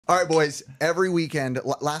All right, boys. Every weekend,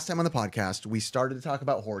 last time on the podcast, we started to talk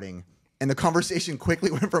about hoarding. And the conversation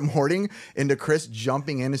quickly went from hoarding into Chris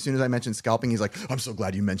jumping in as soon as I mentioned scalping. He's like, I'm so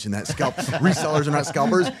glad you mentioned that. Resellers are not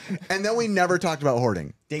scalpers. And then we never talked about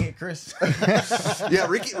hoarding. Dang it, Chris. Yeah,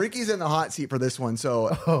 Ricky's in the hot seat for this one. So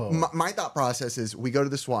my thought process is we go to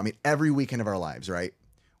the swap meet every weekend of our lives, right?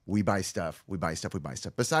 We buy stuff.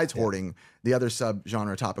 Besides hoarding, the other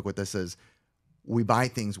sub-genre topic with this is we buy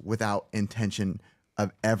things without intention of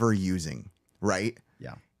ever using, right?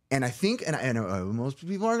 Yeah. And I think, and I know most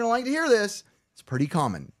people aren't going to like to hear this, it's pretty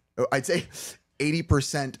common. I'd say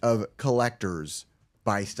 80% of collectors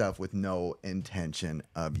buy stuff with no intention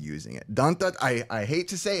of using it. I hate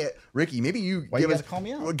to say it. Ricky, maybe call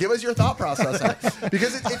me out? Give us your thought process on it.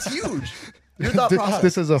 Because it's huge. Your thought process.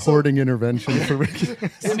 This is a hoarding intervention for Ricky.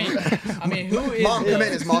 I mean, who is... Mom, come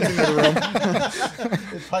in. His mom's in the room.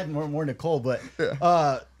 It's probably more Nicole, but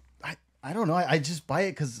I don't know. I just buy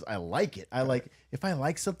it because I like it. If I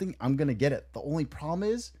like something, I'm going to get it. The only problem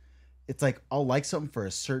is it's like I'll like something for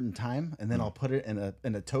a certain time and then I'll put it in a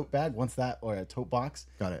tote bag or a tote box.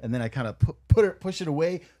 Got it. And then I kind of push it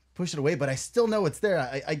away, but I still know it's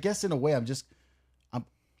there. I guess in a way I'm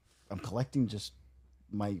collecting just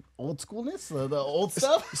my old schoolness, the old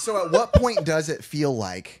stuff. So at what point does it feel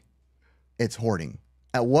like it's hoarding?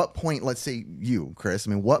 At what point, let's say you, Chris,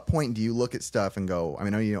 what point do you look at stuff and go, I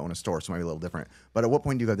know you don't own a store, so it might be a little different, but at what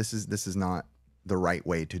point do you go, this is not the right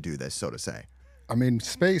way to do this, so to say?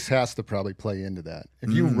 Space has to probably play into that.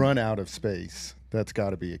 If you run out of space, that's got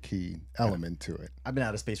to be a key element to it. I've been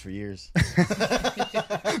out of space for years. Mom,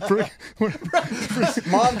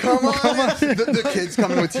 come on. The kids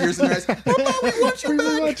coming with tears in their eyes. Mom, we want you back.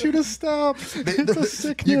 We want you to stop. It's a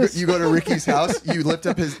sickness. You go to Ricky's house, you lift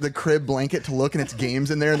up the crib blanket to look, and it's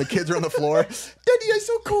games in there, and the kids are on the floor. Daddy, I'm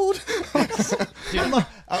so cold. Dude,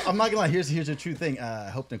 I'm not gonna lie. Here's the true thing. I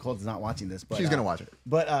hope Nicole is not watching this, but she's gonna watch it.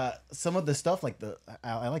 But some of the stuff, like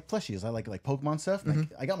I like plushies. I like Pokemon stuff. Like,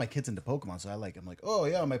 I got my kids into Pokemon, so I'm like, oh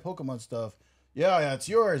yeah, my Pokemon stuff. Yeah, it's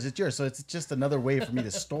yours. So it's just another way for me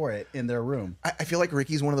to store it in their room. I feel like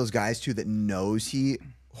Ricky's one of those guys too that knows he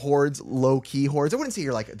hoards, low-key hoards. I wouldn't say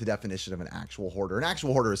you're like the definition of an actual hoarder. An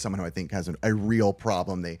actual hoarder is someone who I think has a real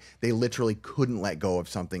problem. They literally couldn't let go of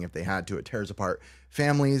something if they had to. It tears apart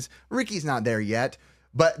families. Ricky's not there yet.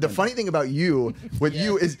 But the funny thing about you,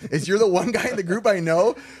 you is you're the one guy in the group I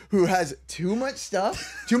know who has too much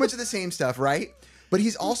stuff, too much of the same stuff, right? But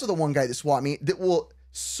he's also the one guy that swap meet that will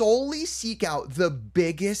solely seek out the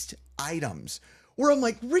biggest items. Where I'm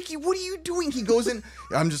like, Ricky, what are you doing? He goes in.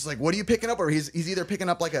 I'm just like, what are you picking up? Or he's either picking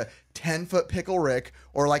up like a 10-foot Pickle Rick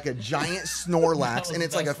or like a giant Snorlax, and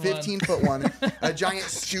it's like a 15-foot one, a giant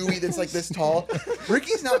Stewie that's like this tall.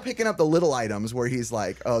 Ricky's not picking up the little items where he's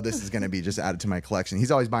like, oh, this is going to be just added to my collection.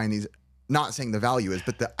 He's always buying these, not saying the value is,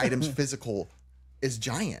 but the item's physical is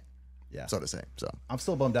giant, so to say. So I'm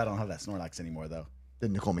still bummed out I don't have that Snorlax anymore, though.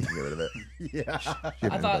 Did Nicole make you get rid of it? Yeah.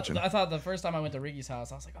 I thought the first time I went to Ricky's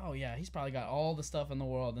house, I was like, oh yeah, he's probably got all the stuff in the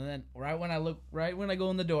world. And then right when I go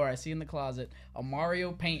in the door, I see in the closet a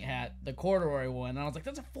Mario paint hat, the corduroy one. And I was like,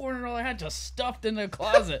 that's a $400 hat just stuffed in the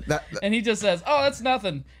closet. And he just says, oh, that's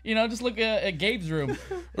nothing. Just look at Gabe's room.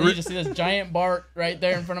 And you just see this giant Bart right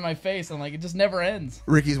there in front of my face. I'm like, it just never ends.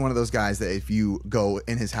 Ricky's one of those guys that if you go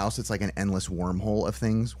in his house, it's like an endless wormhole of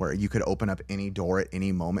things where you could open up any door at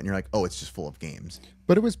any moment and you're like, oh, it's just full of games.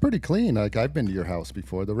 But it was pretty clean. Like, I've been to your house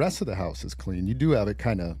before. The rest of the house is clean. You do have it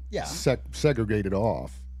kind of segregated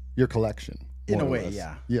off, your collection. In a way,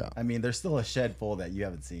 yeah. Yeah. There's still a shed full that you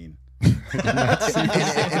haven't seen. and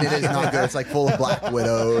it is not good. It's like full of Black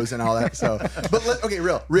Widows and all that. So, but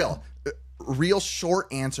real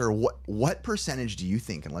short answer. What percentage do you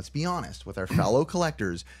think, and let's be honest, with our fellow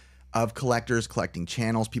collectors, of collectors collecting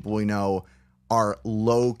channels, people we know, are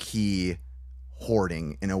low-key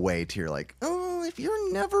hoarding in a way to you're like, oh, if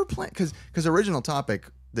you're never playing, because original topic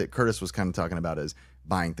that Curtis was kind of talking about is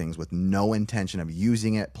buying things with no intention of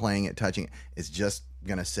using it, playing it, touching it. It's just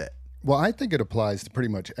gonna sit. Well, I think it applies to pretty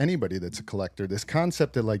much anybody that's a collector. This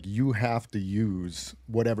concept that like you have to use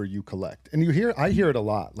whatever you collect, and I hear it a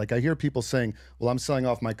lot. Like I hear people saying, "Well, I'm selling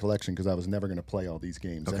off my collection because I was never going to play all these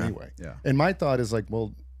games anyway." Yeah. And my thought is like,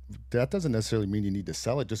 well, that doesn't necessarily mean you need to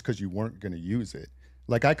sell it just because you weren't going to use it.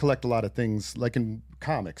 Like I collect a lot of things, like in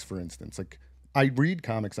comics, for instance. Like I read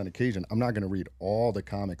comics on occasion. I'm not going to read all the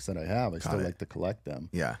comics that I have. I still like to collect them.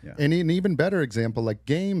 Yeah. And an even better example, like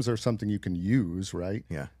games are something you can use, right?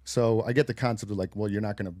 Yeah. So I get the concept of like, well, you're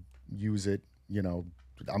not going to use it,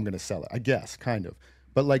 I'm going to sell it, I guess, kind of.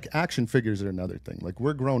 But like action figures are another thing. Like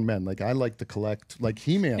we're grown men. Like I like to collect like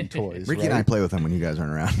He-Man toys. Ricky and I play with them when you guys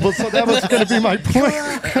aren't around. Well, so that was going to be my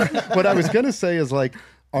point. What I was going to say is like,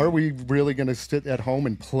 are we really going to sit at home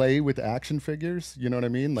and play with action figures? You know what I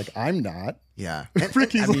mean? Like, I'm not. Yeah. I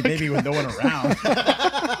mean, maybe with no one around.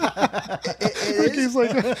 Ricky's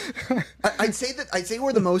like, I'd say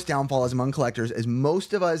where the most downfall is among collectors is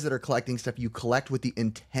most of us that are collecting stuff, you collect with the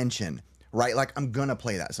intention, right? Like, I'm going to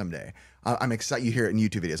play that someday. I'm excited. You hear it in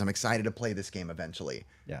YouTube videos. I'm excited to play this game eventually.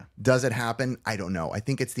 Yeah. Does it happen? I don't know. I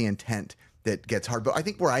think it's the intent that gets hard. But I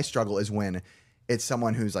think where I struggle is when it's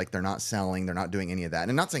someone who's like, they're not selling, they're not doing any of that.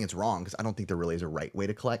 And I'm not saying it's wrong, because I don't think there really is a right way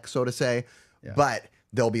to collect, so to say. Yeah. But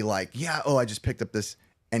they'll be like, yeah, oh, I just picked up this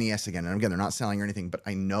NES again. And again, they're not selling or anything, but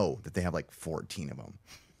I know that they have like 14 of them.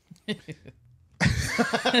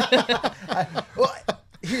 Well,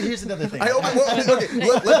 here's another thing.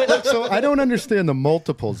 So I don't understand the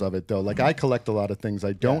multiples of it, though. Like, I collect a lot of things.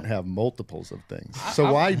 I don't have multiples of things.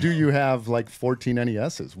 So why do you have like 14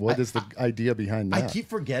 NESs? What is the idea behind that? I keep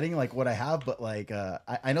forgetting like what I have, but like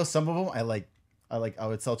I know some of them I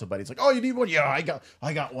would sell to buddies like, oh, you need one? Yeah, I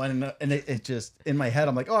got one, and it just in my head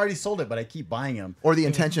I'm like, oh, I already sold it, but I keep buying them. Or the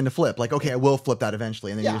intention to flip, like, okay, I will flip that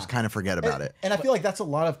eventually, and then you just kind of forget about it. And I feel like that's a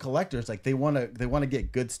lot of collectors. Like, they want to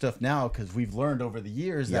get good stuff now, because we've learned over the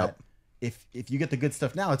years that if you get the good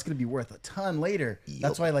stuff now, it's going to be worth a ton later.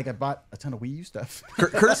 That's why like I bought a ton of Wii U stuff.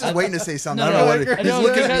 Curtis is waiting to say something. I don't know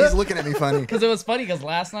what he's looking at me funny. Because it was funny, because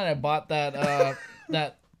last night I bought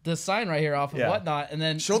that the sign right here off of Whatnot, and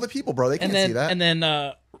then show the people, bro. They can't see that. And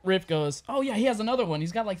then Riff goes, oh yeah, he has another one.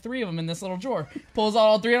 He's got like 3 of them in this little drawer. Pulls out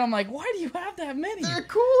all 3, and I'm like, why do you have that many? They're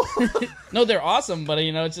cool. No, they're awesome, but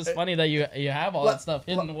it's just funny that you have all that stuff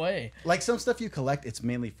hidden away. Like, some stuff you collect, it's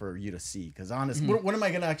mainly for you to see. Because honestly, what am I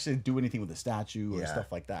gonna actually do anything with a statue or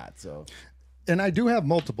stuff like that? So. And I do have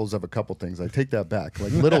multiples of a couple things. I take that back.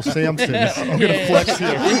 Like little Samsons. I'm going to flex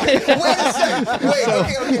here. Wait a second. Wait,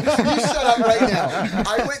 okay. You shut up right now.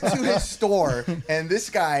 I went to his store, and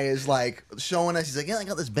this guy is like showing us. He's like, yeah, I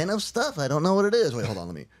got this bin of stuff. I don't know what it is. Wait, hold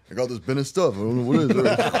on. I got this bin of stuff. I don't know what it is.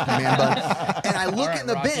 Man bun. And I look in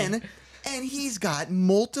the bin, and he's got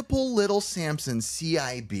multiple little Samsons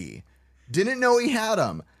CIB. Didn't know he had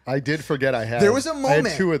them. I did forget I had. There was a moment. I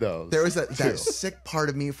had 2 of those. There was that sick part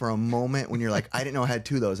of me for a moment when you're like, I didn't know I had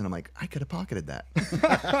 2 of those, and I'm like, I could have pocketed that.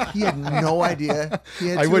 He had no idea. He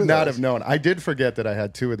had 2 I would of not those. have known. I did forget that I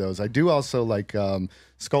had 2 of those. I do also like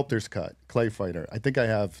Sculptor's Cut, Clay Fighter. I think I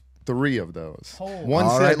have 3 of those. Oh. One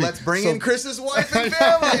All right, let's bring in Chris's wife and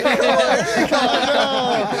family.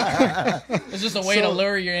 It's just a way to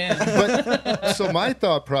lure you in. But, so my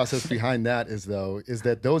thought process behind that is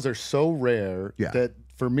that those are so rare that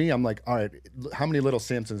for me, I'm like, all right, how many little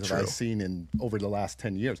Samsons have I seen in over the last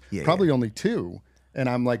 10 years? Probably only 2. And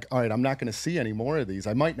I'm like, all right, I'm not going to see any more of these.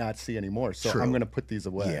 I might not see any more. So I'm going to put these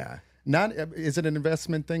away. Yeah. Not is it an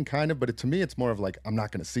investment thing, kind of, but to me, it's more of like, I'm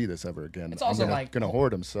not going to see this ever again. It's also I'm going to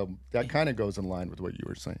hoard them. So that kind of goes in line with what you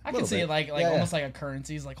were saying. I can see it like almost like a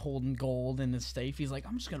currency. He's like holding gold in his safe. He's like,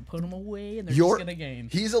 I'm just going to put them away, and they're just going to gain.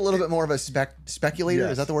 He's a little bit more of a speculator.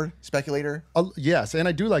 Yes. Is that the word? Speculator? Yes, and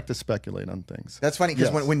I do like to speculate on things. That's funny, because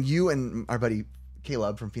when you and our buddy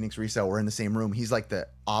Caleb from Phoenix Resale were in the same room, he's like the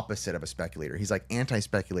opposite of a speculator. He's like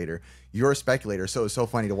anti-speculator. You're a speculator. So it's so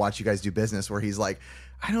funny to watch you guys do business where he's like,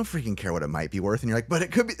 I don't freaking care what it might be worth. And you're like, but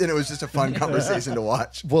it could be. And it was just a fun conversation to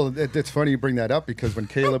watch. Well, it's funny you bring that up, because when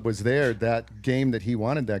Caleb was there, that game that he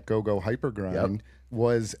wanted, that Go-Go Hypergrind,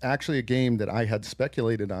 was actually a game that I had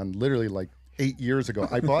speculated on literally like 8 years ago.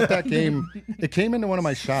 I bought that game. It came into one of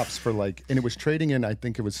my shops for like, and it was trading in, I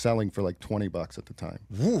think it was selling for like $20 at the time.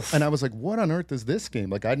 Woof. And I was like, what on earth is this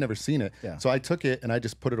game? Like, I'd never seen it. Yeah. So I took it and I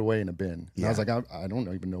just put it away in a bin. And I was like, I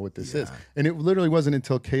don't even know what this is. And it literally wasn't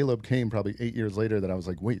until Caleb came probably 8 years later that I was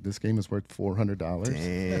like, wait, this game is worth $400.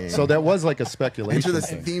 Damn. So that was like a speculation. Enter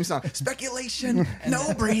this theme song. Speculation,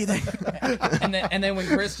 no breathing. and then when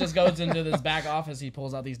Chris just goes into this back office, he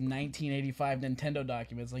pulls out these 1985 Nintendo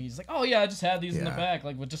documents. Like, he's like, oh yeah, I just had these in the back,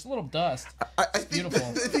 like with just a little dust. I think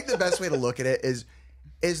I think the best way to look at it is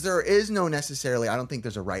there is no necessarily, I don't think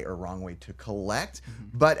there's a right or wrong way to collect,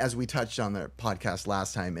 but as we touched on the podcast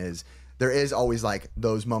last time, is there is always like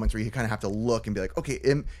those moments where you kind of have to look and be like, okay,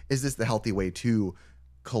 is this the healthy way to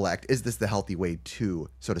collect? Is this the healthy way to,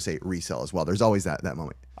 so to say, resell as well? There's always that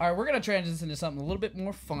moment. All right, we're going to transition to something a little bit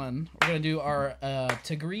more fun. We're going to do our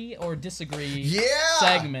to agree or disagree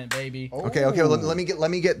segment, baby. Okay. Let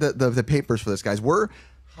me get the papers for this, guys. We're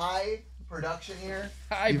high production here.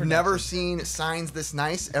 You've never seen signs this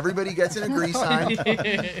nice. Everybody gets an agree sign.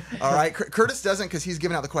 All right. Curtis doesn't, because he's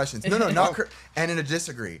giving out the questions. No, not Curtis. And in a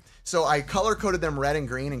disagree. So I color-coded them red and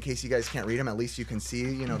green in case you guys can't read them. At least you can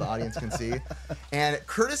see, the audience can see. And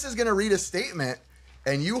Curtis is going to read a statement,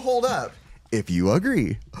 and you hold up. if you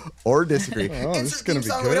agree or disagree. Oh, this is Insert gonna theme be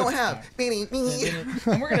song that we good. don't have.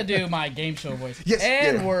 And we're gonna do my game show voice. Yes,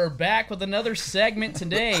 and yeah. we're back with another segment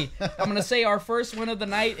today. I'm gonna say our first one of the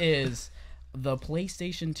night is the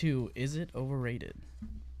PlayStation 2. Is it overrated?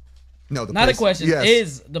 No, the Not a place- question. Yes.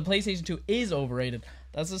 Is the PlayStation 2 is overrated?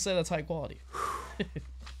 That's to say that's high quality.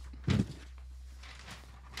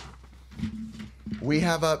 We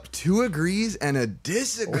have up 2 agrees and a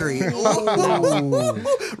disagree.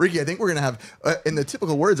 Oh. Ricky, I think we're gonna have, in the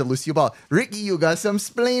typical words of Lucille Ball, Ricky, you got some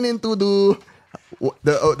splaining to do.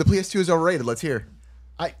 The PS2 is overrated. Let's hear.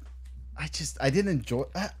 I didn't enjoy.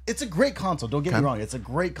 It's a great console. Don't get me wrong. It's a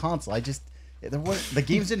great console. The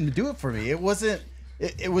games didn't do it for me. It wasn't.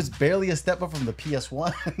 It was barely a step up from the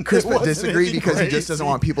PS1. Chris It would wasn't disagree anything because he just doesn't crazy.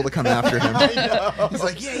 want people to come after him. He's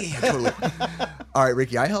like, yeah, totally. All right,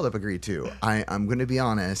 Ricky, I held up agree too. I'm going to be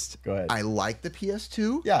honest. Go ahead. I like the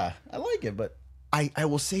PS2. Yeah, I like it, but I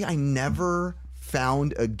will say I never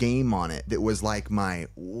found a game on it that was like my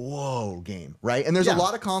whoa game, right? And there's a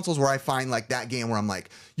lot of consoles where I find like that game where I'm like,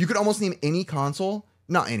 you could almost name any console.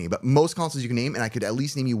 Not any, but most consoles you can name, and I could at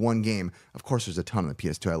least name you one game. Of course, there's a ton on the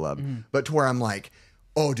PS2 I love, but to where I'm like,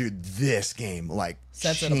 oh, dude, this game like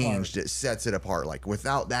Sets it changed it, sets it apart. Like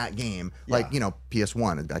without that game, like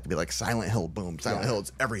PS1, that could be like Silent Hill. Boom, Silent Hill,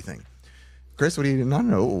 it's everything. Chris, what do you not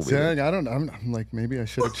know? See, I don't. I'm like maybe I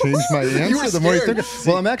should have changed my You were answer. The more you scared. think.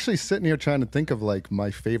 Well, I'm actually sitting here trying to think of like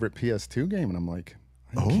my favorite PS2 game, and I'm like,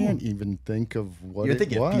 I can't even think of what you're it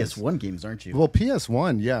thinking was. PS1 games, aren't you? Well,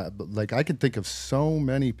 PS1, yeah, but like I could think of so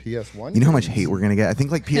many PS1. You know how much games. hate we're gonna get? I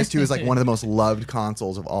think like PS2 is like one of the most loved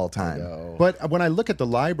consoles of all time. No. But when I look at the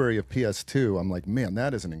library of PS2, I'm like, man,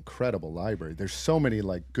 that is an incredible library. There's so many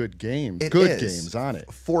like good games, It good is. games on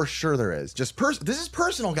it. For sure there is. Just this is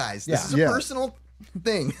personal, guys. This Yeah. is a Yeah. personal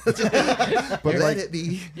thing. But But let like, it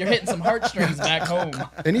be. You're hitting some heartstrings back home.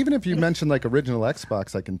 and even if you mention like original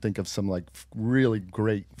Xbox, I can think of some like really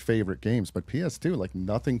great favorite games. But PS2, like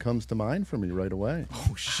nothing comes to mind for me right away.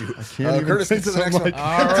 Oh shoot. Can't even Curtis, think get to the of next some, one. like,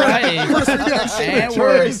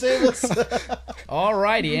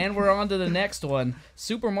 Alrighty, and we're on to the next one.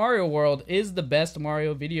 Super Mario World is the best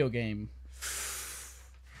Mario video game.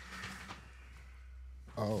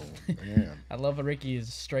 oh man, I love Ricky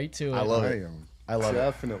is straight to it. I love I it. am I love it.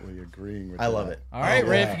 definitely agreeing with I love that. it. All right,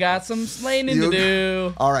 Riff, got some slaining You- to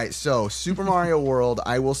do. All right, so Super Mario World,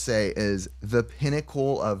 I will say, is the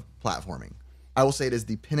pinnacle of platforming. I will say it is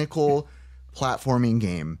the pinnacle platforming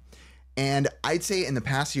game. And I'd say in the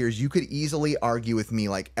past years, you could easily argue with me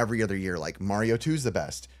like every other year, like Mario 2 is the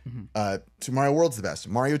best. Super Mario World's the best.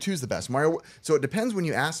 Mario 2 is the best. So it depends when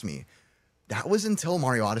you ask me. That was until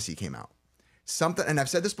Mario Odyssey came out. Something, and I've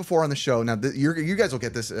said this before on the show. Now, you guys will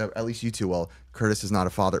get this, at least you two will. Curtis is not a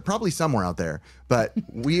father, probably somewhere out there, but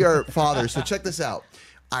we are fathers. So check this out.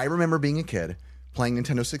 I remember being a kid playing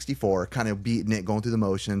Nintendo 64, kind of beating it, going through the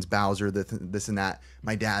motions, Bowser, this and that.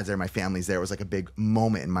 My dad's there, my family's there. It was like a big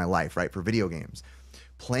moment in my life, right, for video games.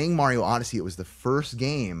 Playing Mario Odyssey, it was the first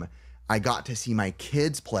game I got to see my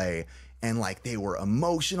kids play. And like they were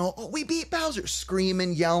emotional. Oh, we beat Bowser,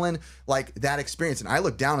 screaming, yelling, like that experience. And I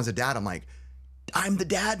look down as a dad. I'm like, I'm the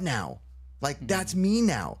dad now. Like that's me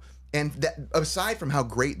now. And that, aside from how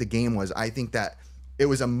great the game was, I think that it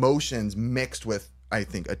was emotions mixed with, I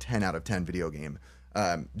think, a 10 out of 10 video game.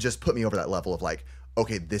 Just put me over that level of like,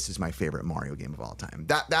 okay, this is my favorite Mario game of all time.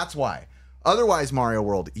 That's why. Otherwise, Mario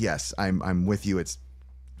World, yes, I'm with you. It's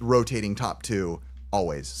rotating top 2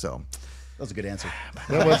 always. So. That was a good answer.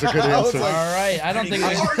 That was a good answer. All right, I don't think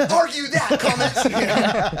Argue that, comments.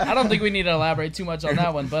 I don't think we need to elaborate too much on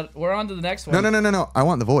that one, but we're on to the next one. No. I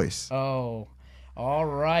want the voice. Oh,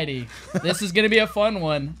 alrighty. This is gonna be a fun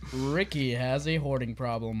one. Ricky has a hoarding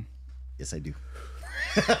problem. Yes, I do.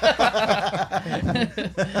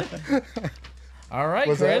 All right,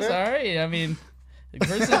 Was that Chris. it? All right. I mean,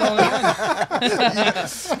 Chris is the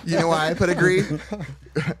only one. You know why I put agree?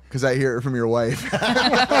 Because I hear it from your wife.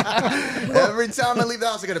 Every time I leave the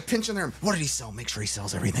house, I got to pinch in there. What did he sell? Make sure he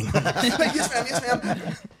sells everything. Like, yes,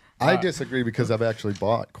 ma'am. I disagree because I've actually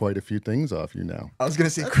bought quite a few things off you now. I was going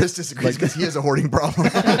to say Chris disagrees because he has a hoarding problem.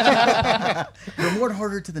 You're more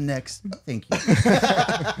harder to the next. Thank you.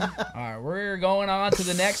 All right, we're going on to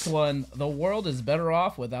the next one. The world is better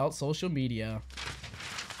off without social media.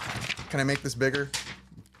 Can I make this bigger?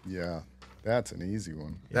 Yeah, that's an easy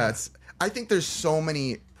one. I think there's so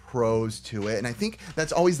many pros to it. And I think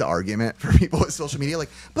that's always the argument for people with social media. Like,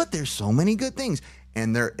 but there's so many good things.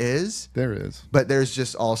 And there is. There is. But there's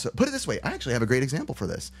just also, put it this way, I actually have a great example for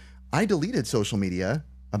this. I deleted social media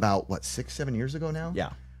about, 6-7 years ago now? Yeah.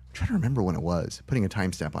 I'm trying to remember when it was, putting a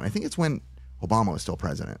timestamp on it. I think it's when Obama was still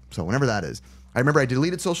president. So whenever that is. I remember I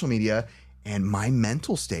deleted social media, and my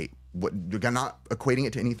mental state, I'm not equating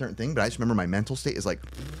it to any certain thing, but I just remember my mental state is like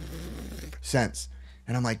sense.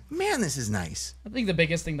 And I'm like, man, this is nice. I think the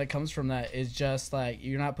biggest thing that comes from that is just like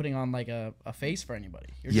you're not putting on like a face for anybody.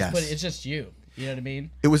 You're just it's just you. You know what I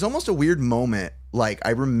mean? It was almost a weird moment. Like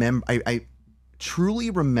I truly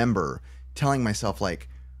remember telling myself like,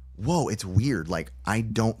 whoa, it's weird. Like I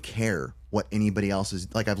don't care what anybody else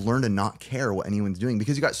is. Like I've learned to not care what anyone's doing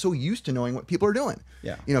because you got so used to knowing what people are doing.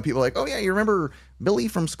 Yeah. You know, people are like, oh yeah, you remember Billy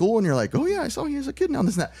from school? And you're like, oh yeah, I saw you as a kid now,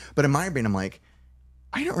 this and that. But in my brain, I'm like,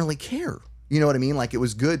 I don't really care. You know what I mean? Like it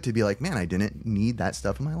was good to be like, man, I didn't need that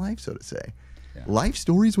stuff in my life, so to say. Yeah. Life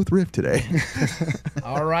stories with Riff today.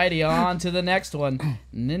 Alrighty, on to the next one.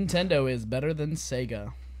 Nintendo is better than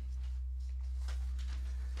Sega.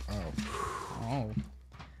 Oh.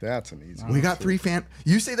 That's an easy one. We got 3 fan.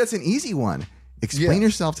 You say that's an easy one. Explain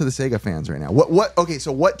yourself to the Sega fans right now. Okay,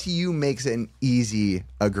 so what to you makes an easy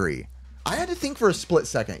agree? I had to think for a split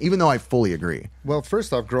second, even though I fully agree. Well,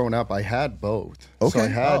 first off, growing up, I had both.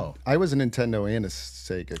 Okay. So I was a Nintendo and a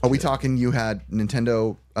Sega Are we kid. talking you had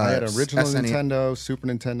Nintendo? I had original SNES? Nintendo, Super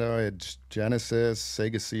Nintendo, I had Genesis,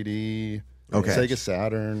 Sega CD, Okay. Sega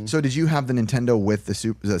Saturn. So did you have the Nintendo with the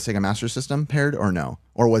Sega Master System paired or no?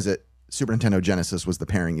 Or was it Super Nintendo Genesis was the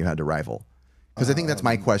pairing you had to rival? Because I think that's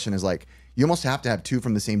my question is like, you almost have to have 2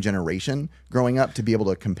 from the same generation growing up to be able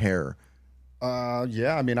to compare.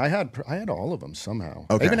 Yeah, I mean, I had all of them somehow.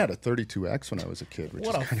 Okay. I even had a 32X when I was a kid, which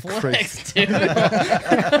What is a kind of crazy. flex, dude.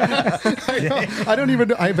 I don't even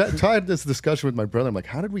know. I've had this discussion with my brother. I'm like,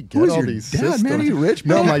 how did we get Who's all your these dad, systems? man? Are you rich,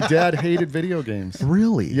 No, man? my dad hated video games.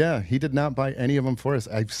 Really? Yeah, he did not buy any of them for us.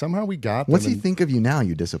 Somehow we got them. What's he and think of you now,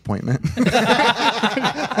 you disappointment?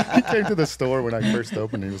 He came to the store when I first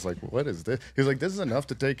opened. And he was like, "What is this?" He was like, "This is enough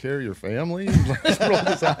to take care of your family." He like, rolled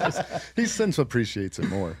his eyes. He since appreciates it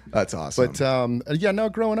more. That's awesome. But yeah, no,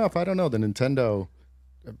 growing up, I don't know the Nintendo.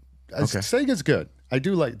 Sega's good. I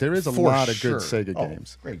do like. There is a For lot sure. of good Sega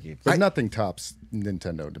games. Great games. But nothing tops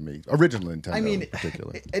Nintendo to me. Original Nintendo, I mean, in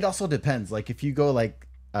particular. it also depends. Like if you go like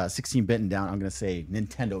 16-bit and down, I'm gonna say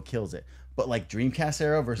Nintendo kills it. But like Dreamcast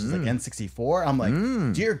era versus like N64, I'm like,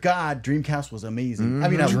 dear God, Dreamcast was amazing. I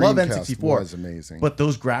mean, I love Dreamcast N64. was amazing. But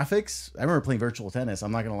those graphics, I remember playing Virtual Tennis.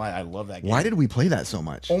 I'm not gonna lie, I love that game. Why did we play that so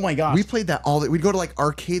much? Oh my gosh. We played that all day. We'd go to like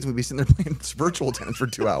arcades and we'd be sitting there playing virtual tennis for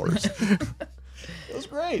 2 hours. It was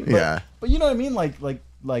great. Yeah. But you know what I mean? Like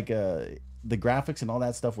the graphics and all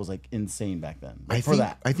that stuff was like insane back then. Like,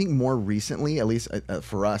 I think more recently, at least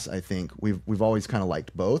for us, I think we've always kind of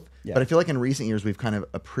liked both. Yeah. But I feel like in recent years we've kind of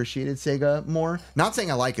appreciated Sega more. Not saying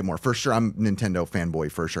I like it more. For sure, I'm Nintendo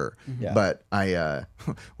fanboy for sure. Yeah. But we have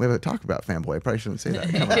a talk about fanboy. I probably shouldn't say that.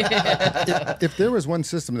 Come on. If there was one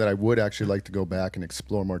system that I would actually like to go back and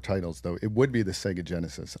explore more titles, though, it would be the Sega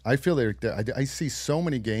Genesis. I feel I see so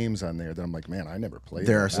many games on there that I'm like, man, I never played.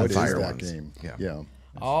 There that. are some What is fire that ones. game? Yeah. Yeah.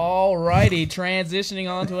 Alrighty,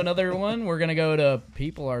 transitioning on to another one. We're gonna go to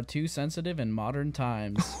people are too sensitive in modern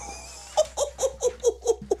times.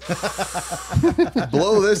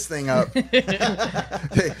 Blow this thing up.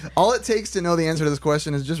 Hey, all it takes to know the answer to this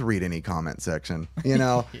question is just read any comment section, you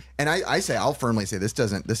know. And I'll firmly say this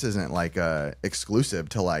isn't like exclusive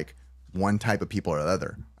to like one type of people or the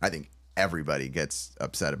other. I think everybody gets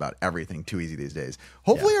upset about everything too easy these days.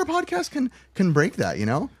 Hopefully our podcast can break that, you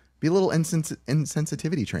know. Be a little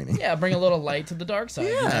insensitivity training. Yeah, bring a little light to the dark side.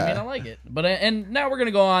 You know what I Yeah. mean, I like it. But and now we're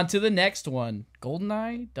gonna go on to the next one.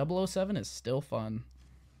 GoldenEye 007 is still fun.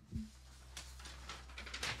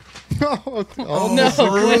 Oh, No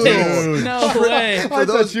way! No way! I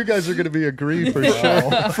thought you guys are going to be agreed for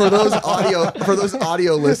sure. For those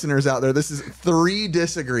audio listeners out there, this is 3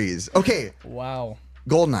 disagrees. Okay, Wow.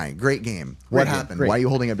 GoldenEye, great game. What game, happened? great. Why are you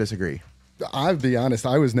holding up disagree? I'll be honest,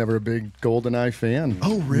 I was never a big GoldenEye fan.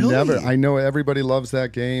 Oh, really? Never. I know everybody loves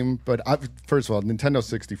that game, but first of all, Nintendo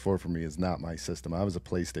 64 for me is not my system. I was a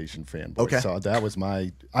PlayStation fanboy. Okay. So that was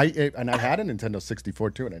my... I had a Nintendo 64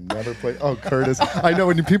 too, and I never played... Oh, Curtis. I know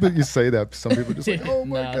when you say that, some people are just like, oh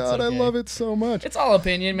my No, it's God, I okay. love it so much. It's all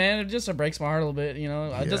opinion, man. It just breaks my heart a little bit, you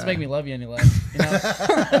know. It doesn't make me love you any less. You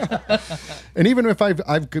know? And even if I've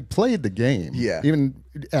played the game, Yeah. even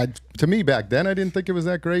to me back then, I didn't think it was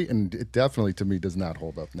that great, and it definitely to me does not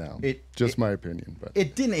hold up now. Just my opinion, but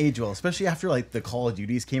It didn't age well, especially after like the Call of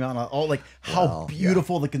Duties came out and all like how Well,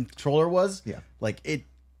 beautiful the controller was. Yeah. Like it.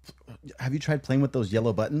 Have you tried playing with those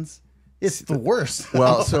yellow buttons? It's the worst.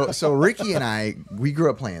 Well, so Ricky and I, we grew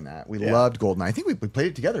up playing that. We loved GoldenEye. I think we played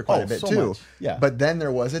it together quite a bit so too. much. Yeah. But then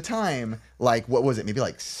there was a time, like what was it? Maybe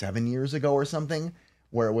like 7 years ago or something,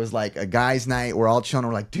 where it was like a guys' night. We're all chilling.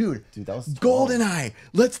 We're like, dude, that was 12. GoldenEye.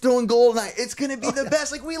 Let's throw in GoldenEye. It's gonna be the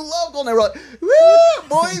best. Like we love GoldenEye. We're like, woo,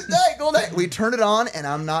 boys' night, GoldenEye. We turn it on, and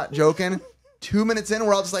I'm not joking. 2 minutes in,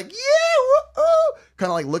 we're all just like, yeah, woo,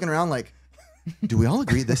 kind of like looking around, like, do we all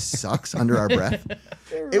agree this sucks under our breath?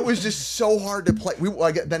 It was just so hard to play.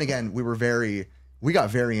 Then again, we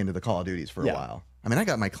got very into the Call of Duties for a while. I mean, I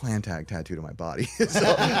got my clan tag tattooed on my body. So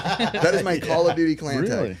that is my Call of Duty clan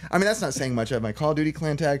tag. I mean, that's not saying much. I have my Call of Duty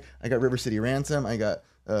clan tag. I got River City Ransom. I got,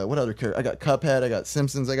 what other character? I got Cuphead. I got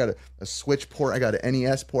Simpsons. I got a Switch port. I got an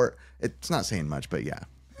NES port. It's not saying much, but yeah.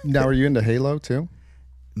 Now, are you into Halo too?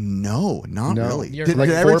 No, not really. You're- Did I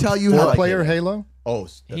ever tell you how player Halo? Oh,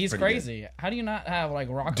 He's crazy. How do you not have like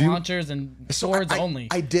rocket launchers and swords only?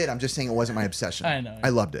 I did. I'm just saying it wasn't my obsession. I know. I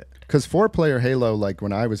loved it. Because 4-player Halo, like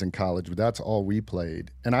when I was in college, that's all we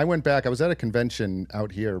played. And I went back, I was at a convention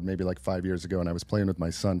out here maybe like 5 years ago, and I was playing with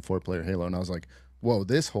my son 4-player Halo, and I was like, whoa,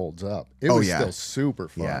 this holds up. It was still super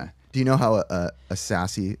fun. Yeah. Do you know how a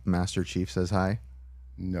sassy Master Chief says hi?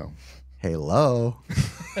 No. Hello.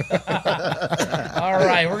 All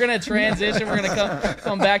right, we're gonna transition. We're gonna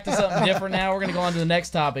come back to something different now. We're gonna go on to the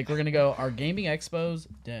next topic. We're gonna go, are gaming expos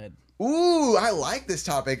dead? Ooh, I like this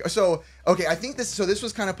topic. So, okay, I think this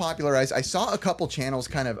was kind of popularized. I saw a couple channels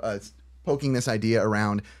kind of poking this idea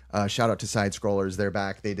around. Shout out to Side Scrollers. They're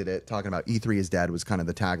back. They did it. Talking about E3 is dead was kind of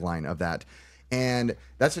the tagline of that. And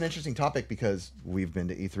that's an interesting topic because we've been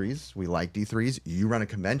to E3s. We liked E3s. You run a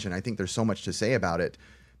convention. I think there's so much to say about it.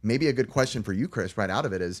 Maybe a good question for you, Chris, right out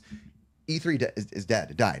of it is E3 is dead.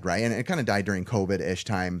 It died, right? And it kind of died during COVID-ish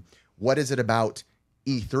time. What is it about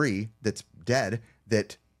E3 that's dead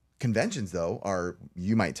that conventions, though, are,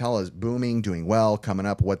 you might tell us, booming, doing well, coming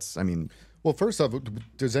up? Well, first off,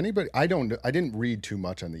 does anybody, I didn't read too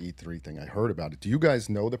much on the E3 thing. I heard about it. Do you guys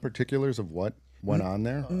know the particulars of what went on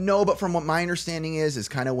there? No, but from what my understanding is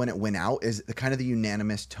kind of when it went out, is the kind of the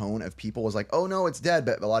unanimous tone of people was like, oh no, it's dead.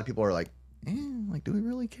 But a lot of people are like, like, do we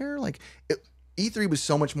really care? Like, E3 was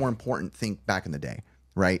so much more important, think back in the day,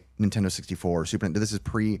 right? Nintendo 64, Super Nintendo, this is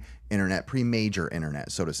pre-internet, pre-major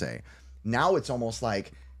internet, so to say. Now it's almost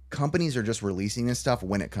like companies are just releasing this stuff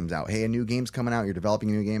when it comes out. Hey, a new game's coming out, you're developing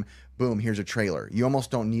a new game, boom, here's a trailer. You almost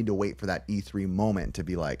don't need to wait for that E3 moment to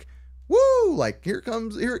be like, woo, like, here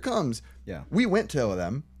it comes. Yeah. We went to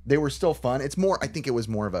them. They were still fun. It's more, I think it was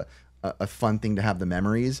more of a fun thing to have the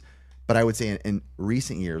memories. But I would say in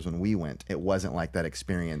recent years when we went, it wasn't like that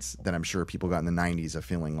experience that I'm sure people got in the 90s of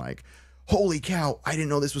feeling like, holy cow, I didn't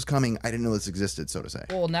know this was coming. I didn't know this existed, so to say.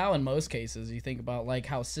 Well, now in most cases, you think about like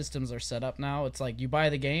how systems are set up now. It's like you buy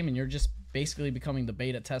the game and you're just basically becoming the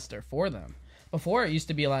beta tester for them. Before, it used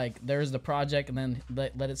to be like, there's the project and then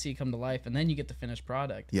let it see come to life, and then you get the finished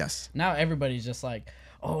product. Yes. Now everybody's just like,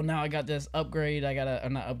 oh, now I got this upgrade.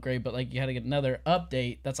 Not upgrade, but like you had to get another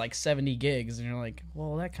update that's like 70 gigs. And you're like,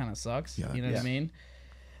 well, that kind of sucks. Yeah. You know what I mean?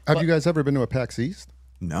 Have you guys ever been to a PAX East?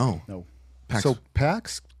 No. PAX. So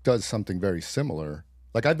PAX does something very similar.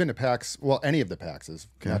 Like I've been to PAX, well, any of the PAXs,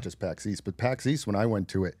 not just PAX East, but PAX East, when I went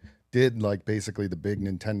to it, did like basically the big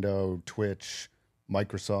Nintendo, Twitch,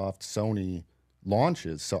 Microsoft, Sony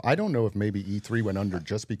launches. So I don't know if maybe E3 went under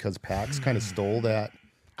just because PAX kind of stole that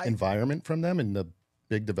environment from them, and the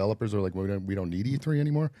big developers are like, we don't need E3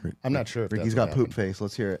 anymore. I'm not sure if Ricky's got poop face.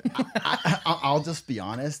 Let's hear it. I'll just be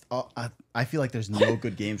honest. I feel like there's no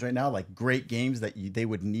good games right now, like great games that they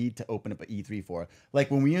would need to open up an E3 for. Like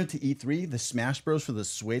when we went to E3, the Smash Bros. For the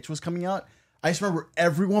Switch was coming out. I just remember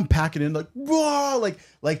everyone packing in like, whoa,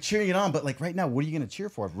 like cheering it on. But like right now, what are you going to cheer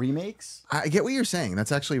for? Remakes? I get what you're saying.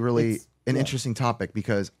 That's actually really an interesting topic,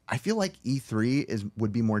 because I feel like E3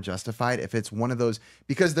 would be more justified if it's one of those,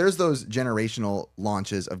 because there's those generational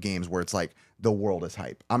launches of games where it's like the world is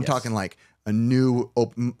hype. I'm talking like a new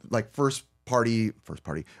first party,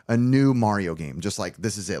 a new Mario game. Just like,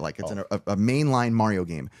 this is it. Like it's a mainline Mario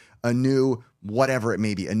game, a new whatever it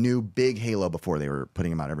may be, a new big Halo before they were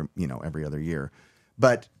putting them out every other year.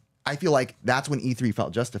 But I feel like that's when E3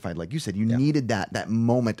 felt justified. Like you said, you needed that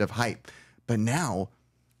moment of hype. But now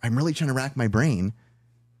I'm really trying to rack my brain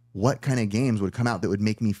what kind of games would come out that would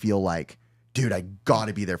make me feel like, dude, I got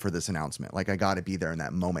to be there for this announcement. Like I got to be there in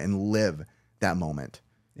that moment and live that moment.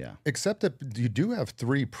 Yeah. Except that you do have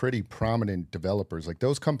three pretty prominent developers. Like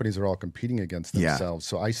those companies are all competing against themselves.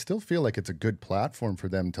 So I still feel like it's a good platform for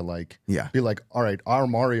them to like be like, all right, our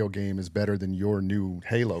Mario game is better than your new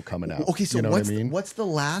Halo coming out. Okay, so you know what's what I mean? what's the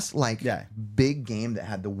last big game that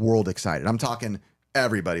had the world excited? I'm talking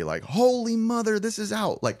everybody like, holy mother, this is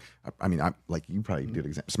out. Like, I mean, like you probably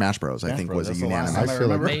did Smash Bros. I think was a unanimous. I feel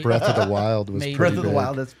like Breath of the Wild was pretty Breath of the big.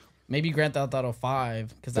 Wild. Maybe Grand Theft Auto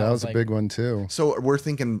 5 because That was a like, big one too. So we're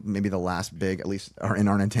thinking maybe the last big, at least in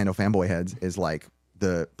our Nintendo fanboy heads, is like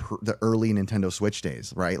the early Nintendo Switch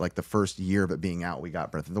days, right? Like the first year of it being out, we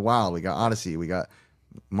got Breath of the Wild, we got Odyssey, we got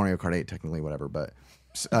Mario Kart 8, technically, whatever, but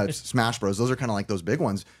Smash Bros. Those are kind of like those big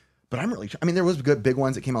ones. But I mean, there was good big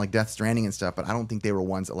ones that came out like Death Stranding and stuff, but I don't think they were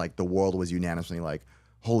ones that like the world was unanimously like,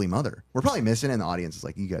 holy mother. We're probably missing it, and the audience is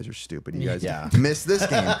like, you guys are stupid. You guys missed this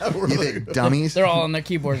game. You big dummies. They're all on their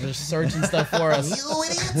keyboards just searching stuff for us. You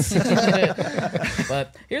idiots.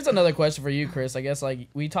 But here's another question for you, Chris. I guess like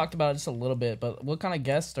we talked about it just a little bit, but what kind of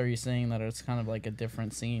guests are you saying that it's kind of like a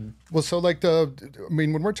different scene? Well, so like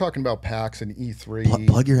when we're talking about PAX and E3,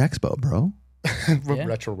 Plug your expo, bro.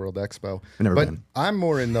 Retro World Expo. I've never been. I'm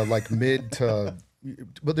more in the like mid to.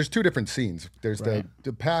 Well, there's two different scenes. There's the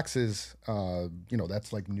PAX is,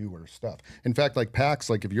 that's like newer stuff. In fact, like PAX,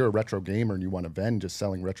 like if you're a retro gamer and you want to vend just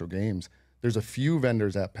selling retro games, there's a few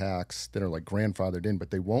vendors at PAX that are like grandfathered in,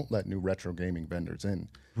 but they won't let new retro gaming vendors in.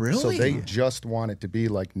 Really? So they just want it to be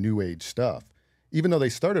like new age stuff. Even though they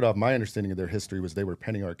started off, my understanding of their history was they were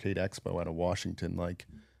Penny Arcade Expo out of Washington, like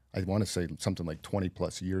I want to say something like 20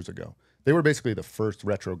 plus years ago. They were basically the first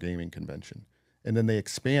retro gaming convention. And then they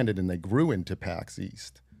expanded and they grew into PAX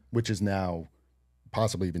East, which is now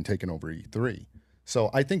possibly even taken over E3. So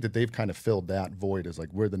I think that they've kind of filled that void as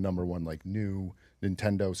like we're the number one like new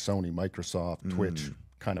Nintendo, Sony, Microsoft, Twitch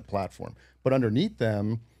kind of platform. But underneath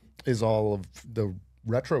them is all of the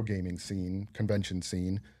retro gaming scene, convention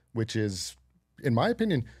scene, which is, in my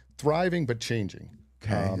opinion, thriving but changing.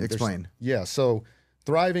 Okay, explain. Yeah, so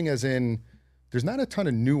thriving as in there's not a ton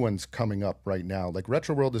of new ones coming up right now. Like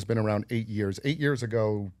Retro World has been around 8 years. 8 years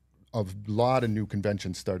ago, a lot of new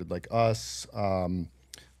conventions started, like us,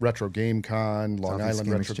 Retro Game Con, Long Island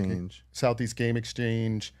Game Retro Exchange. Southeast Game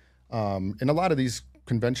Exchange. And a lot of these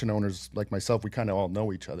convention owners, like myself, we kind of all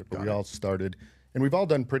know each other, but we all started, and we've all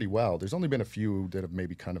done pretty well. There's only been a few that have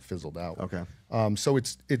maybe kind of fizzled out. Okay. So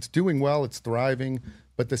it's doing well, it's thriving.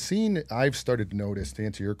 But the scene I've started to notice, to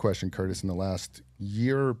answer your question, Curtis, in the last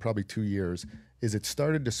year, probably 2 years, is it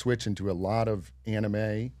started to switch into a lot of anime,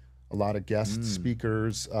 a lot of guest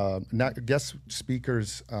speakers, not guest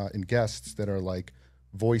speakers and guests that are like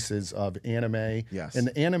voices of anime. Yes. And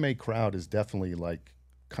the anime crowd is definitely like,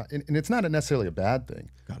 and it's not necessarily a bad thing.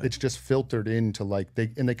 It's just filtered into like they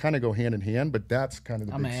kind of go hand in hand, but that's kind of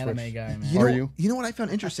the I'm big an anime switch. guy, man. You know what I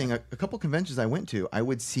found interesting? A couple conventions I went to, I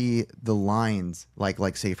would see the lines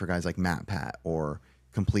like say for guys like Matt Pat or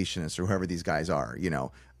Completionist or whoever these guys are.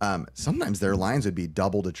 Sometimes their lines would be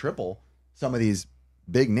double to triple some of these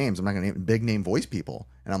big names. I'm not going to name big name voice people,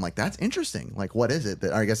 and I'm like, that's interesting. Like, what is it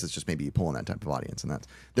that? I guess it's just maybe pulling that type of audience, and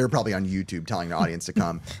they're probably on YouTube telling the audience to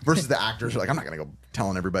come. Versus the actors are like, I'm not going to go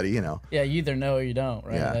telling everybody. Yeah, you either know or you don't,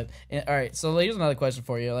 right? Yeah. All right. So here's another question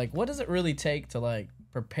for you. Like, what does it really take to like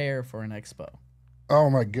prepare for an expo? Oh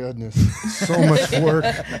my goodness, so much work,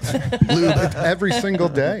 every single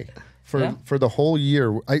day. For the whole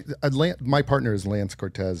year, my partner is Lance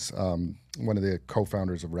Cortez, one of the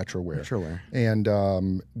co-founders of RetroWare.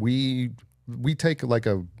 And we take like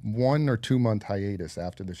a 1 or 2 month hiatus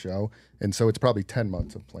after the show, and so it's probably 10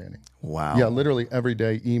 months of planning. Wow. Yeah, literally every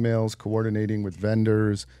day, emails, coordinating with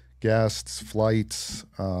vendors, guests, flights.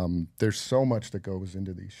 There's so much that goes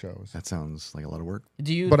into these shows. That sounds like a lot of work.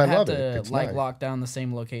 Do you But I have love to it. It's like nice. lock down the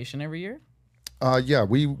same location every year? Yeah,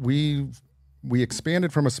 we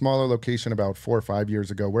expanded from a smaller location about 4 or 5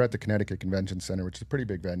 years ago. We're at the Connecticut Convention Center, which is a pretty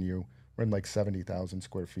big venue. We're in like 70,000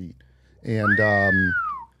 square feet. And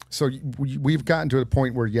so we've gotten to a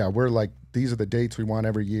point where, we're like, these are the dates we want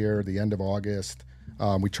every year, the end of August.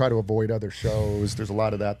 We try to avoid other shows. There's a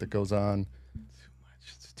lot of that goes on.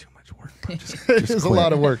 It's too much work. Bro. Just There's a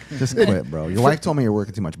lot of work. Just quit, bro. Your wife told me you're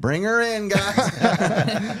working too much. Bring her in,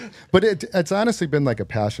 guys. But it's honestly been like a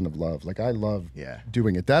passion of love. Like I love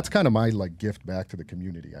doing it. That's kind of my like gift back to the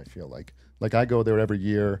community. I feel like I go there every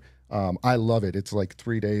year. I love it. It's like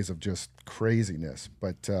 3 days of just craziness.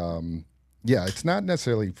 But it's not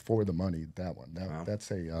necessarily for the money. That one. That's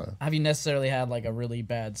a. Have you necessarily had like a really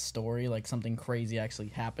bad story, like something crazy actually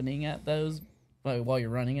happening at those while you're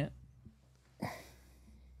running it?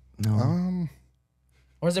 No.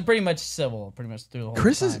 Or is it pretty much civil, pretty much through the whole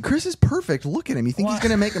Chris is perfect. Look at him. You think he's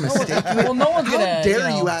going to make a mistake? Well, no one's How gonna.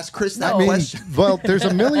 dare you ask Chris that I mean, question? well, there's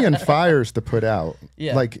a million fires to put out.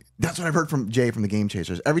 Yeah. Like That's what I've heard from Jay from the Game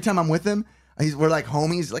Chasers. Every time I'm with him, we're like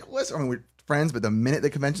homies. Like, listen, I mean, we're friends, but the minute the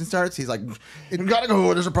convention starts, he's like, you gotta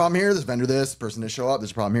go. There's a problem here. This vendor, this person to show up.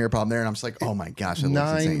 There's a problem here, problem there. And I'm just like, oh my gosh, that looks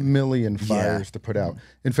 9 insane. million fires to put out.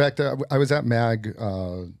 In fact, I was at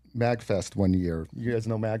MagFest one year. You guys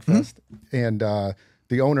know MagFest? And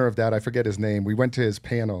the owner of that, I forget his name, we went to his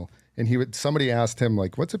panel, and somebody asked him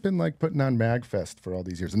like, "What's it been like putting on MagFest for all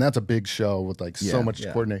these years?" And that's a big show with like so much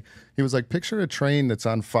to coordinate. He was like, "Picture a train that's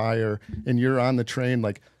on fire, and you're on the train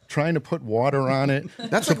like." Trying to put water on it.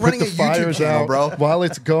 That's like running a YouTube channel, bro. While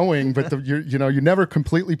it's going, but you never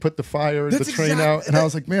completely put the train out. And I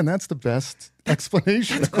was like, man, that's the best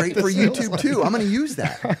explanation. That's great for YouTube too. I'm going to use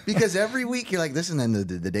that because every week you're like this, and then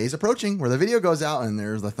the day's approaching where the video goes out and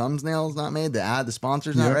there's the thumbnails not made, the ad, the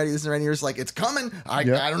sponsor's not ready. This is ready. You're just like, it's coming. I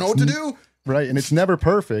don't know what to do. Right, and it's never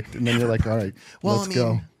perfect. And then you're like, all right, let's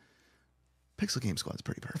go. Pixel Game Squad's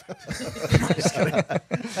pretty perfect.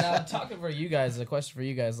 Now, talking for you guys, a question for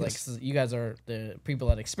you guys, like you guys are the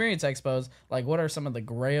people at Experience Expos. Like, what are some of the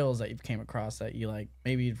grails that you've came across that you like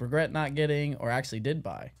maybe regret not getting or actually did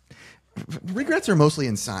buy? Regrets are mostly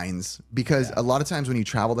in signs because a lot of times when you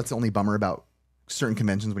travel, that's the only bummer about certain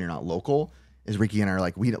conventions when you're not local. Is Ricky and I are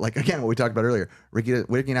like again what we talked about earlier. Ricky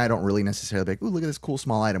and I don't really necessarily be like, ooh, look at this cool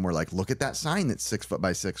small item. We're like, look at that sign that's 6 foot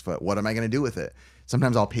by 6 foot. What am I going to do with it?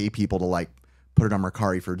 Sometimes I'll pay people to like put it on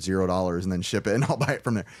Mercari for $0 and then ship it and I'll buy it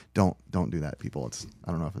from there. Don't do that, people.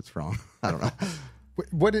 I don't know if it's wrong. I don't know.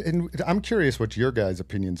 And I'm curious what your guys'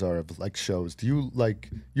 opinions are of like shows. Do you like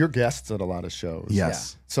your guests at a lot of shows?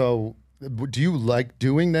 Yes. Yeah. So do you like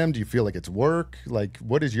doing them? Do you feel like it's work? Like,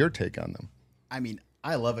 what is your take on them? I mean,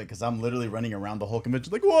 I love it because I'm literally running around the whole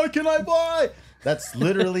convention like, what can I buy? That's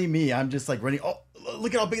literally me. I'm just like running. Oh,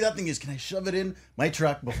 look at how big that thing is. Can I shove it in my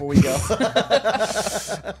truck before we go?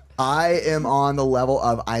 I am on the level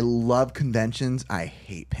of I love conventions. I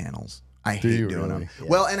hate panels. I hate doing them. Yeah.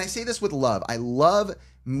 Well, and I say this with love. I love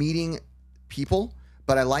meeting people,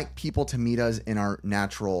 but I like people to meet us in our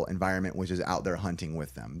natural environment, which is out there hunting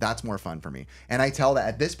with them. That's more fun for me. And I tell that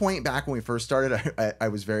at this point, back when we first started, I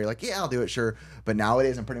was very like, yeah, I'll do it, sure. But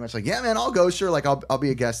nowadays, I'm pretty much like, yeah, man, I'll go, sure. Like, I'll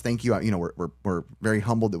be a guest. Thank you. You know, we're very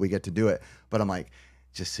humbled that we get to do it. But I'm like,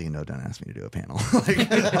 just so you know, don't ask me to do a panel.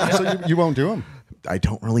 So you won't do them? I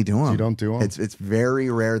don't really do them. So you don't do them? It's very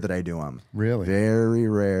rare that I do them. Really? Very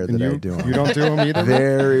rare that I do them. You don't do them either?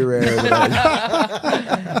 Very rare that I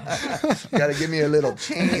do them. Got to give me a little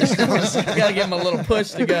change. Got to give them a little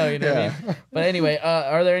push to go, you know what I mean? But anyway,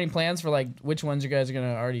 are there any plans for like which ones you guys are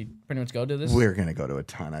going to already pretty much go to this? We're going to go to a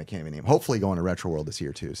ton. I can't even name. Hopefully going to Retro World this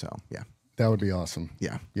year too, so yeah. That would be awesome.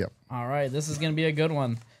 Yeah. Yep. All right, this is going to be a good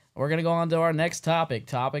one. We're going to go on to our next topic.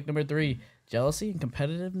 Topic number 3, jealousy and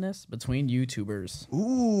competitiveness between YouTubers.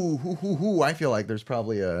 Ooh, I feel like there's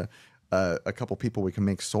probably a couple people we can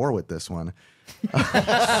make sore with this one.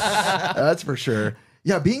 That's for sure.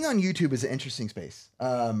 Yeah, being on YouTube is an interesting space.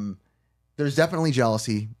 There's definitely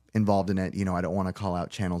jealousy involved in it. You know, I don't want to call out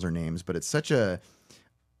channels or names, but it's such a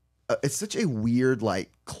weird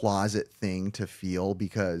like closet thing to feel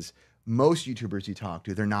because most YouTubers you talk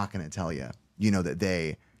to, they're not going to tell you, that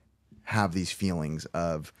they have these feelings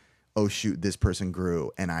of, oh shoot, this person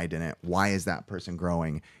grew and I didn't. Why is that person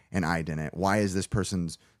growing and I didn't? Why is this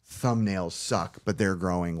person's thumbnails suck but they're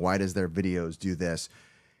growing? Why does their videos do this?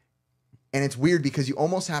 And it's weird because you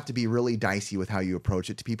almost have to be really dicey with how you approach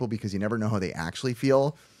it to people because you never know how they actually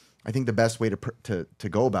feel. I think the best way to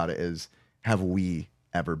go about it is, have we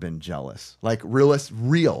ever been jealous? Like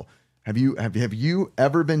real. Have you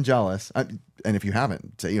ever been jealous? And if you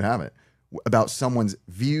haven't, say you haven't, about someone's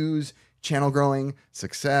views, channel growing,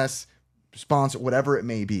 success, sponsor, whatever it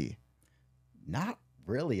may be. Not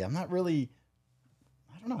really. I'm not really.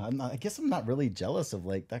 I don't know. I guess I'm not really jealous of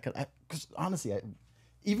like that. Because honestly,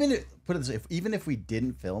 even if we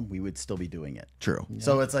didn't film, we would still be doing it. True. Yeah.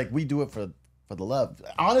 So it's like we do it for the love.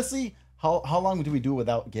 Honestly, how long do we do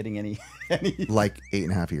without getting any? Like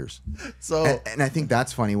 8.5 years. So and I think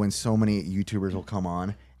that's funny when so many YouTubers will come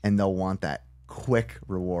on and they'll want that quick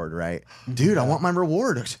reward, right? Dude, I want my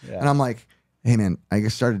reward. Yeah. And I'm like, hey man, I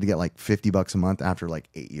started to get like $50 a month after like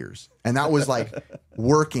 8 years. And that was like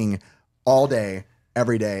working all day,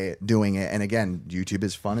 every day doing it. And again, YouTube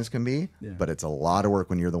is fun as can be, but it's a lot of work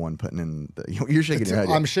when you're the one putting in you're shaking your head.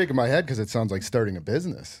 I'm shaking my head because it sounds like starting a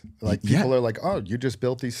business. Like people are like, oh, you just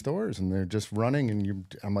built these stores and they're just running. And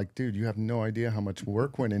I'm like, dude, you have no idea how much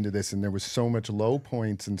work went into this. And there was so much low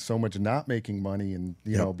points and so much not making money. And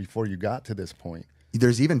you know, before you got to this point,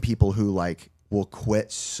 there's even people who like will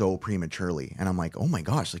quit so prematurely. And I'm like, oh my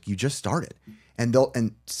gosh, like you just started. And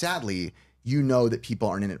sadly, that people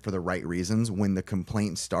aren't in it for the right reasons when the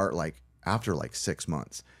complaints start like after like 6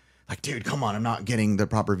 months. Like, dude, come on, I'm not getting the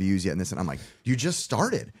proper views yet. And this, and I'm like, you just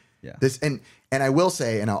started. Yeah. This, and I will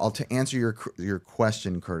say, and I'll to answer your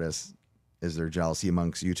question, Curtis, is there jealousy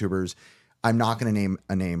amongst YouTubers? I'm not going to name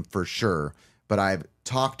a name for sure, but I've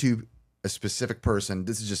talked to a specific person.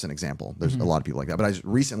 This is just an example. There's a lot of people like that, but I just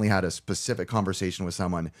recently had a specific conversation with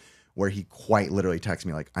someone where he quite literally texts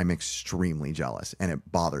me like, I'm extremely jealous and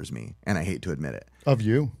it bothers me and I hate to admit it. Of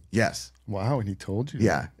you? Yes. Wow, and he told you?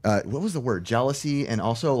 Yeah. What was the word? Jealousy, and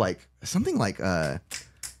also like something like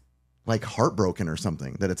heartbroken or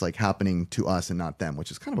something, that it's like happening to us and not them, which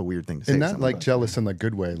is kind of a weird thing to say. And not like jealous in the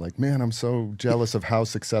good way. Like, man, I'm so jealous of how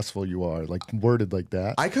successful you are. Like worded like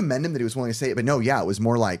that. I commend him that he was willing to say it, but no, yeah, it was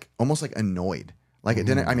more like almost like annoyed. Like it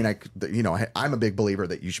didn't. I mean, I'm a big believer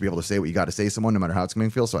that you should be able to say what you got to say to someone, no matter how it's going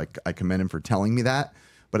to feel. So I commend him for telling me that.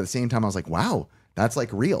 But at the same time, I was like, wow, that's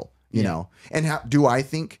like real, you know. And do I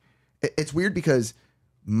think it's weird because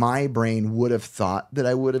my brain would have thought that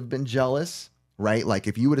I would have been jealous, right? Like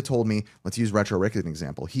if you would have told me, let's use Retro Rick as an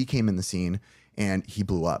example. He came in the scene and he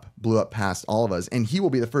blew up past all of us, and he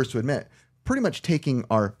will be the first to admit, pretty much taking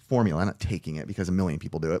our formula, not taking it because a million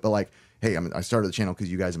people do it, but like, hey, I started the channel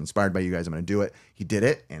because you guys, I'm inspired by you guys, I'm going to do it. He did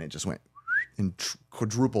it, and it just went and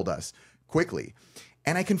quadrupled us quickly.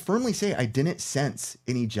 And I can firmly say I didn't sense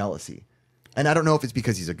any jealousy. And I don't know if it's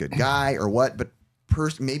because he's a good guy or what, but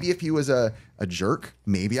maybe if he was a jerk,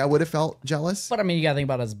 maybe I would have felt jealous. But I mean, you got to think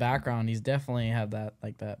about his background. He's definitely had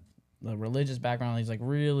the religious background. He's like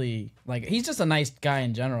really, like, he's just a nice guy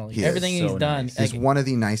in general. Everything he's done. Nice. He's one of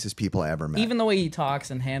the nicest people I ever met. Even the way he talks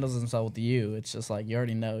and handles himself with you, it's just like, you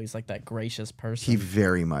already know he's like that gracious person. He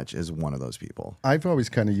very much is one of those people. I've always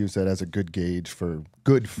kind of used that as a good gauge for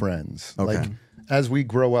good friends. Okay. Like as we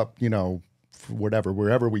grow up, you know,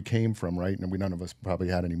 wherever we came from, right? And none of us probably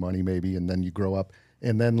had any money maybe. And then you grow up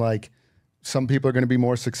and then like some people are going to be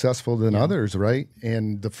more successful than others, right?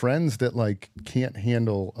 And the friends that like can't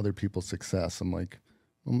handle other people's success, I'm like,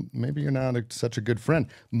 well, maybe you're not such a good friend.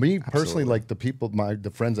 Me personally, like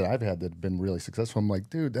the friends that I've had that have been really successful, I'm like,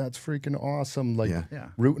 dude, that's freaking awesome. Like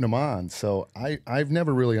rooting them on. So I've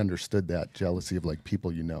never really understood that jealousy of like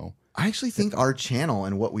people, you know. I actually think our channel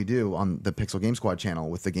and what we do on the Pixel Game Squad channel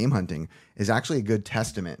with the game hunting is actually a good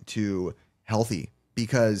testament to healthy,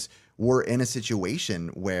 because we're in a situation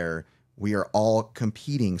where we are all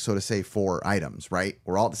competing, so to say, for items, right?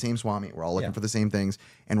 We're all at the same swap meet. We're all looking for the same things,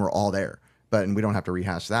 and we're all there. And we don't have to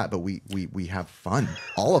rehash that, but we have fun.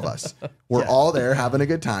 All of us. We're all there having a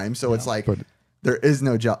good time. So it's like, there is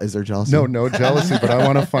no is there jealousy? No jealousy, but I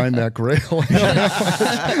want to find that grail.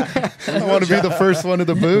 I want to be the first one to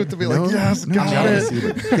the booth to be like, yes, got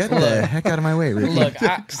it. Get the heck out of my way, Ricky. Look,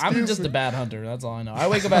 I'm just a bad hunter. That's all I know. I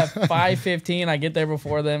wake up at 5:15. I get there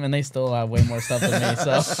before them, and they still have way more stuff than me.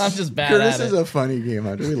 So I'm just bad Curtis at it. is a funny game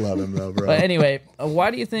hunter. We love him though, bro. But anyway, why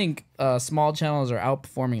do you think small channels are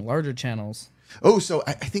outperforming larger channels? Oh, so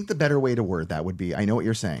I think the better way to word that would be, I know what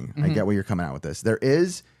you're saying. I get where you're coming out with this. There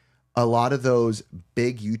is a lot of those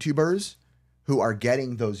big YouTubers who are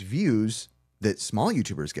getting those views that small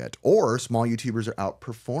YouTubers get, or small YouTubers are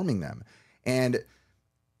outperforming them. And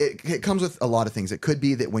it comes with a lot of things. It could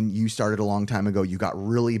be that when you started a long time ago, you got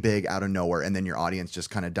really big out of nowhere, and then your audience just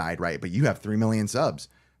kind of died, right? But you have 3 million subs.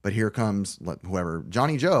 But here comes whoever,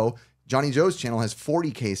 Johnny Joe. Johnny Joe's channel has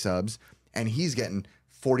 40K subs, and he's getting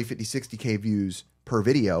 40, 50, 60K views per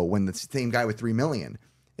video when the same guy with 3 million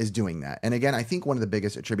is doing that. And again, I think one of the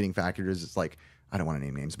biggest attributing factors is like, I don't want to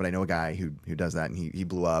name names, but I know a guy who does that, and he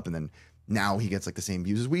blew up, and then now he gets like the same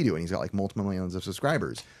views as we do, and he's got like multiple millions of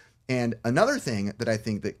subscribers. And another thing that I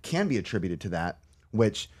think that can be attributed to that,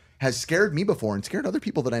 which has scared me before and scared other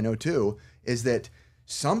people that I know too, is that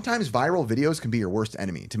sometimes viral videos can be your worst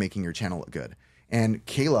enemy to making your channel look good. And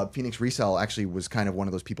Caleb, Phoenix Resell, actually was kind of one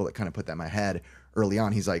of those people that kind of put that in my head early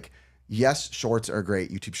on. He's like, yes, shorts are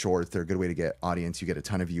great. YouTube shorts, they're a good way to get audience. You get a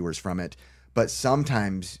ton of viewers from it. But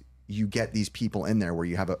sometimes you get these people in there where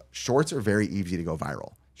you have shorts are very easy to go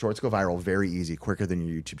viral. Shorts go viral very easy, quicker than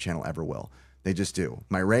your YouTube channel ever will. They just do.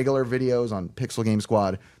 My regular videos on Pixel Game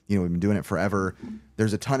Squad, you know, we've been doing it forever.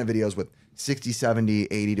 There's a ton of videos with 60, 70,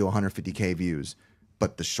 80 to 150K views.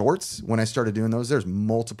 But the shorts, when I started doing those, there's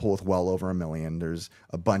multiple with well over 1 million. There's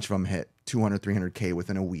a bunch of them hit 200, 300K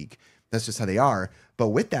within a week. That's just how they are. But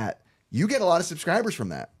with that, you get a lot of subscribers from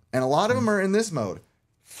that. And a lot of them are in this mode.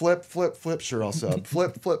 Flip, flip, flip, sure I'll sub.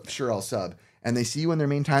 Flip, flip, sure I'll sub. And they see you in their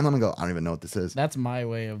main timeline and go, I don't even know what this is. That's my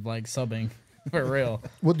way of like subbing for real.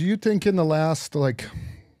 Well, do you think in the last, like,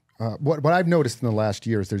 what I've noticed in the last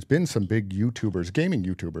year is there's been some big YouTubers, gaming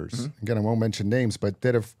YouTubers, again, I won't mention names, but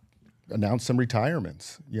that have announced some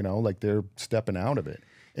retirements, you know, like they're stepping out of it.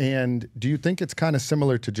 And do you think it's kind of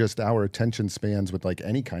similar to just our attention spans with like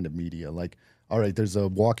any kind of media? Like, all right, there's a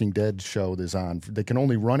Walking Dead show that's on. They can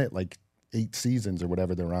only run it like 8 seasons or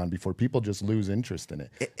whatever they're on before people just lose interest in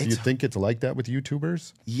it. Do you think it's like that with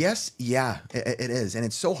YouTubers? Yes, yeah, it is. And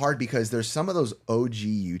it's so hard because there's some of those OG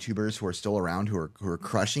YouTubers who are still around who are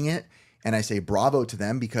crushing it. And I say bravo to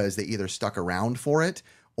them because they either stuck around for it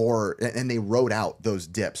and they wrote out those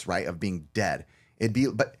dips, right, of being dead.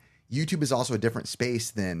 But YouTube is also a different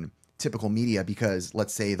space than typical media because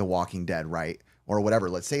let's say The Walking Dead, right, or whatever.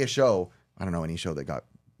 Let's say a show. I don't know any show that got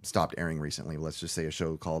stopped airing recently. Let's just say a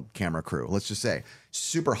show called Camera Crew. Let's just say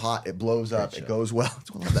super hot. It blows up. It goes well.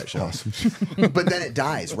 I love that show. But then it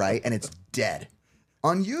dies, right? And it's dead.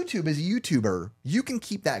 On YouTube, as a YouTuber, you can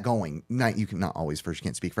keep that going. You can not always, first, you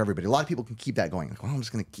can't speak for everybody. A lot of people can keep that going. Like, well, I'm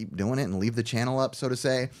just going to keep doing it and leave the channel up, so to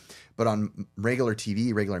say. But on regular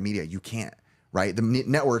TV, regular media, you can't, right? The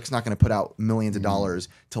network's not going to put out millions of dollars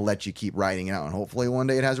to let you keep writing it out. And hopefully one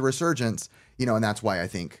day it has a resurgence, and that's why I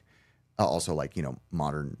think also like,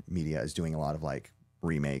 modern media is doing a lot of like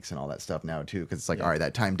remakes and all that stuff now too. Cause it's like, all right,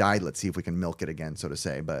 that time died. Let's see if we can milk it again, so to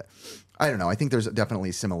say. But I don't know. I think there's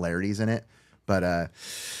definitely similarities in it, but,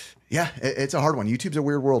 yeah, it's a hard one. YouTube's a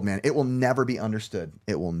weird world, man. It will never be understood.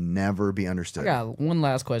 It will never be understood. I got one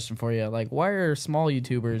last question for you. Like, why are small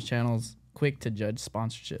YouTubers channels quick to judge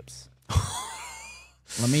sponsorships?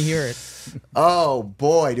 Let me hear it. Oh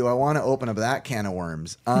boy, do I want to open up that can of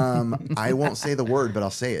worms. I won't say the word, but I'll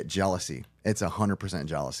say it. Jealousy. It's 100%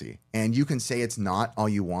 jealousy. And you can say it's not all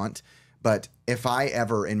you want, but if I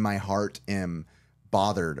ever in my heart am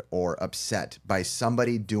bothered or upset by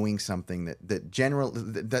somebody doing something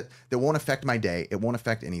that won't affect my day, it won't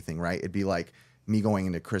affect anything, right? It'd be like me going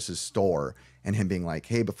into Chris's store and him being like,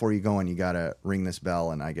 hey, before you go in, you got to ring this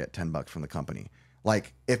bell and I get $10 from the company.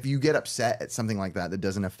 Like, if you get upset at something like that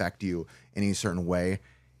doesn't affect you in any certain way,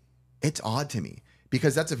 it's odd to me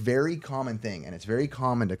because that's a very common thing. And it's very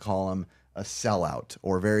common to call them a sellout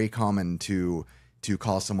or very common to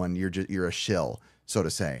call someone you're a shill, so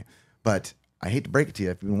to say. But I hate to break it to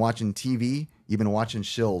you. If you've been watching TV, you've been watching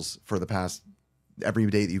shills for the past every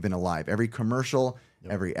day that you've been alive. Every commercial,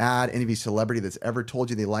 every ad, any celebrity that's ever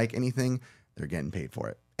told you they like anything, they're getting paid for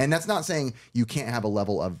it. And that's not saying you can't have a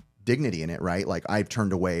level of dignity in it, right? Like I've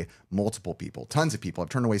turned away multiple people, tons of people. I've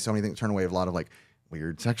turned away so many things, turned away a lot of like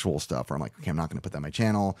weird sexual stuff where I'm like, okay, I'm not going to put that on my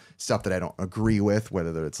channel. Stuff that I don't agree with,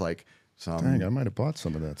 whether it's like Dang, I might have bought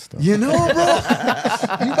some of that stuff. Bro. You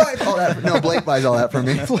buy all that. No, Blake buys all that for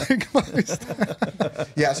me. Blake buys that.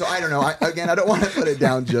 Yeah, so I don't know. I don't want to put it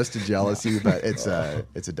down just to jealousy, but it's a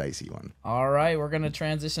dicey one. All right, we're going to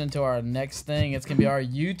transition to our next thing. It's going to be our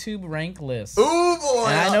YouTube rank list. Ooh, boy.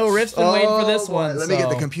 And I know Riff's been waiting for this one. Let me get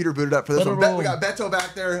the computer booted up for this one. We got Beto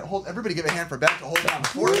back there. Everybody give a hand for Beto. Hold down the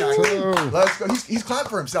fort back. Let's go. He's clapped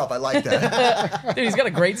for himself. I like that. Dude, he's got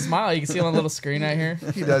a great smile. You can see on the little screen right here.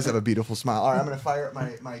 He does have a beautiful smile. All right, I'm going to fire up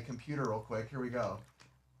my computer real quick. Here we go.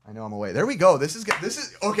 I know I'm away. There we go. This is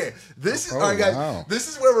okay. This is all right, guys. Wow. This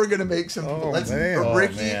is where we're gonna make some people.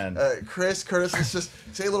 Ricky, Chris, Curtis. Let's just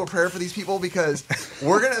say a little prayer for these people because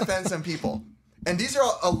we're gonna offend some people. And these are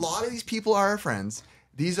a lot of these people are our friends.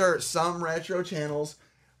 These are some retro channels.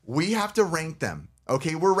 We have to rank them.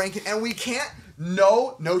 Okay, we're ranking, and we can't.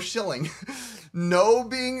 No shilling. No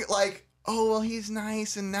being like, oh well, he's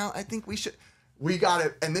nice, and now I think we should. We got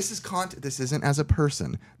it. And this is content. This isn't as a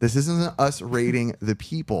person. This isn't us rating the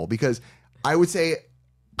people because I would say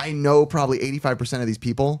I know probably 85% of these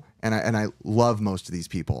people and I love most of these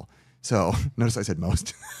people. So notice I said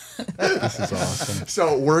most. This is awesome.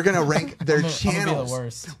 So we're going to rank their channels. I'm gonna be the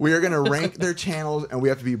worst. We are going to rank their channels and we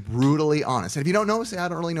have to be brutally honest. And if you don't know, say I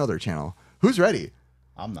don't really know their channel. Who's ready?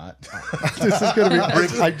 I'm not. This is gonna be.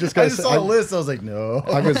 I just saw a list. I was like, no.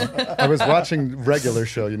 I was watching Regular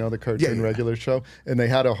Show, the cartoon Regular Show, and they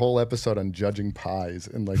had a whole episode on judging pies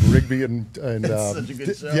and like Rigby and such a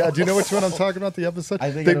good show. Yeah, do you know which one I'm talking about? The episode.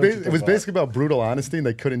 I think it was basically about brutal honesty, and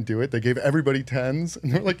they couldn't do it. They gave everybody 10s,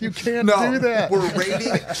 and they're like, you can't do that. We're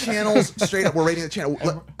rating channels straight up. We're rating the channel.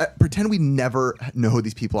 Pretend we never know who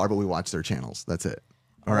these people are, but we watch their channels. That's it.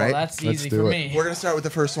 All right, that's easy for me. We're gonna start with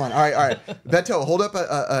the first one. All right. Beto, hold up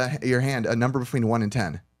your hand. A number between 1 and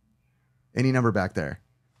 10. Any number back there.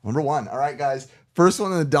 Number 1. All right, guys. First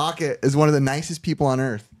one on the docket is one of the nicest people on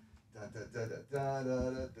earth.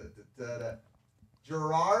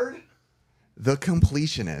 Gerard, the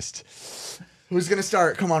completionist. Who's gonna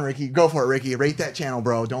start? Come on, Ricky. Go for it, Ricky. Rate that channel,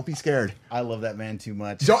 bro. Don't be scared. I love that man too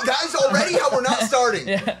much. That is already how we're not starting.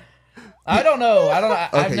 Yeah. I don't know.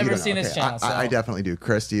 I've never seen his channel. I definitely do.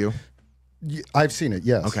 Chris, do you? I've seen it,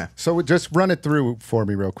 yes. Okay. So just run it through for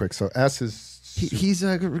me real quick. So S is...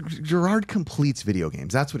 Gerard completes video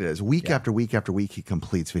games. That's what it is. Week after week after week, he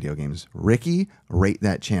completes video games. Ricky, rate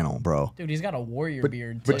that channel, bro. Dude, he's got a warrior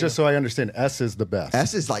beard, too. But just so I understand, S is the best.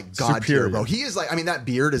 S is like God tier, bro. He is like, that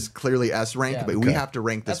beard is clearly S rank, but we have to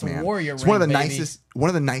rank this man. Warrior It's one of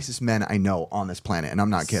the nicest men I know on this planet, and I'm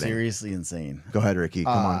not kidding. Seriously insane. Go ahead, Ricky.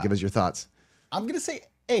 Come on, give us your thoughts. I'm gonna say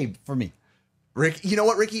A for me. Rick, you know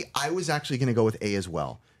what, Ricky? I was actually gonna go with A as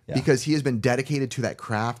well because he has been dedicated to that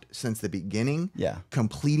craft since the beginning. Yeah.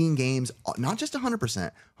 Completing games, not just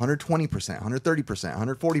 100%, 120%, 130%,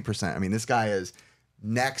 140%. I mean, this guy is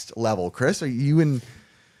next level. Chris, are you in?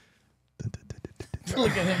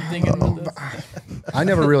 Look at him thinking about this. I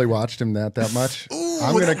never really watched him that much. Ooh,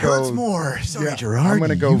 I'm gonna that hurts go more. Sorry, yeah, Gerard. I'm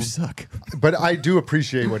gonna go. You suck. But I do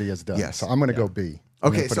appreciate what he has done. Yes. So I'm gonna go B. I'm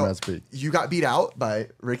Okay, gonna put him so as B. you got beat out by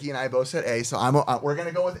Ricky and I both said A. So we're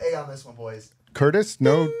gonna go with A on this one, boys. Curtis,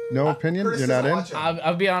 no opinion. Curtis You're not isn't in. watching.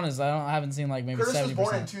 I'll be honest. I haven't seen like maybe Curtis was 70%.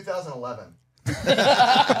 born in 2011.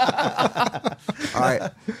 All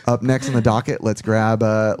right, up next on the docket, let's grab.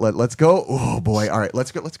 Let's go. Oh boy! All right,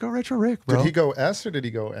 let's go. Retro Rick, bro. Did he go S or did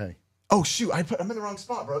he go A? Oh shoot! I'm in the wrong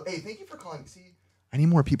spot, bro. Hey, thank you for calling. See, I need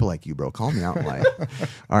more people like you, bro. Call me out in life.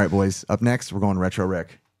 All right, boys. Up next, we're going Retro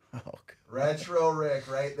Rick. Oh, Retro Rick,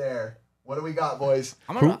 right there. What do we got, boys?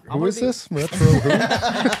 Who is this? Retro who?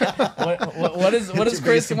 What does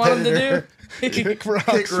Chris want him to do? Kick rocks,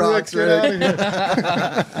 Kick rocks, Rick, get Rick. out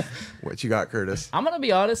of here. What you got, Curtis? I'm gonna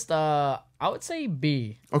be honest. I would say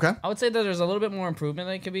B. Okay, I would say that there's a little bit more improvement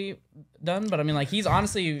that could be done, but I mean, like he's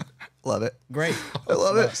honestly love it. great. I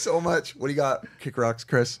love it so much. What do you got, Kick rocks,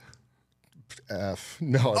 Chris? F.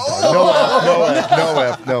 No, no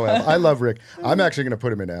F. I love Rick. I'm actually going to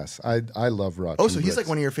put him in S. I love Rock. Oh, so he's like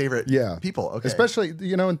one of your favorite people. Okay. Especially,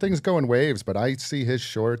 and things go in waves, but I see his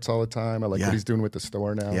shorts all the time. I like Yeah. what he's doing with the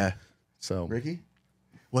store now. Yeah. So Ricky?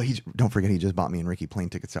 Well, don't forget he just bought me and Ricky plane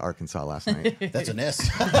tickets to Arkansas last night. That's an S.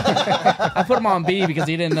 I put him on B because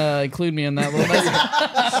he didn't include me in that little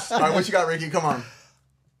message. All right, what you got, Ricky? Come on.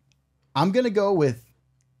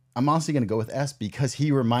 I'm honestly gonna go with S because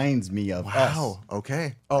he reminds me of S. Wow.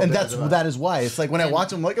 Okay. Oh, And that is why. It's like when I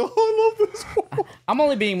watch him, I'm like, oh, I love this. I'm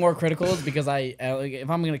only being more critical is because if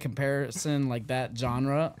I'm gonna comparison like that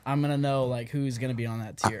genre, I'm gonna know like who's gonna be on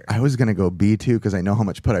that tier. I was gonna go B too because I know how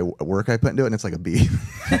much work I put into it, and it's like a B.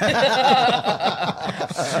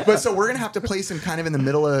 But so we're gonna have to place him kind of in the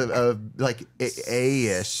middle of like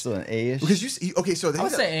A-ish. So an A-ish. Because okay, so I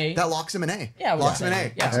would say A. That locks him in A. Yeah, locks him in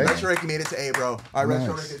A. Yeah. So Retro Rick made it to A, bro. All right,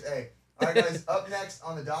 Retro Nice. Rick is A. All right, guys. Up next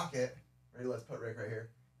on the docket. Ready? Let's put Rick right here.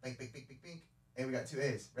 Bink, bink, bink, bink, bink. Hey, we got 2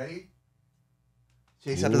 A's. Ready?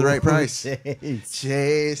 Chase after the right price.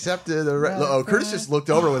 Chase after the right. Oh, Curtis just looked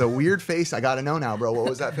over with a weird face. I gotta know now, bro. What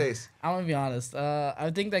was that face? I'm gonna be honest. I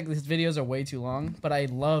think that his videos are way too long, but I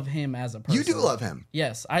love him as a person. You do love him.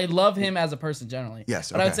 Yes, I love him as a person generally.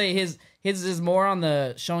 Yes, but I would okay. say his is more on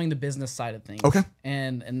the showing the business side of things. Okay.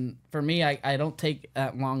 And for me, I don't take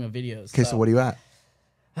that long of videos. Okay, so what are you at?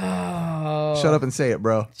 Oh, Shut up and say it,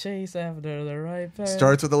 bro. Chase after the right price.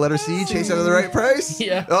 Starts with the letter C. Chase after the right price.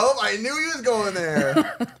 Yeah. Oh, I knew he was going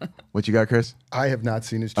there. What you got, Chris? I have not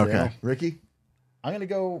seen his channel. Okay, Ricky. I'm gonna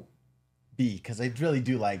go B because I really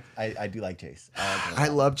do like I do like Chase. I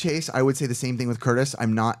love Chase. I would say the same thing with Curtis.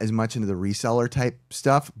 I'm not as much into the reseller type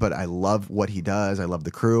stuff, but I love what he does. I love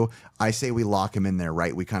the crew. I say we lock him in there,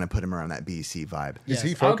 right? We kind of put him around that BC vibe. Is Yes, he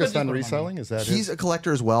I would focused put on him on reselling? Is that He's a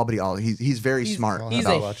collector as well, but he's very smart. He's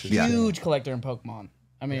I'll a watch it. huge collector in Pokemon.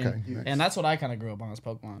 I mean, Okay, nice. and that's what I kind of grew up on is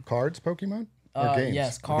Pokemon. cards, Pokemon, or games?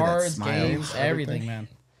 Yes, that cards, smile. games, everything, man.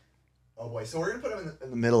 Oh boy, so we're gonna put him in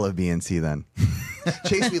the middle of B and C then.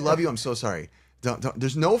 Chase, we love you. I'm so sorry. Don't.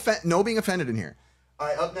 There's no being offended in here. All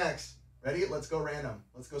right, up next. Ready? Let's go random.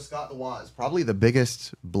 Let's go Scott the Waz. Probably the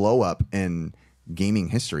biggest blow up in gaming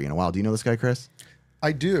history in a while. Do you know this guy, Chris?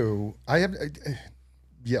 I do.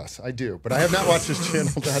 Yes, I do. But I have not watched his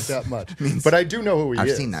channel that much. But I do know who he I've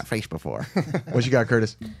is. seen that face before. What you got,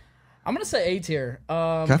 Curtis? I'm gonna say A tier.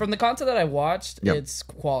 From the content that I watched, Yep. it's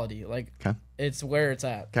quality. Like, Okay. it's where it's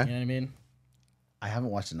at. Okay. You know what I mean? I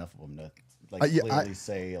haven't watched enough of him to like yeah, clearly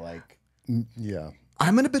say like. Yeah.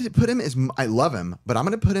 I'm gonna put him as I love him, but I'm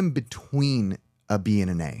gonna put him between a B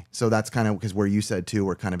and an A. So that's kind of because where you said too,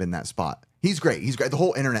 we're kind of in that spot. He's great. He's great. The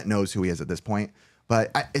whole internet knows who he is at this point.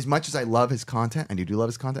 But as much as I love his content, and you do love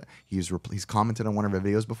his content, he's commented on one of our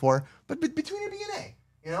videos before. But between a B and A,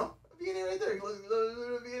 you know, B and A right there.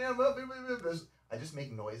 I just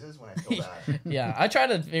make noises when I feel bad. Yeah, I try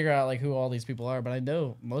to figure out like who all these people are, but I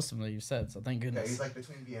know most of them that you said. So thank Okay, goodness. he's like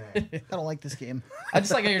between B and A. I don't like this game. I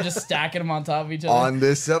just like how you're just stacking them on top of each other. On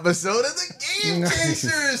this episode of the Game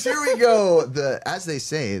Chasers, here we go. As they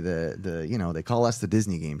say, they call us the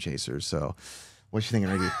Disney Game Chasers. So, what you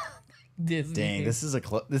thinking, Ricky? Disney. Dang, this is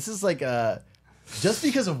like just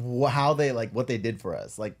because of how they like what they did for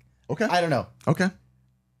us. Like, Okay. I don't know. Okay.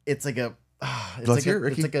 It's like a. Let's hear it,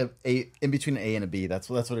 Ricky. It's like a in between an A and a B. That's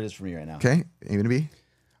what it is for me right now. Okay. A and a B.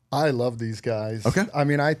 I love these guys. Okay. I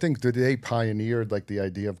mean, I think that they pioneered like the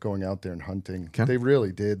idea of going out there and hunting. Okay. They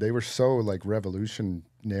really did. They were so like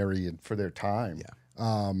revolutionary for their time. Yeah.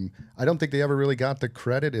 I don't think they ever really got the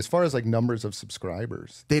credit as far as like numbers of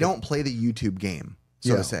subscribers. They don't play the YouTube game,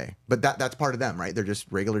 so Yeah. to say. But that's part of them, right? They're just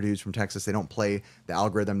regular dudes from Texas. They don't play the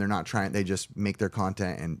algorithm. They're not trying. They just make their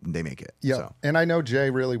content and they make it. Yeah, So. and I know Jay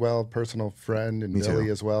really well, personal friend, and Me Billy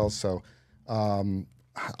too. as well. So I'm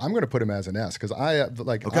going to put him as an S because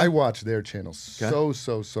I watch their channel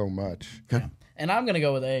so much. Okay. And I'm gonna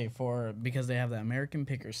go with A because they have that American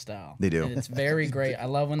picker style. They do. And it's very great. I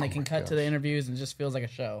love when they can cut to the interviews and it just feels like a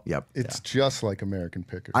show. Yep. It's just like American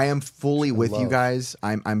Pickers. I am fully with you love. guys.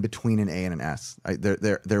 I'm between an A and an S.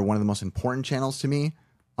 They're one of the most important channels to me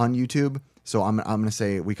on YouTube. So I'm gonna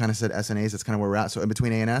say we kind of said S and A's. That's kind of where we're at. So in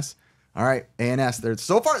between A and S. All right, A and S. They're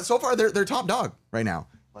so far they're top dog right now.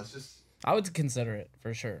 Let's just I would consider it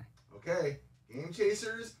for sure. okay. Game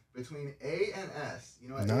Chasers between A and S. You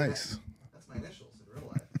know what? Nice. That's my initials in real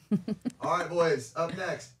life. All right, boys. Up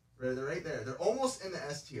next, they're right there. They're almost in the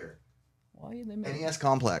S tier. Why are they making NES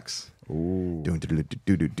Complex. Ooh.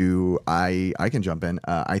 I can jump in.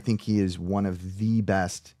 I think he is one of the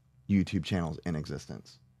best YouTube channels in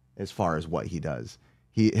existence as far as what he does.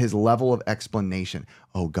 His level of explanation.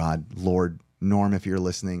 Oh God, Lord Norm, if you're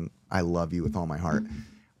listening, I love you with all my heart.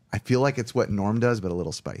 I feel like it's what Norm does, but a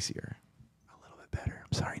little spicier, a little bit better.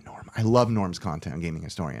 I'm sorry, Norm. I love Norm's content on Gaming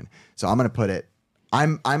Historian, so I'm gonna put it.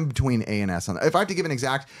 I'm between A and S on. If I have to give an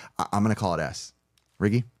exact, I'm gonna call it S.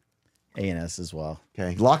 Riggy. A and S as well.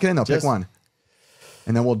 Okay, lock it in though. Pick Just- one,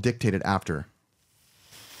 and then we'll dictate it after.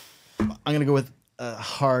 I'm gonna go with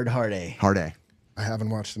hard A. Hard A. I haven't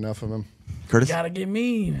watched enough of him. Curtis. You gotta get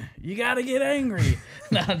mean. You gotta get angry.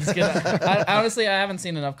 No, I'm just kidding. Honestly, I haven't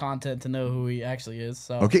seen enough content to know who he actually is.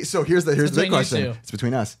 So Okay, so here's the big between you question. two. It's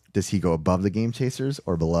between us. Does he go above the Game Chasers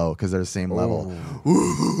or below? Because they're the same level.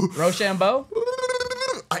 Rochambeau?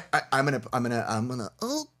 I'm gonna.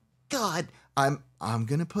 Oh God, I'm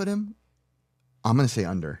gonna put him. I'm gonna say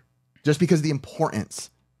under, just because the importance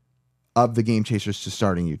of the Game Chasers to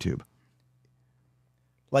starting YouTube.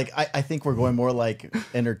 Like I think we're going more like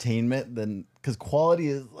entertainment than because quality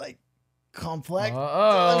is like complex.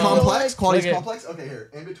 Complex, quality's Look at- complex. Okay, here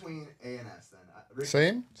in between A and S. Then Rick,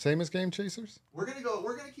 Same as Game Chasers. we're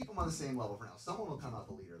gonna keep them on the same level for now. Someone will come out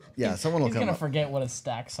the leader though. Yeah, someone will He's come gonna up. forget what his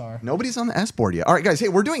stacks are. Nobody's on the S board yet. All right, guys. Hey,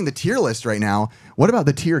 we're doing the tier list right now. What about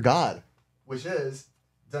the tier God, which is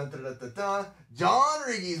dun, dun, dun, dun, dun, John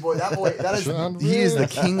Riggy's boy. That is John he is the Rigg.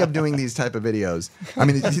 king of doing these type of videos. I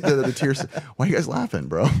mean, the tiers. Why are you guys laughing,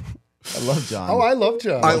 bro? I love John. Oh, I love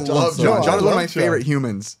John. I love so John. much. John is one of my love John. favorite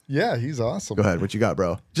humans. Yeah, he's awesome. Go ahead. What you got,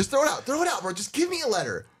 bro? Just throw it out. Throw it out, bro. Just give me a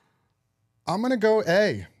letter. I'm gonna go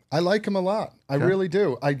A. I like him a lot. I really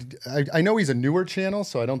do. I know he's a newer channel,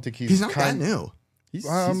 so I don't think He's not that new. He's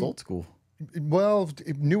old school. Well,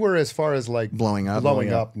 newer as far as like Blowing up.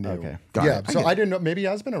 blowing up new. Okay. Got Yeah, it. I so get I it. didn't know. Maybe he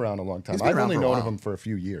has been around a long time. He's been I've around only for a known while. of him for a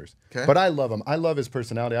few years. Okay. But I love him. I love his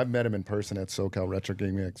personality. I've met him in person at SoCal Retro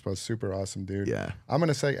Gaming Expo. Super awesome dude. Yeah. I'm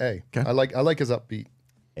gonna say A. Okay. I like his upbeat.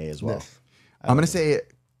 A as well. I'm gonna say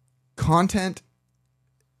content.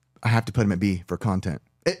 I have to put him at B for content.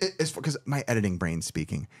 It's because my editing brain's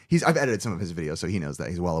speaking. I've edited some of his videos, so he knows that.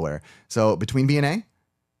 He's well aware. So between B and A,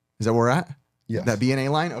 is that where we're at? Yes. That B and A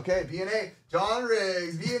line. Okay, B and A. John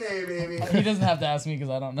Riggs, B and A, baby. He doesn't have to ask me because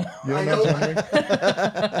I don't know. I know.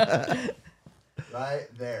 Right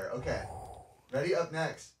there. Okay. Ready? Up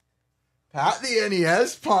next. Pat the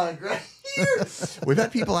NES punk right here. We've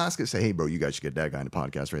had people ask us, say, hey, bro, you guys should get that guy in the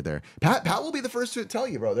podcast right there. Pat will be the first to tell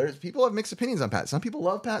you, bro. There's people have mixed opinions on Pat. Some people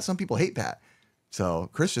love Pat. Some people hate Pat. So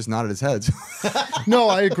Chris just nodded his head. No,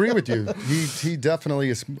 I agree with you. He definitely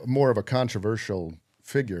is more of a controversial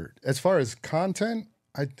figure. As far as content,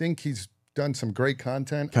 I think he's done some great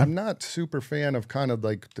content. I'm not super fan of kind of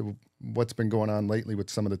like what's been going on lately with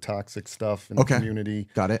some of the toxic stuff in the community.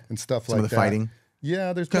 Got it. And stuff Some like of the that. fighting.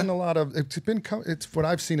 Yeah, there's been a lot of it's what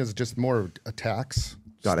I've seen is just more attacks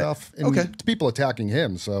Got it. stuff. And Okay. people attacking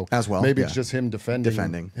him, so As well, maybe yeah. it's just him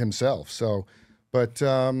defending himself. So but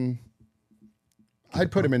I'd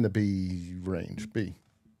put him in the B range. B.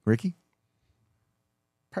 Ricky?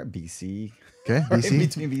 Part BC. Okay, Right BC.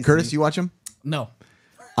 between BC. Curtis, you watch him? No.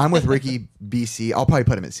 I'm with Ricky, BC. I'll probably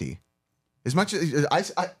put him at C. As much as I'm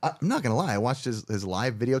not gonna lie, I watched his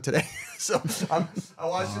live video today, so I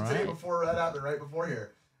watched it today before Red Up and right before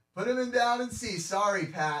here. Put him in down and C. Sorry,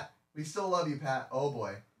 Pat. We still love you, Pat. Oh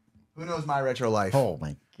boy, who knows my retro life? Oh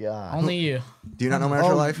my god. Only you. Do you not know my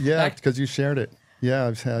retro life? Yeah, because you shared it.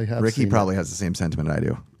 Yeah, I have Ricky seen it. probably has the same sentiment I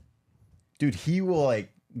do. Dude, he will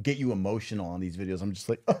like get you emotional on these videos. I'm just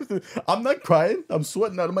like, I'm not crying. I'm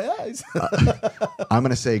sweating out of my eyes. I'm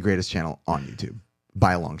gonna say greatest channel on YouTube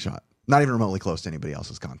by a long shot. Not even remotely close to anybody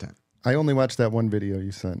else's content. I only watched that one video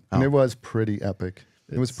you sent, and it was pretty epic.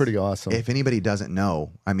 It was pretty awesome. If anybody doesn't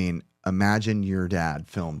know, I mean, imagine your dad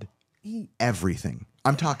filmed everything.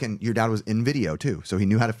 I'm talking, your dad was in video too, so he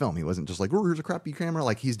knew how to film. He wasn't just like, oh, here's a crappy camera.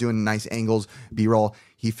 Like, he's doing nice angles, B-roll.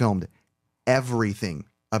 He filmed everything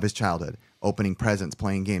of his childhood, opening presents,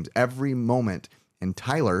 playing games, every moment. And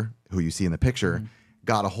Tyler, who you see in the picture,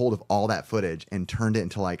 got a hold of all that footage and turned it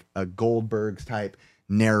into like a Goldberg's type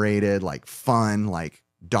narrated, like fun, like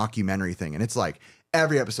documentary thing. And it's like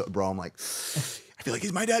every episode, bro, I'm like, I feel like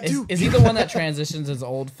he's my dad too. Is he the one that transitions his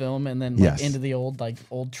old film and then like Yes. into the old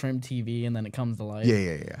trim TV and then it comes to life?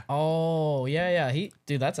 Yeah. Oh, yeah.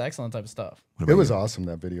 Dude, that's excellent type of stuff. It was awesome,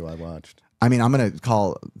 that video I watched. I mean, I'm going to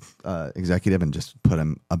call executive and just put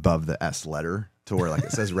him above the S letter to where like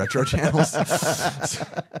it says retro channels.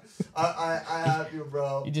 I have you,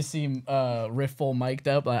 bro. You just see Riff full mic'd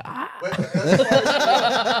up like, Wait, right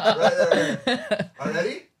there. All right,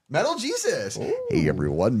 ready? Metal Jesus. Ooh. Hey,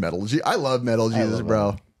 everyone. Metal Jesus. I love Metal Jesus,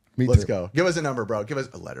 bro. Me Let's too. go. Give us a number, bro. Give us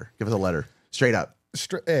a letter. Give us a letter. Straight up.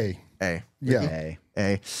 A. A. Yeah.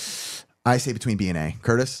 A. I say between B and A.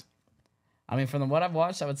 Curtis? I mean, from what I've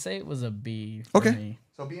watched, I would say it was a B for me.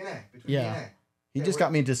 So B and A. Between Yeah. B and A. He just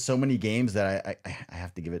got me into so many games that I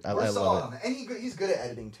have to give it. I We're solid love on it. that. And he's good at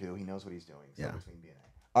editing too. He knows what he's doing. So Yeah. between B and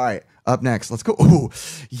A. All right. Up next. Let's go. Ooh.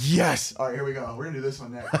 Yes. All right. Here we go. We're going to do this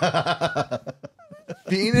one next.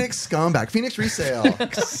 Phoenix Scumbag. Phoenix Resale.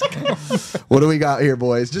 What do we got here,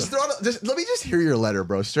 boys? Just let me just hear your letter,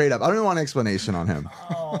 bro. Straight up. I don't even want an explanation on him.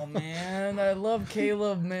 Oh, man. I love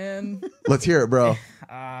Caleb, man. Let's hear it, bro.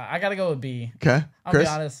 I got to go with B. Okay. I'll Chris?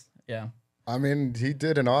 be honest. Yeah. I mean, he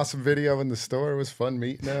did an awesome video in the store. It was fun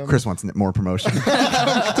meeting him. Chris wants more promotion. he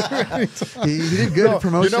did good at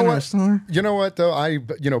promotion in our store. You know what, though?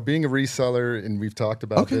 Being a reseller, and we've talked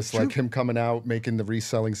about this, true. like him coming out, making the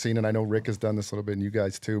reselling scene, and I know Rick has done this a little bit, and you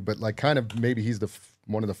guys too, but like kind of maybe he's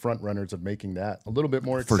one of the front runners of making that a little bit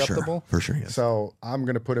more acceptable. For sure, yes. So I'm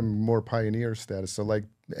going to put him more pioneer status. So like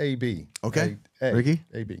A-B. Okay. A, Ricky?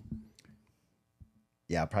 A-B.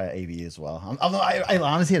 Yeah, probably AV as well. Although I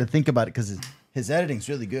honestly had to think about it because his editing's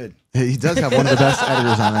really good. He does have one of the best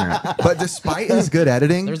editors on there. But despite his good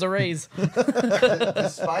editing, There's a raise.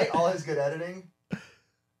 despite all his good editing,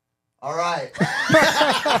 all right.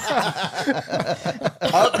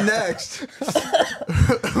 Up next,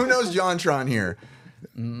 who knows JonTron here?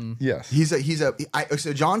 Yes. So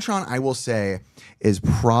JonTron, I will say, is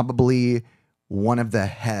probably one of the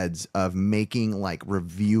heads of making like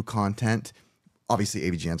review content. Obviously,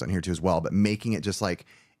 AVGN's on here too as well, but making it just like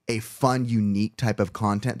a fun, unique type of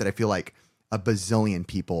content that I feel like a bazillion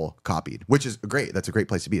people copied, which is great. That's a great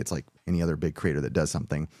place to be. It's like any other big creator that does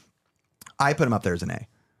something. I put him up there as an A.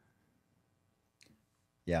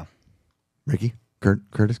 Yeah. Ricky?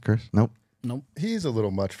 Curtis? Nope. Nope. He's a little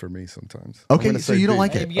much for me sometimes. Okay, so you don't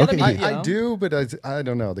like Hey, it. you gotta Okay. be- I do, but I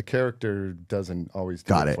don't know. The character doesn't always do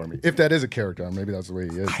Got it it. for me. If that is a character, or maybe that's the way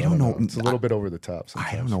he is. I don't know. It's a little bit over the top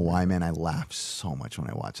sometimes. I don't know why, man. I laugh so much when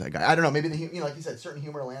I watch that guy. I don't know. Maybe like you said, certain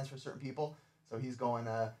humor lands for certain people. So he's going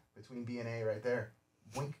between B and A right there.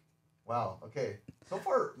 Wink. Wow. Okay. So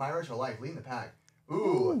far, my original life leading the pack.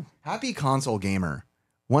 Ooh. Happy Console Gamer.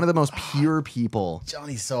 One of the most pure people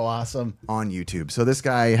Johnny's so awesome. on YouTube. So this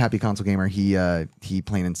guy, Happy Console Gamer, he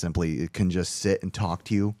plain and simply can just sit and talk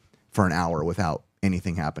to you for an hour without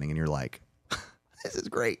anything happening, and you're like, this is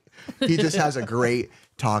great. He just has a great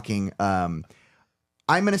talking. I'm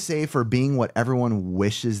gonna say for being what everyone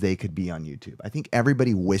wishes they could be on YouTube. I think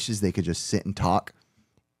everybody wishes they could just sit and talk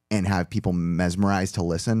and have people mesmerized to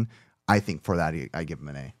listen. I think for that, I give him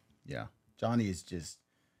an A. Yeah. Johnny is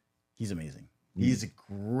he's amazing. He's a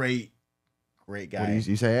great guy. What do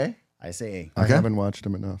you say? A? I say A. I Okay. haven't watched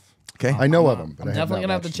him enough. Okay. I know of him, but I'm I have definitely not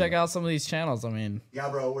gonna have to watched check him. out some of these channels. I mean, Yeah,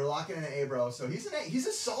 bro, we're locking in an A, bro. So he's an A. He's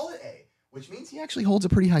a solid A, which means he actually holds a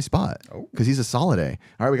pretty high spot. Oh. Because he's a solid A. All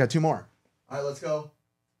right, we got two more. All right, let's go.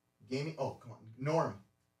 Gaming. Oh, come on. Norm.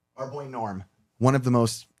 Our boy Norm. One of the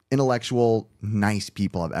most intellectual, nice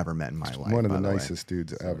people I've ever met in my life. One of by the way. nicest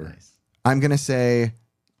dudes ever. Nice. I'm going to say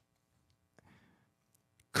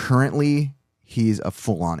currently he's a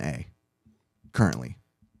full-on A. Currently.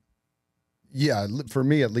 Yeah, for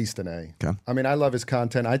me at least an A. Okay. I mean, I love his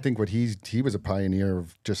content. I think he was a pioneer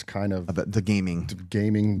of just kind of The gaming.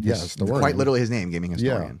 gaming. Yes, the word. Quite literally his name, gaming Yeah.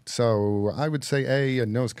 historian. So I would say A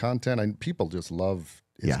and knows content, and people just love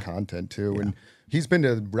his content too. And he's been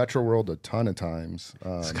to Retro World a ton of times.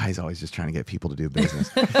 This guy's always just trying to get people to do business.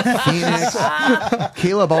 Phoenix,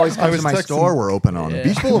 Caleb always comes to my store. We're open on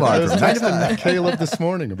Beach Boulevard. I was texting Caleb this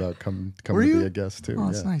morning about coming to be a guest too. Oh,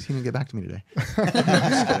 that's nice. He didn't get back to me today.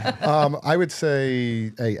 I would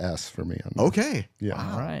say AS for me. Okay. Yeah.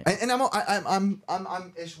 All right. And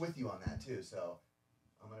I'm ish with you on that too. So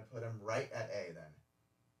I'm gonna put him right at A then.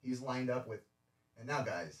 He's lined up with, and now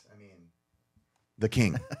guys, I mean, the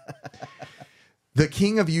king, the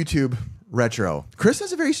king of YouTube retro. Chris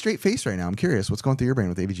has a very straight face right now. I'm curious, what's going through your brain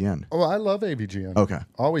with AVGN? Oh, I love AVGN. Okay.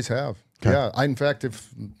 Always have. Okay. Yeah. In fact,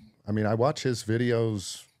 I watch his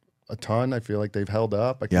videos a ton. I feel like they've held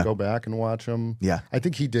up. I can go back and watch them. Yeah. I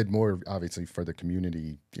think he did more, obviously, for the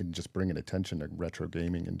community and just bringing attention to retro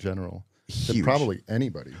gaming in general. Than probably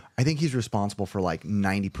anybody. I think he's responsible for like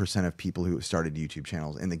 90% of people who started YouTube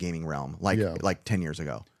channels in the gaming realm, like 10 years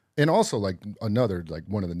ago. And also, like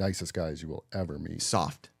one of the nicest guys you will ever meet.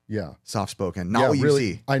 Soft. Yeah. Soft spoken. Not what you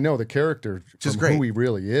really, see. I know the character Just from great. who he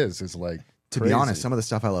really is like To be honest, some of the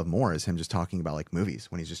stuff I love more is him just talking about like movies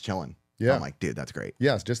when he's just chilling. Yeah. I'm like, dude, that's great.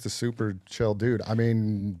 Yeah, it's just a super chill dude. I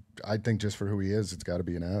mean, I think just for who he is, it's got to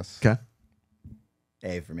be an S. Okay.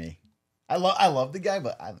 A for me. I love the guy,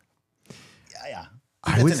 but yeah.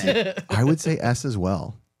 I would say S as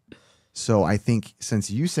well. So I think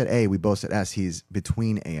since you said A, we both said S. He's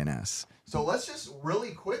between A and S. So let's just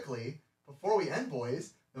really quickly, before we end,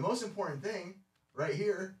 boys, the most important thing right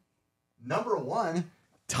here, number 1,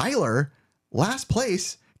 Tyler, last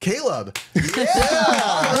place, Caleb.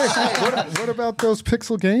 Yeah. What about those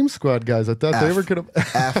Pixel Game Squad guys? I thought they were gonna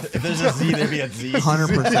F. If there's a Z, there'd be a Z.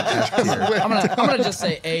 100% F tier. I'm gonna just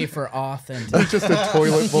say A for authentic. It's just a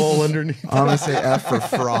toilet bowl underneath. I'm gonna say F for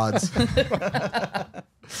frauds.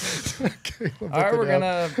 All right, we're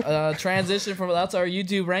gonna transition from that's our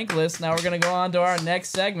YouTube rank list. Now we're gonna go on to our next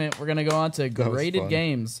segment. We're gonna go on to graded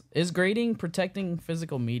games. Is grading protecting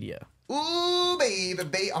physical media? Ooh,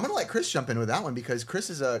 baby. I'm gonna let Chris jump in with that one because Chris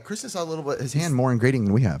is a little bit his hand more in grading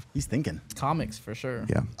than we have. He's thinking. Comics for sure.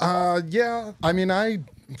 Yeah. Yeah. I mean,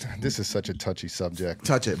 this is such a touchy subject.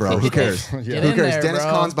 Touch it, bro. Who cares? Yeah. Get Who in cares? there, Dennis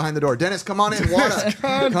bro. Kahn's behind the door. Dennis, come on in. Wada.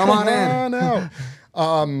 Come on in.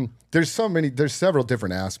 out. There's several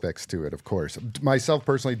different aspects to it, of course. Myself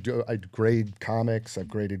personally, I grade comics. I've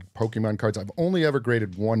graded Pokemon cards. I've only ever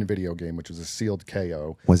graded one video game, which was a sealed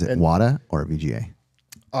KO. Was it WADA or VGA?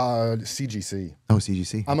 CGC. Oh,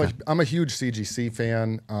 CGC. I'm a huge CGC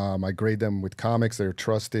fan. I grade them with comics. They're a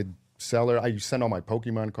trusted seller. I send all my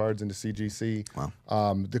Pokemon cards into CGC. Wow.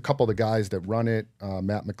 The couple of the guys that run it,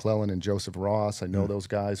 Matt McClellan and Joseph Ross. I know those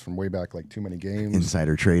guys from way back, like Too Many Games.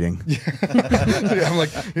 Insider trading. Yeah, I'm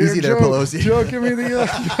like, Easy there, Joe, Pelosi. Joe, give me the.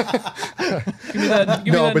 Give me that.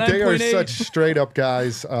 Give me No, that but they are 9.8. such straight up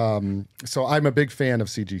guys. So I'm a big fan of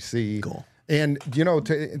CGC. Cool. And,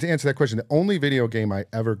 to answer that question, the only video game I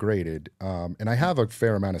ever graded, and I have a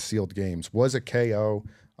fair amount of sealed games, was a KO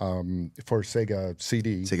for Sega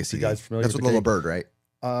CD. Sega CD. You guys familiar That's with with the Little game? Bird, right?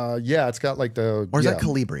 Yeah, it's got like the. Or is yeah. that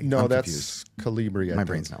Calibri? No, I'm that's Calibri. I My think.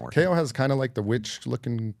 brain's not working. KO has kind of like the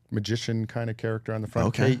witch-looking magician kind of character on the front.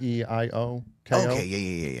 Okay. KEIO. Okay,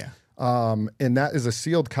 yeah. And that is a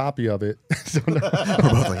sealed copy of it. So We're both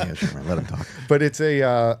like, yeah, sure, man, let him talk. but it's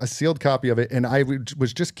a sealed copy of it, and I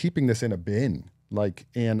was just keeping this in a bin.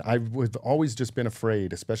 And I've always just been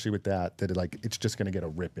afraid, especially with that it's just going to get a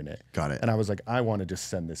rip in it. Got it. And I was like, I want to just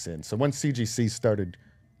send this in. So when CGC started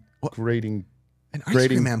grading, An ice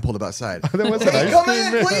cream man pulled up outside. That was an Hey, ice come cream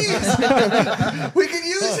in, man. please. We can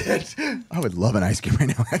use it. I would love an ice cream right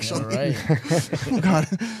now, actually. All right. Oh, God.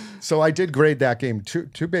 So I did grade that game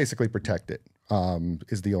to basically protect it.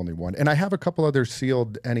 Is the only one. And I have a couple other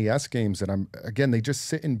sealed NES games that they just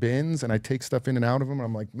sit in bins and I take stuff in and out of them. And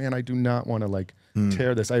I'm like, man, I do not want to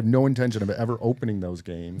tear this. I have no intention of ever opening those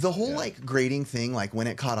games. The whole grading thing, when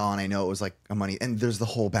it caught on, I know it was like a money, and there's the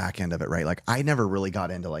whole back end of it, right? Like I never really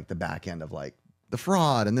got into the back end of the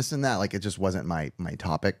fraud and this and that. Like it just wasn't my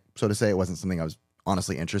topic, so to say. It wasn't something I was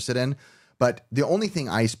honestly interested in. But the only thing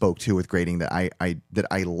I spoke to with grading that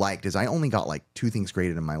I liked is I only got 2 things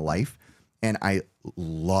graded in my life. And I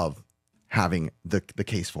love having the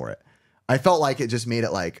case for it. I felt like it just made it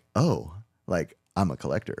I'm a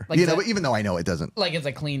collector. Like but even though I know it doesn't. Like it's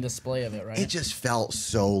a clean display of it, right? It just felt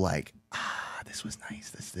so this was nice.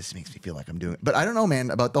 This makes me feel like I'm doing it. But I don't know, man,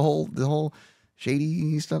 about the whole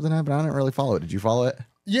shady stuff that happened. I didn't really follow it. Did you follow it?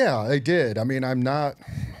 Yeah, I did. I mean, I'm not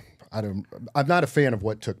a fan of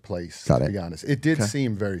what took place, to be honest. It did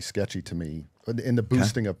seem very sketchy to me in the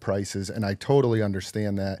boosting of prices, and I totally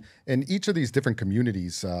understand that. And each of these different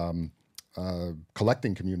communities,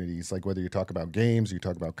 collecting communities, like whether you talk about games, you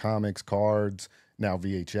talk about comics, cards, now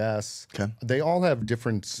VHS. Okay. They all have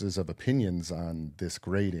differences of opinions on this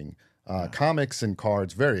grading. Comics and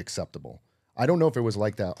cards, very acceptable. I don't know if it was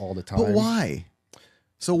like that all the time. But why?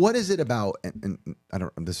 So what is it about? And I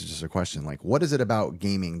don't. This is just a question. Like, what is it about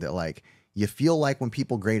gaming that like you feel like when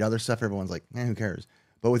people grade other stuff, everyone's like, man, who cares?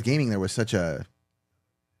 But with gaming, there was such a,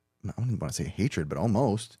 I don't even want to say hatred, but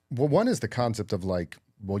almost. Well, one is the concept of like,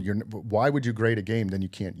 well, why would you grade a game then you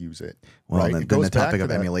can't use it? Well, right? then, It goes the back topic to of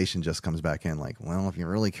that. emulation just comes back in. Like, well, if you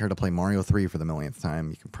really care to play Mario 3 for the millionth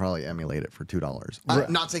time, you can probably emulate it for $2.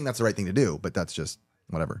 I'm not saying that's the right thing to do, but that's just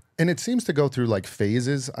whatever. And it seems to go through like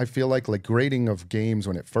phases. I feel like grading of games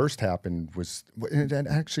when it first happened was, and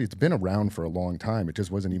actually it's been around for a long time. It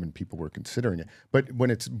just wasn't even people were considering it. But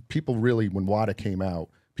when it's people really, when WADA came out,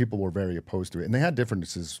 people were very opposed to it. And they had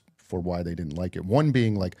differences for why they didn't like it. One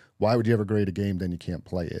being like, why would you ever grade a game then you can't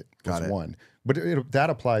play it? Got it. One. But that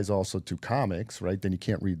applies also to comics, right? Then you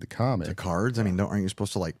can't read the comic. The cards, I mean, aren't you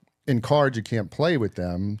supposed to like? In cards, you can't play with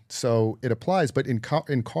them, so it applies. But in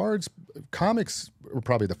cards, comics were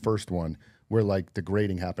probably the first one where like the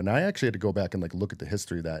grading happened. I actually had to go back and like look at the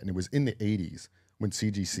history of that, and it was in the 80s when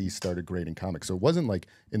CGC started grading comics. So it wasn't like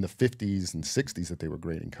in the 50s and 60s that they were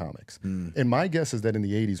grading comics. And my guess is that in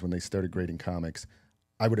the 80s when they started grading comics,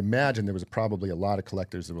 I would imagine there was probably a lot of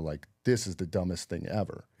collectors that were like, "This is the dumbest thing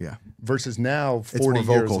ever." Yeah. Versus now, It's 40 more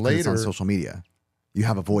vocal years 'cause later, it's on social media. You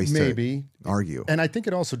have a voice maybe to argue. And I think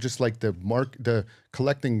it also just like the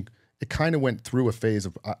collecting, it kind of went through a phase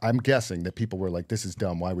of, I'm guessing that people were like, this is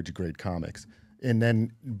dumb. Why would you grade comics? And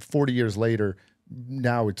then 40 years later,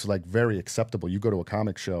 now it's like very acceptable. You go to a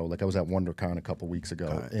comic show, like I was at WonderCon a couple weeks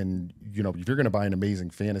ago, and you know, if you're going to buy an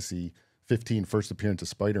Amazing Fantasy 15 first appearance of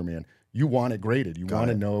Spider-Man, you want it graded. You want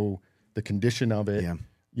to know the condition of it. Yeah.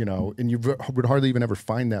 You know, and you would hardly even ever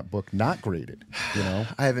find that book not graded, you know?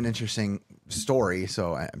 I have an interesting story,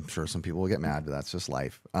 so I'm sure some people will get mad, but that's just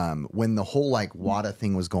life. When the whole like WADA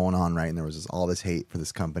thing was going on, right, and there was all this hate for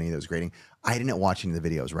this company that was grading, I didn't watch any of the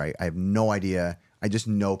videos, right? I have no idea. I just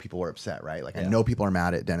know people were upset, right? Like I know people are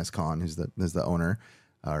mad at Dennis Kahn, who's the owner,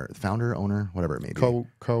 or founder, owner, whatever it may be.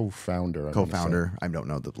 Co-founder. Co-founder. I don't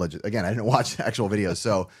know the legend. Again, I didn't watch the actual videos,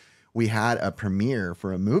 so we had a premiere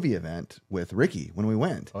for a movie event with Ricky when we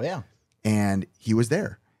went. Oh yeah. And he was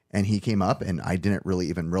there. And he came up, and I didn't really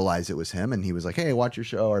even realize it was him. And he was like, hey, watch your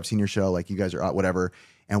show, or I've seen your show. Like, you guys are whatever.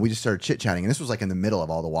 And we just started chit-chatting. And this was like in the middle of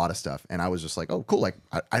all the WADA stuff. And I was just like, oh, cool. Like,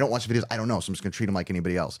 I don't watch videos. I don't know. So I'm just going to treat him like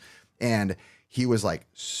anybody else. And he was like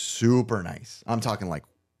super nice. I'm talking like,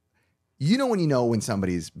 you know when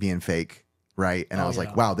somebody's being fake, right? And I was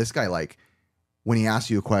like, wow, this guy, like, when he asks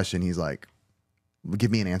you a question, he's like,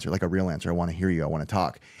 give me an answer, like a real answer. I want to hear you. I want to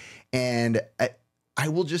talk. And I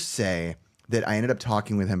will just say that I ended up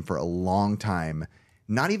talking with him for a long time,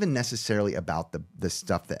 not even necessarily about the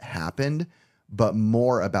stuff that happened, but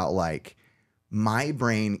more about like my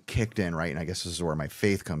brain kicked in, right? And I guess this is where my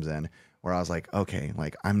faith comes in, where I was like, okay,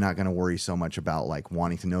 like I'm not going to worry so much about like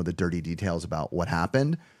wanting to know the dirty details about what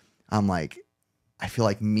happened. I'm like, I feel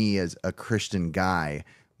like me as a Christian guy,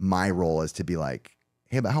 my role is to be like,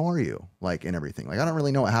 hey, but how are you? Like, and everything. Like, I don't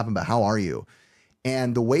really know what happened, but how are you?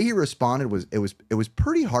 And the way he responded was, it was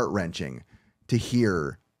pretty heart-wrenching to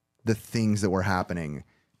hear the things that were happening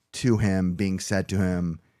to him, being said to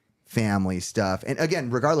him, family stuff. And again,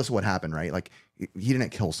 regardless of what happened, right? Like, he didn't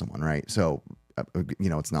kill someone, right? So, you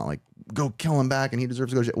know, it's not like, go kill him back and he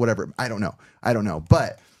deserves to go, whatever. I don't know.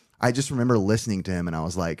 But I just remember listening to him, and I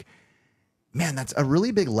was like, man, that's a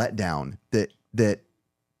really big letdown that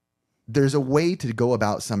there's a way to go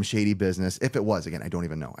about some shady business. If it was, again, I don't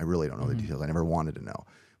even know. I really don't know the details. I never wanted to know.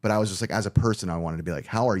 But I was just like, as a person, I wanted to be like,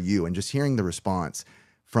 how are you? And just hearing the response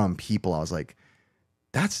from people, I was like,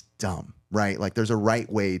 that's dumb, right? Like, there's a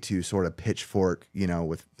right way to sort of pitchfork, you know,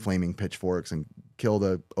 with flaming pitchforks and kill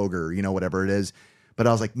the ogre, you know, whatever it is. But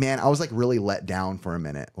I was like, man, I was like really let down for a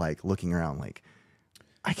minute, like looking around like,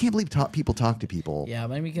 I can't believe people talk to people. Yeah,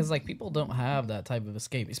 maybe because like people don't have that type of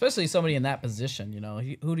escape, especially somebody in that position. You know,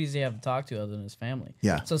 who does he have to talk to other than his family?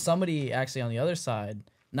 Yeah. So somebody actually on the other side,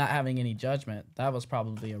 not having any judgment, that was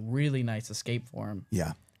probably a really nice escape for him.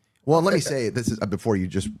 Yeah. Well, let me say this is before you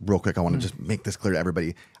just real quick. I want to just make this clear to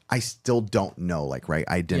everybody. I still don't know, like, right?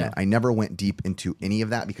 I never went deep into any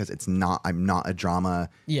of that because I'm not a drama.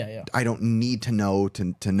 Yeah. I don't need to know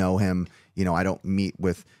to know him. You know, I don't meet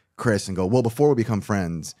with Chris and go, well, before we become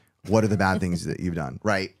friends, what are the bad things that you've done,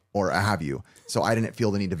 right? Or have you? So I didn't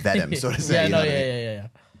feel the need to vet him, so to say. Yeah.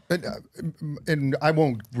 And I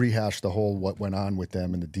won't rehash the whole what went on with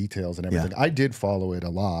them and the details and everything. Yeah. I did follow it a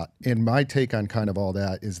lot. And my take on kind of all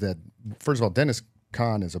that is that, first of all, Dennis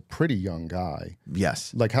Khan is a pretty young guy.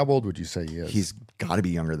 Yes. Like, how old would you say he is? He's got to be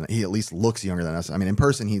younger than, he at least looks younger than us. I mean, in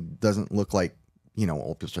person, he doesn't look like, you know,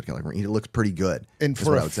 old people start to get like, he looks pretty good. And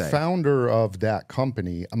for a founder of that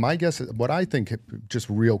company, my guess, what I think, just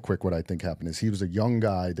real quick, what I think happened is he was a young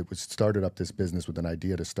guy that started up this business with an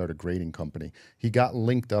idea to start a grading company. He got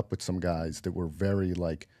linked up with some guys that were very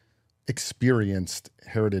like experienced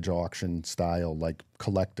heritage auction style, like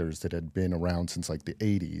collectors that had been around since like the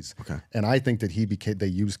 80s. Okay. And I think that they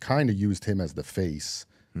used him as the face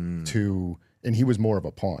and he was more of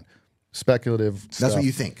a pawn. Speculative stuff. That's what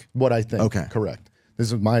you think? What I think. Okay. Correct.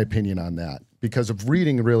 This is my opinion on that. Because of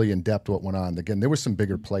reading really in depth what went on. Again, there were some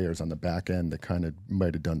bigger players on the back end that kind of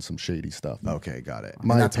might have done some shady stuff. Okay, got it.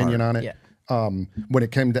 My opinion on it. Yeah. When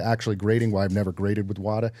it came to actually grading, why I've never graded with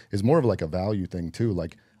WADA, is more of like a value thing too.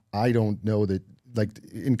 Like, I don't know that, like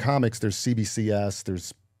in comics, there's CBCS,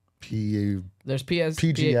 there's PGX.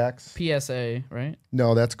 PSA, right?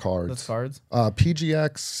 No, that's cards. That's cards.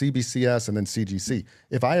 PGX, CBCS, and then CGC.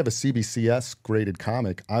 If I have a CBCS graded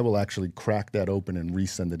comic, I will actually crack that open and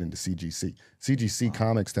resend it into CGC. CGC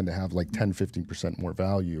comics tend to have like 10, 15% more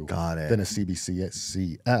value than a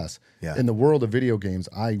CBCS. Yeah. In the world of video games,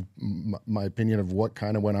 my opinion of what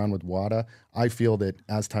kind of went on with WADA, I feel that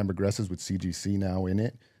as time progresses with CGC now in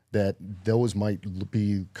it, that those might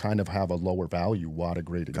be kind of have a lower value WADA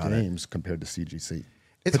graded games compared to CGC.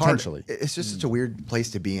 It's potentially. Hard. It's just such a weird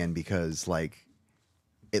place to be in because like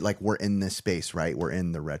we're in this space, right? We're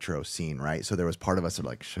in the retro scene, right? So there was part of us that were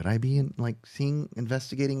like, should I be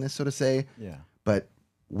investigating this, so to say? Yeah. But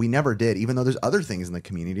we never did, even though there's other things in the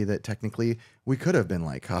community that technically we could have been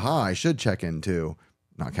like, haha, I should check into,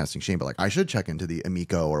 not casting shame, but like I should check into the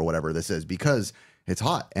Amico or whatever this is because it's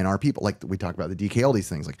hot and our people, like we talk about the DKL, these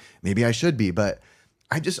things, like maybe I should be, but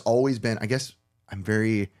I've just always been, I guess I'm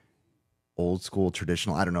very old school,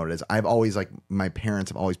 traditional. I don't know what it is. I've always like, my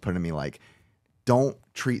parents have always put in me like, don't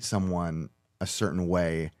treat someone a certain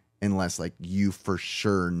way unless like you for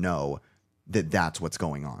sure know that that's what's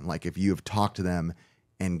going on. Like if you've talked to them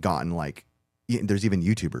and gotten like, there's even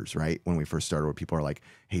YouTubers, right? When we first started where people are like,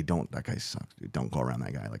 hey, that guy sucks, dude. Don't go around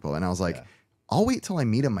that guy. Like, well, and I was like, I'll wait till I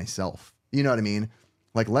meet him myself. You know what I mean?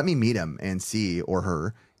 Like, let me meet him and see, or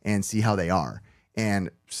her, and see how they are. And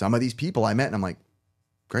some of these people I met, and I'm like,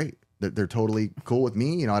 great. They're totally cool with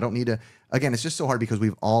me. You know, I don't need to, again, it's just so hard because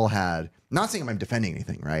we've all had, not saying I'm defending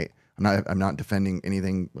anything, right? I'm not defending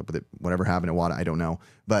anything with it, whatever happened at WADA, I don't know.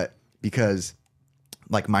 But because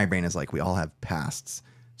like my brain is like, we all have pasts,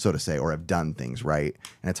 so to say, or have done things, right?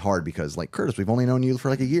 And it's hard because like Curtis, we've only known you for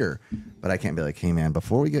like a year, but I can't be like, hey man,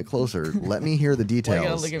 before we get closer, let me hear the details. Why you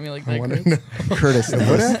gotta look at me like that, Curtis,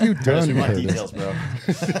 what have you done? My details, bro.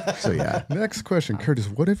 So yeah. Next question, Curtis,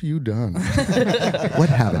 what have you done? What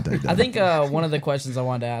haven't I done? I think one of the questions I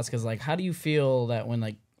wanted to ask is like, how do you feel that when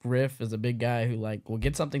like Griff is a big guy who like will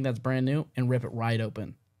get something that's brand new and rip it right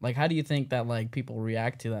open? Like, how do you think that like people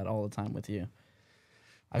react to that all the time with you?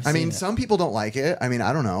 I mean, some people don't like it. I mean,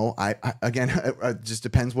 I don't know. I again, it just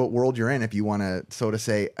depends what world you're in. If you want to, so to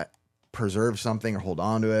say, preserve something or hold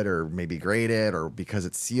on to it or maybe grade it, or because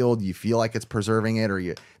it's sealed, you feel like it's preserving it, or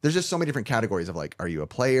there's just so many different categories of like, are you a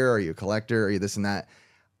player? Are you a collector? Are you this and that?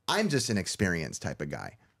 I'm just an experience type of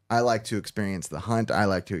guy. I like to experience the hunt. I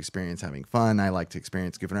like to experience having fun. I like to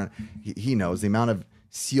experience goofing around. He knows the amount of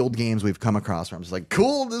sealed games we've come across where I'm just like,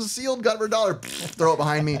 cool, this is sealed, got it for $1, throw it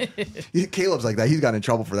behind me. Caleb's like that. He's gotten in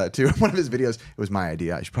trouble for that too. One of his videos, it was my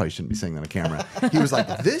idea. I probably shouldn't be saying that on camera. He was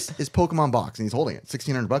like, this is Pokemon box, and he's holding it.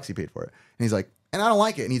 $1,600 he paid for it. And he's like, and I don't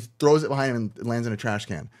like it. And he throws it behind him and it lands in a trash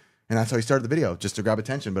can. And that's how he started the video, just to grab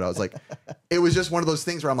attention. But I was like, it was just one of those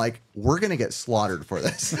things where I'm like, we're going to get slaughtered for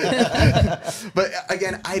this. But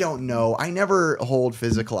again, I don't know. I never hold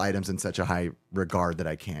physical items in such a high regard that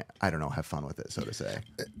I can't, I don't know, have fun with it, so to say.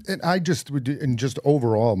 And I just would, and just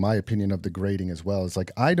overall, my opinion of the grading as well is like,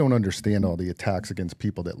 I don't understand all the attacks against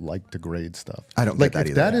people that like to grade stuff. I don't like get that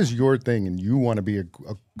if either. that is your thing and you want to be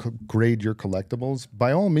grade your collectibles,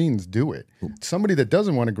 by all means do it. Somebody that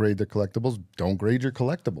doesn't want to grade their collectibles, don't grade your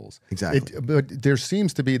collectibles. Exactly. But there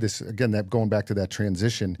seems to be this, again, that going back to that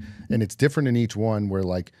transition, and it's different in each one where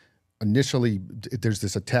like initially there's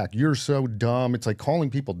this attack. You're so dumb. It's like calling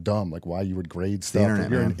people dumb, like why you would grade stuff. Internet,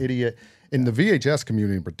 you're man. an idiot. In the VHS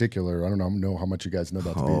community in particular, I don't know how much you guys know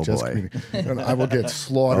about the VHS community. And I will get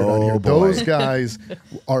slaughtered on here. Those guys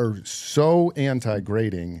are so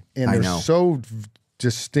anti-grading, and there's so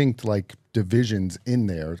distinct like divisions in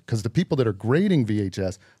there because the people that are grading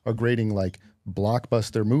VHS are grading like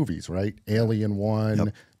blockbuster movies, right? Alien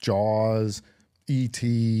 1, Jaws,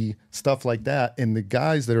 E.T., stuff like that. And the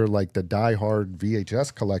guys that are like the diehard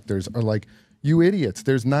VHS collectors are like, You idiots.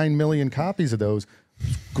 There's 9 million copies of those.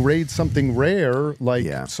 Grade something rare, like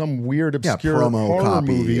some weird, obscure promo horror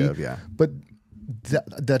copy movie. But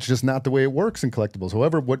that's just not the way it works in collectibles.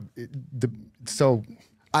 However,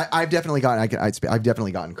 I've definitely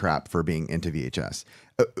gotten crap for being into VHS.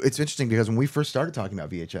 It's interesting because when we first started talking about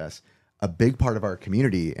VHS, a big part of our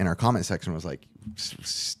community in our comment section was like,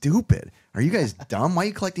 stupid. Are you guys dumb? Why are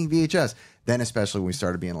you collecting VHS? Then especially when we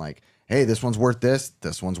started being like, hey, this one's worth this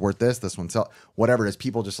one's worth this one's whatever it is.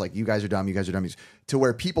 People just like, you guys are dumb, you guys are dummies. To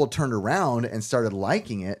where people turned around and started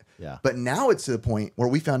liking it. Yeah. But now it's to the point where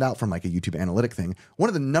we found out from like a YouTube analytic thing, one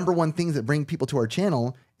of the number one things that bring people to our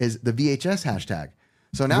channel is the VHS hashtag.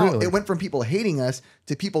 So now it went from people hating us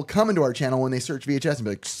to people coming to our channel when they search VHS and be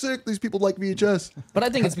like, sick, these people like VHS. But I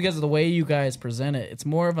think it's because of the way you guys present it. It's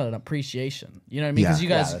more of an appreciation. You know what I mean?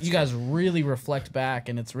 Because you guys really reflect back,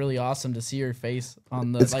 and it's really awesome to see your face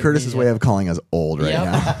on the. It's like, Curtis's way of calling us old right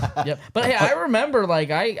now. Yep. But hey, I remember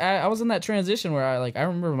like I was in that transition where I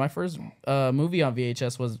remember my first movie on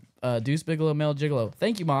VHS was Deuce Bigelow, Male Gigolo.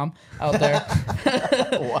 Thank you, Mom, out there.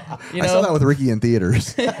 Wow. I saw that with Ricky in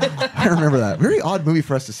theaters. I remember that. Very odd movie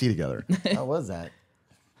for us to see together. How was that?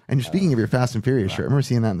 And you're speaking of your Fast and Furious shirt. I remember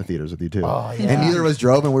seeing that in the theaters with you too. Oh, yeah. And neither of us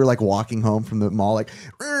drove, and we were like walking home from the mall, like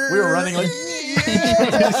We were running like.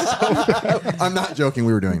 I'm not joking.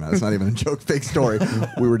 We were doing that. It's not even a joke. Fake story.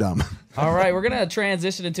 We were dumb. All right, we're gonna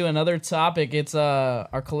transition into another topic. It's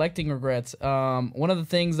our collecting regrets. One of the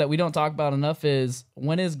things that we don't talk about enough is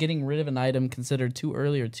when is getting rid of an item considered too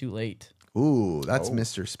early or too late? Ooh, that's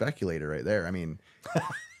Mr. Speculator right there. I mean,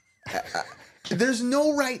 there's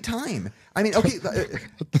no right time. I mean, okay,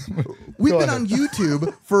 we've been on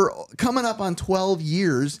YouTube for coming up on 12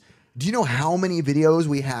 years. Do you know how many videos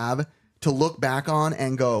we have to look back on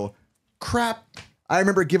and go, crap, I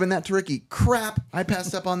remember giving that to Ricky. Crap, I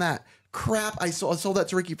passed up on that. Crap, I sold that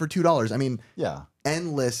to Ricky for $2. I mean,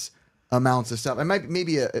 endless amounts of stuff. It might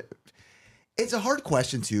it's a hard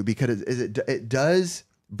question too, because it does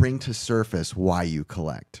bring to surface why you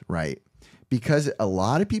collect, right? Because a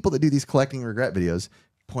lot of people that do these collecting regret videos,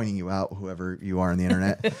 pointing you out, whoever you are on the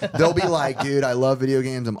internet, they'll be like, dude, I love video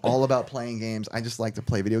games. I'm all about playing games. I just like to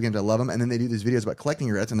play video games. I love them. And then they do these videos about collecting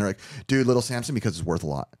regrets, and they're like, dude, Little Samson, because it's worth a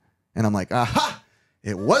lot. And I'm like, aha,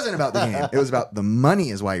 it wasn't about the game. It was about the money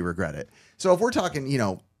is why you regret it. So if we're talking,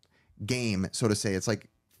 game, so to say, it's like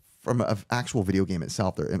from an actual video game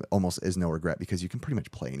itself, there almost is no regret because you can pretty much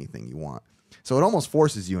play anything you want. So it almost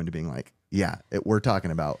forces you into being like, yeah, we're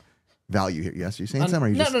talking about value here. Yes, are you saying something? Or are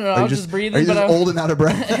you no. I was just breathing. Are you just old and out of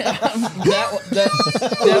breath? Definitely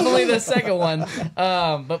the second one.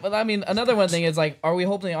 But I mean, another one thing is like, are we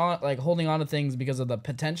holding on to things because of the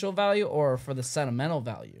potential value or for the sentimental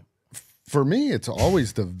value? For me, it's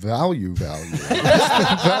always the value.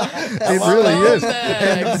 It really is.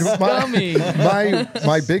 And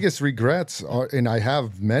my biggest regrets are, and I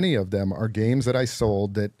have many of them, are games that I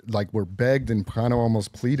sold that like were begged and kind of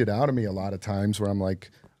almost pleaded out of me a lot of times, where I'm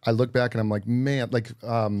like, I look back and I'm like, man, like,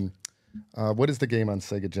 what is the game on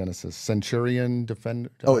Sega Genesis? Centurion Defender?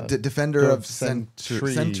 Defender of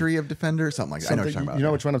Century of Defender, something like that. I know what you're talking about. You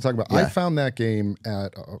know which one I'm talking about? Yeah. I found that game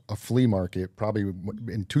at a flea market probably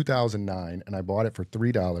in 2009, and I bought it for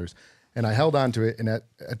 $3. And I held on to it, and at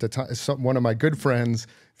the time, one of my good friends,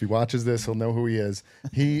 if he watches this, he'll know who he is.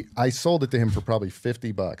 I sold it to him for probably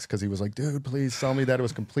 $50 because he was like, dude, please sell me that. It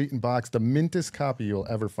was complete in box, the mintest copy you'll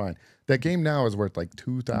ever find. That game now is worth like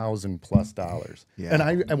 $2,000+. Yeah. And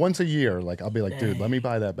I once a year, like I'll be like, dude, let me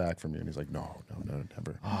buy that back from you. And he's like, no,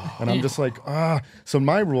 never. And I'm just like, So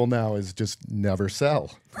my rule now is just never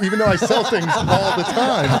sell, even though I sell things all the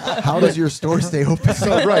time. How does your store stay open?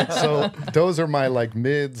 So those are my like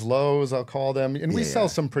mids, lows, I'll call them. And we sell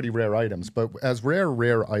some pretty rare items, but as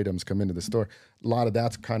rare items come into the store, a lot of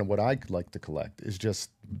that's kind of what I like to collect, is just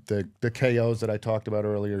the KOs that I talked about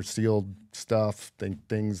earlier, sealed stuff,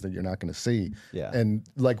 things that you're not going to see. Yeah. And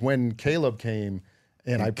like when Caleb came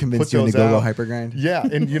and I convinced put you those to go out, hypergrind. Yeah.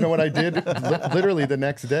 And you know what I did? Literally the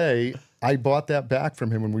next day, I bought that back from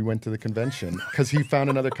him when we went to the convention because he found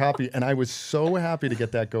another copy, and I was so happy to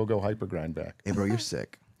get that Go Hypergrind back. Hey, bro, you're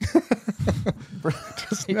sick.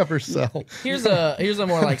 Just never sell. Here's a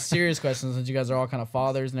more like serious question, since you guys are all kind of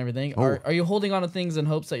fathers and everything. Are you holding on to things in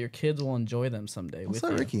hopes that your kids will enjoy them someday? Let's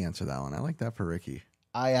let Ricky answer that one. I like that for Ricky.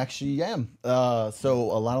 I actually am.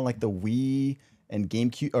 So a lot of like the Wii and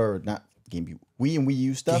GameCube, or not GameCube, Wii and Wii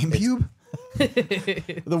U stuff. GameCube?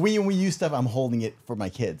 The Wii and Wii U stuff, I'm holding it for my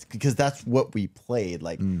kids because that's what we played.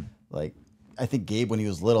 Like I think Gabe, when he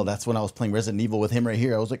was little, that's when I was playing Resident Evil with him right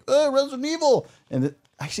here. I was like, oh, Resident Evil. And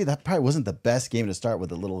actually, that probably wasn't the best game to start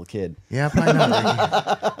with a little kid. Yeah, probably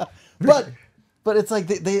not. But But it's like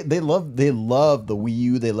they love the Wii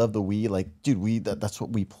U. They love the Wii. Like, dude, that's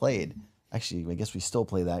what we played. Actually, I guess we still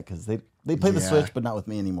play that because they play the Switch, but not with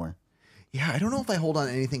me anymore. Yeah, I don't know if I hold on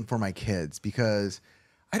to anything for my kids because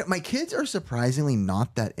my kids are surprisingly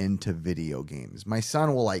not that into video games. My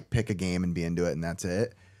son will like pick a game and be into it, and that's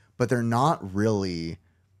it. But they're not really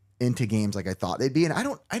into games like I thought they'd be. And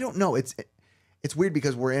I don't know. It's weird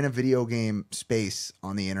because we're in a video game space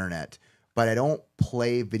on the internet, but I don't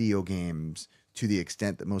play video games to the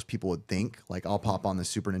extent that most people would think. Like I'll pop on the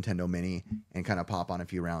Super Nintendo Mini and kind of pop on a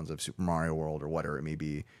few rounds of Super Mario World or whatever it may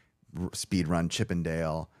be, speedrun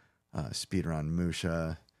Chippendale, speedrun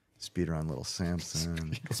Musha, speedrun Little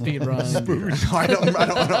Samson. Speedrun. No, I don't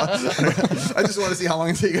know. I just want to see how long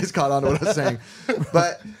until you guys caught on to what I was saying.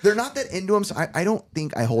 But they're not that into them, so I don't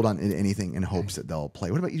think I hold on to anything in hopes that they'll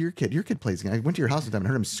play. What about your kid? Your kid plays. I went to your house one time and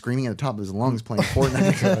heard him screaming at the top of his lungs playing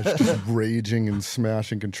Fortnite. Gosh, just raging and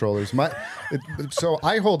smashing controllers. So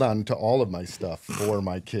I hold on to all of my stuff for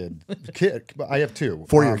my kid. I have two.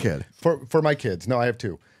 For your kid? For my kids. No, I have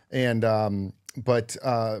two. And but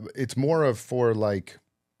it's more of for like,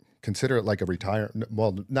 consider it like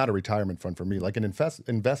not a retirement fund for me, like an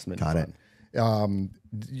investment Got fund.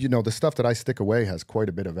 It. The stuff that I stick away has quite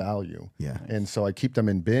a bit of value. Yeah. And so I keep them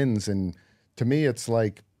in bins. And to me, it's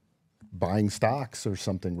like buying stocks or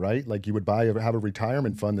something, right? Like you would have a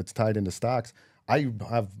retirement fund that's tied into stocks. I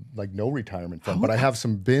have like no retirement fund, but I have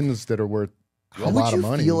some bins that are worth a lot of money.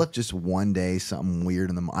 How would you feel if just one day something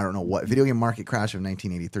weird in I don't know what, video game market crash of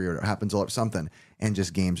 1983 or happens or something, and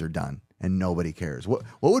just games are done and nobody cares? What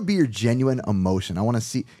would be your genuine emotion? I want to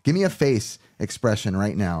see. Give me a face expression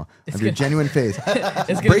right now of your genuine face.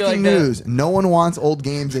 Breaking news: no one wants old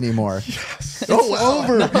games anymore. Yes. Oh,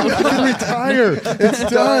 over. You can retire. It's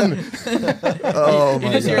done. Oh my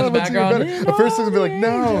You just hear in the background. At first it would be like,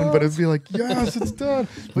 no, but it'd be like, yes, it's done.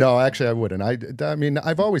 No, actually, I wouldn't. I mean,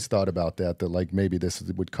 I've always thought about that like maybe this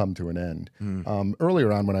would come to an end.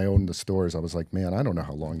 Earlier on when I owned the stores, I was like, man, I don't know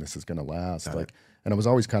how long this is going to last. And I was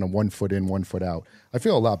always kind of 1 foot in, 1 foot out. I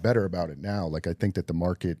feel a lot better about it now. Like I think that the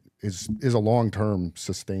market is a long-term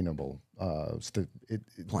sustainable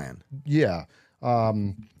plan. Yeah.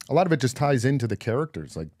 A lot of it just ties into the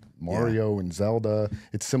characters, like Mario and Zelda.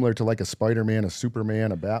 It's similar to like a Spider-Man, a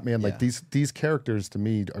Superman, a Batman. Like these characters to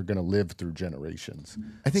me are going to live through generations.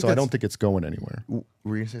 I don't think it's going anywhere. Were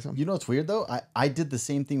you going to say something? You know what's weird though? I did the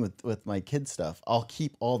same thing with my kids' stuff. I'll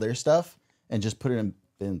keep all their stuff and just put it in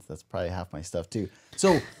bins. That's probably half my stuff too.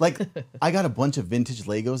 So like I got a bunch of vintage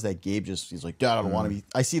Legos that Gabe he's like, Dad, I don't want to be.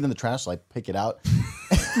 I see it in the trash, so I pick it out.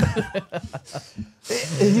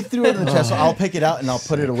 He threw it in the trash, so I'll pick it out and I'll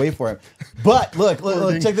put it away for him. But look,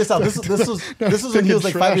 check this out. This was when he was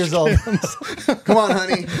like 5 years old. Come on,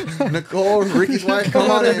 honey. Nicole, Ricky's wife,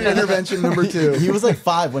 come on in. Intervention number 2. He was like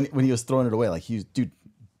 5 when he was throwing it away. Like he was, dude,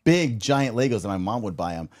 big giant Legos that my mom would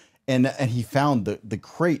buy him. And he found the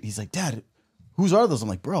crate. He's like, Dad, whose are those? I'm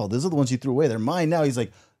like, bro, those are the ones you threw away. They're mine now. He's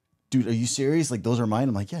like, dude, are you serious? Like, those are mine?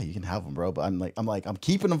 I'm like, yeah, you can have them, bro. But I'm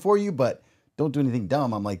keeping them for you, but don't do anything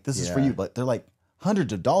dumb. I'm like, this is for you. But they're like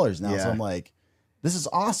hundreds of dollars now. So I'm like, this is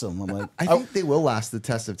awesome. I'm like, I think they will last the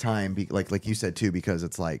test of time. Like you said too, because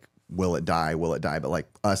it's like, will it die? Will it die? But like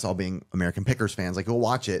us all being American Pickers fans, like we'll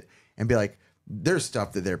watch it and be like, there's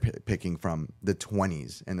stuff that they're picking from the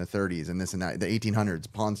 20s and the 30s and this and that, the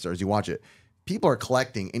 1800s, Pawn Stars. You watch it. People are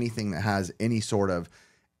collecting anything that has any sort of,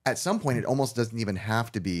 at some point, it almost doesn't even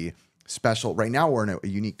have to be special. Right now, we're in a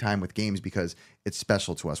unique time with games because it's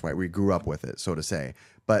special to us, right? We grew up with it, so to say.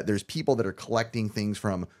 But there's people that are collecting things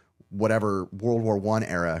from whatever World War I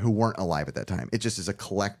era who weren't alive at that time. It just is a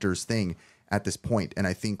collector's thing at this point. And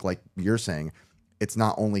I think, like you're saying, it's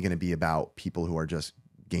not only going to be about people who are just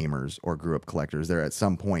gamers or grew up collectors. They're at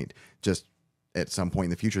some point in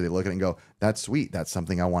the future, they look at it and go, that's sweet. That's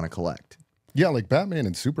something I want to collect. Yeah, like Batman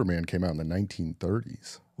and Superman came out in the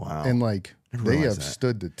 1930s. Wow. And like they have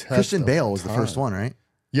stood the test. Christian Bale was the the first one, right?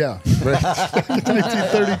 Yeah, right.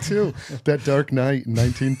 1932. That Dark Knight in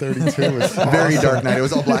 1932 was very Dark Knight. It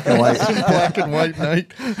was all black and white. Black and white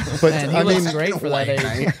night. But Man, he looks great for that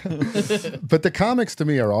age. But the comics to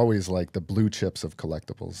me are always like the blue chips of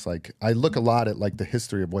collectibles. Like I look a lot at like the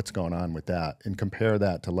history of what's going on with that and compare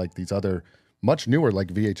that to like these other much newer, like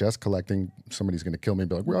VHS collecting. Somebody's going to kill me and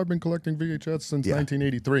be like, well, I've been collecting VHS since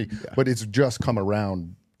 1983. But it's just come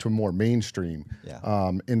around to more mainstream.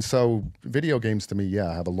 And so video games to me,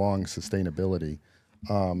 have a long sustainability.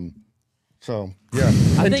 So, yeah.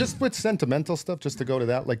 And just with sentimental stuff, just to go to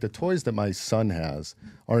that, like the toys that my son has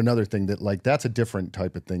are another thing that, like, that's a different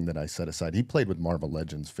type of thing that I set aside. He played with Marvel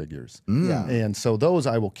Legends figures. And so those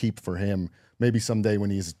I will keep for him. Maybe someday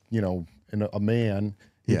when he's, a man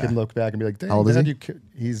He Yeah. can look back and be like, "Dang, How old is Dad, he?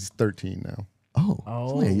 He's 13 now." Oh,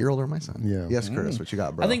 it's only a year older than my son. Yeah. Yes, Curtis, what you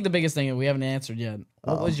got, bro? I think the biggest thing we haven't answered yet.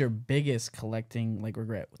 What was your biggest collecting like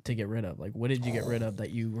regret to get rid of? Like, what did you get rid of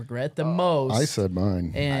that you regret the most? I said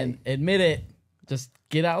mine. and admit it. Just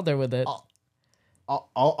get out there with it.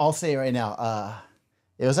 I'll say it right now.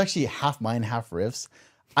 It was actually half mine, half Riff's.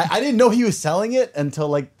 I didn't know he was selling it until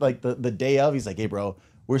like the day of. He's like, "Hey, bro,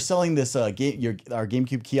 we're selling this our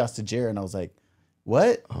GameCube kiosk to Jared," and I was like,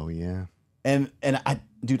 "What?" Oh yeah. And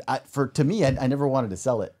to me, I never wanted to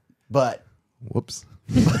sell it, but Whoops.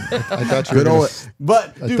 I thought you were Good gonna, old.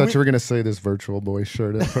 but I dude, thought you were gonna say this Virtual Boy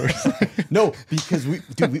shirt at first. no, because we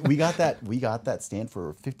got that stand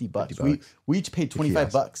for $50. We each paid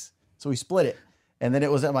 $25, so we split it. And then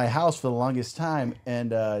it was at my house for the longest time.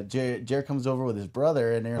 And Jared comes over with his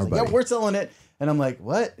brother, and Aaron's like, buddy. "Yeah, we're selling it." And I'm like,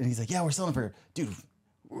 "What?" And he's like, "Yeah, we're selling for, dude,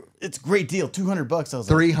 it's a great deal, $200." I was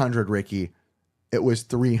like, 300, Ricky. It was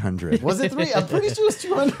 300. "Was it 3? I'm pretty sure it was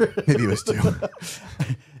 200." Maybe it was 2.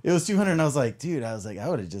 It was 200, and I was like, "Dude, I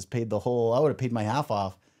would have just paid I would have paid my half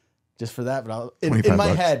off just for that." But in my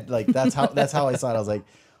 $25. head, like that's how I saw it. I was like,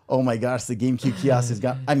 "Oh my gosh, the GameCube kiosk has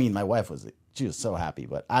got." I mean, my wife was so happy,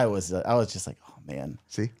 but I was just like, "Oh man,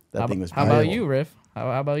 See? that thing was." How about beautiful." you, Riff?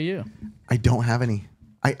 How about you? I don't have any.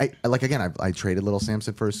 I like, again, I traded little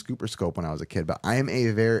Samson for a scooper scope when I was a kid, but I am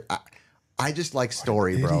I just like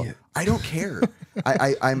story, bro. I don't care.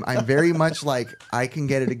 I'm very much like, I can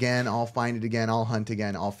get it again. I'll find it again. I'll hunt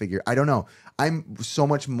again. I'll figure. I don't know. I'm so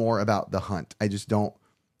much more about the hunt. I just don't.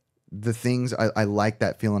 The things I like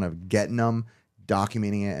that feeling of getting them,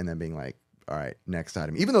 documenting it, and then being like, all right, next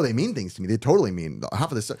item. Even though they mean things to me, they totally mean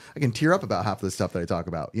half of the stuff. I can tear up about half of the stuff that I talk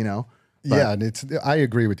about. You know. But, yeah, and I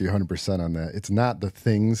agree with you 100% on that. It's not the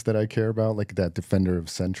things that I care about, like that Defender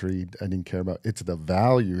of Century I didn't care about. It's the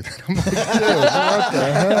value that I'm like, dude, what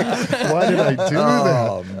the heck? Why did I do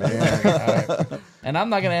that? Oh man. And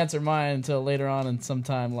I'm not gonna answer mine until later on in some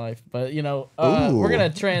time life. But Ooh. we're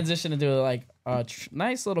gonna transition into like a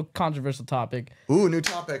nice little controversial topic. Ooh, new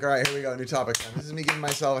topic. All right, here we go. New topic. This is me giving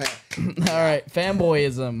myself a hand. All right,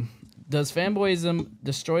 fanboyism. Does fanboyism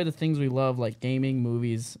destroy the things we love, like gaming,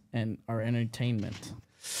 movies, and our entertainment?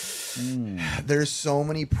 There's so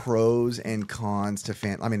many pros and cons to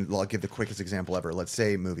fan. I mean, I'll give the quickest example ever. Let's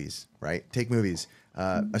say movies, right? Take movies.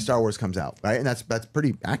 A Star Wars comes out, right? And that's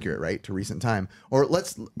pretty accurate, right, to recent time. Or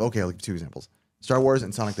I'll give 2 examples. Star Wars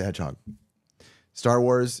and Sonic the Hedgehog. Star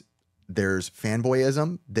Wars, there's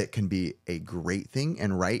fanboyism that can be a great thing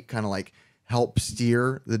and right, kind of like help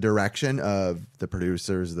steer the direction of the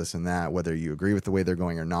producers, this and that, whether you agree with the way they're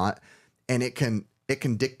going or not. And it can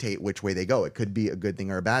dictate which way they go. It could be a good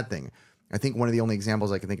thing or a bad thing. I think one of the only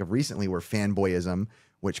examples I can think of recently where fanboyism,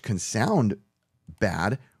 which can sound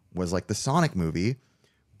bad, was like the Sonic movie.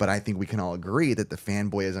 But I think we can all agree that the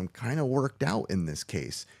fanboyism kind of worked out in this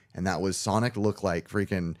case. And that was Sonic looked like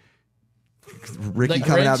freaking Ricky Like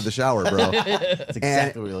coming Grinch? out of the shower, bro. That's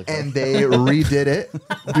exactly what we look like. And they redid it.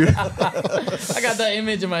 Dude, I got that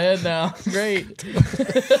image in my head now. Great.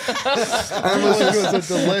 I almost was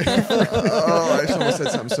a delay. oh, I almost said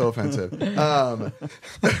something so offensive.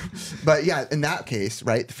 But yeah, in that case,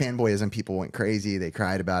 right, the fanboyism, people went crazy. They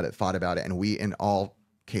cried about it, fought about it. And we, in all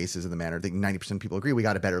cases of the matter, I think 90% of people agree we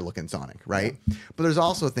got a better looking Sonic, right? Yeah. But there's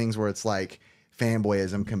also things where it's like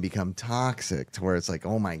fanboyism can become toxic to where it's like,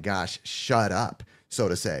 oh my gosh, shut up, so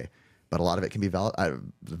to say. But a lot of it can be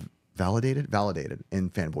validated in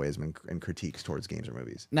fanboyism and critiques towards games or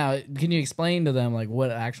movies. Now, can you explain to them like what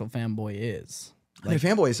an actual fanboy is? I mean, a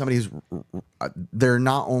fanboy is somebody who's they're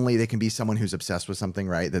not only, they can be someone who's obsessed with something,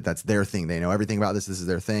 right? That's their thing. They know everything about this. This is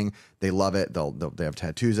their thing. They love it. They have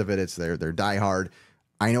tattoos of it. It's they're diehard.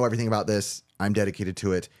 I know everything about this. I'm dedicated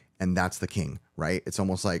to it, and that's the king, right? It's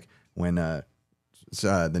almost like when the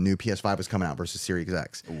new PS5 was coming out versus Series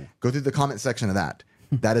X. Ooh. Go through the comment section of that.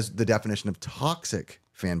 That is the definition of toxic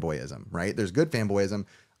fanboyism, right? There's good fanboyism.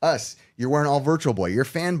 Us, you're wearing all Virtual Boy. You're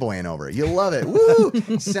fanboying over it. You love it.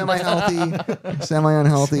 Woo! Semi-healthy,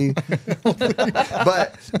 semi-unhealthy.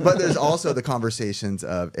 but there's also the conversations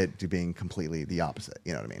of it being completely the opposite.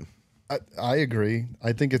 You know what I mean? I agree.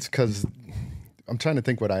 I think it's because I'm trying to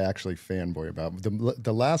think what I actually fanboy about.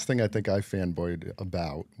 The last thing I think I fanboyed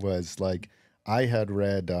about was like I had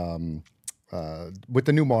read with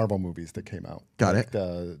the new Marvel movies that came out. Got like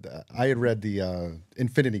it. I had read the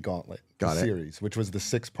Infinity Gauntlet series, which was the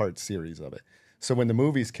 6-part series of it. So when the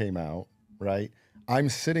movies came out, right, I'm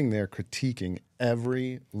sitting there critiquing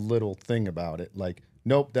every little thing about it. Like,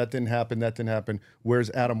 Nope, that didn't happen. That didn't happen. Where's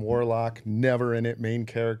Adam Warlock? Never in it, main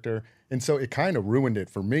character. And so it kind of ruined it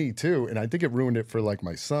for me too. And I think it ruined it for like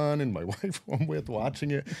my son and my wife who I'm with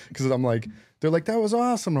watching it. Because I'm like, they're like, that was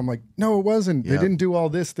awesome. I'm like, no, it wasn't. They didn't do all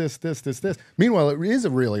this. Meanwhile, it is a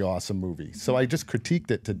really awesome movie. So I just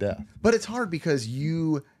critiqued it to death. But it's hard because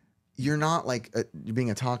you're not like you're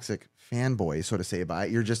being a toxic fanboy, so to say, about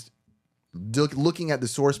it. You're just looking at the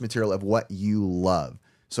source material of what you love,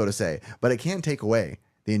 so to say. But it can take away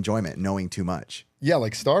the enjoyment knowing too much. Yeah,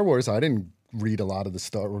 like Star Wars, I didn't read a lot of the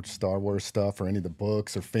Star Wars stuff or any of the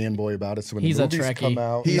books or fanboy about it. So when He's the a movies Trekkie. come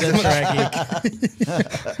out, He's a Trekkie.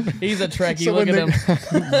 He's a Trekkie. so Look when at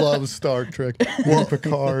him. love Star Trek,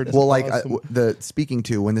 Picard. It's Well, like awesome. speaking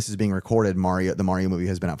to when this is being recorded, the Mario movie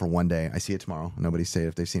has been out for one day. I see it tomorrow. Nobody's said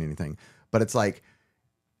if they've seen anything, but it's like,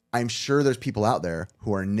 I'm sure there's people out there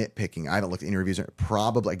who are nitpicking. I haven't looked at any reviews.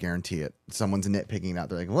 Probably, I guarantee it. Someone's nitpicking out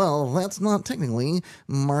there like, well, that's not technically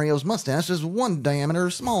Mario's mustache is one diameter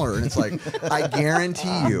smaller. And it's like, I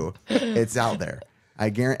guarantee you it's out there. I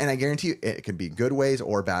guarantee you it can be good ways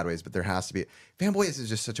or bad ways, but there has to be. Fanboys is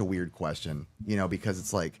just such a weird question, because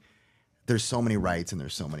it's like there's so many rights and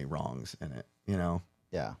there's so many wrongs in it,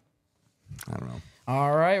 Yeah. I don't know.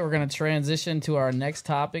 All right, we're going to transition to our next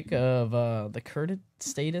topic of the current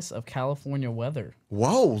status of California weather.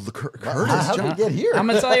 Whoa, Curtis. How did we get here? I'm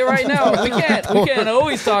going to tell you right now, we can't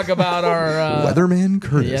always talk about our... Weatherman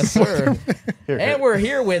Curtis. Yes, sir. And we're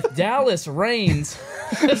here with Dallas Rains.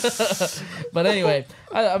 But anyway,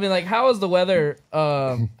 I mean, like, how has the weather,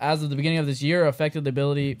 as of the beginning of this year, affected the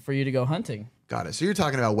ability for you to go hunting? Got it. So you're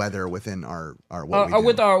talking about weather within our what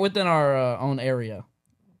we do. Within our own area,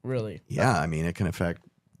 really. Yeah, I mean, it can affect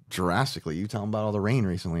drastically. You tell them about all the rain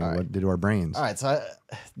recently. What it did to our brains? All right, so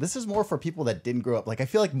this is more for people that didn't grow up. Like, I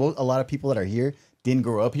feel like a lot of people that are here didn't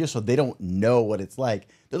grow up here, so they don't know what it's like.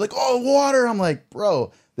 They're like, oh, water. I'm like,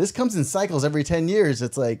 bro, this comes in cycles every 10 years.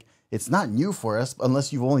 It's like, it's not new for us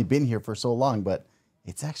unless you've only been here for so long, but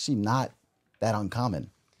it's actually not that uncommon.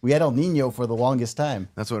 We had El Nino for the longest time.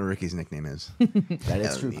 That's what Ricky's nickname is. That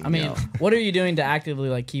is true. I mean, what are you doing to actively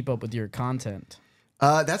like keep up with your content?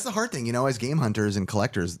 That's the hard thing, as game hunters and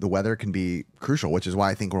collectors, the weather can be crucial, which is why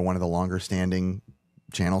I think we're one of the longer standing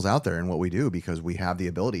channels out there in what we do, because we have the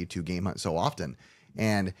ability to game hunt so often.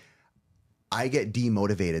 And I get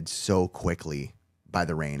demotivated so quickly by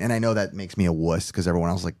the rain. And I know that makes me a wuss because everyone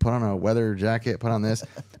else is like, put on a weather jacket, put on this.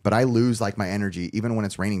 But I lose like my energy, even when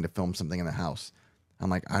it's raining, to film something in the house. I'm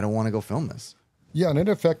like, I don't want to go film this. Yeah, and it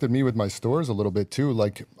affected me with my stores a little bit too.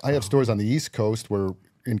 Like, I have stores on the East Coast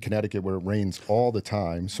in Connecticut where it rains all the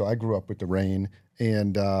time. So I grew up with the rain,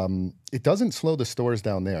 and it doesn't slow the stores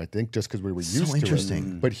down there, I think, just because we were used to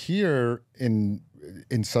interesting. it. But here in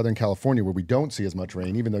Southern California, where we don't see as much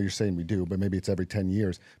rain, even though you're saying we do, but maybe it's every 10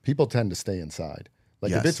 years, people tend to stay inside.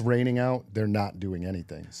 Like, if it's raining out, they're not doing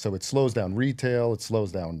anything. So it slows down retail, it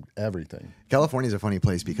slows down everything. California is a funny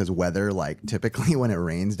place because weather, like typically when it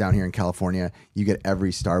rains down here in California, you get every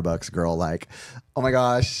Starbucks girl like, oh my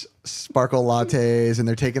gosh, sparkle lattes, and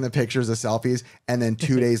they're taking the pictures, the selfies, and then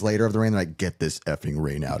 2 days later of the rain, they're like, get this effing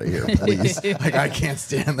rain out of here, please. Like, I can't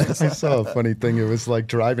stand this. I saw a funny thing. It was like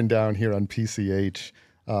driving down here on PCH,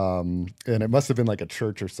 and it must have been like a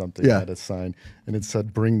church or something that had a sign, and it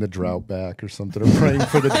said "Bring the drought back" or something, or "Praying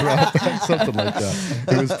for the drought back," something like that.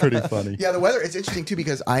 It was pretty funny. Yeah, the weather, it's interesting too,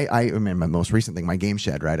 because I remember my most recent thing, my game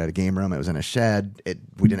shed, right? I had a game room. It was in a shed.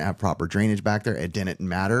 We didn't have proper drainage back there. It didn't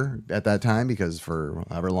matter at that time because for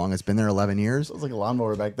however long it's been there, 11 years. It was like a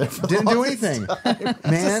lawnmower back there. Didn't do anything,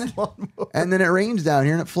 man. And then it rains down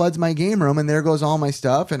here and it floods my game room, and there goes all my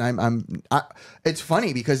stuff. And it's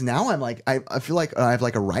funny because now I'm like, I feel like I have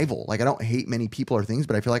like a rival. Like, I don't hate many people or things,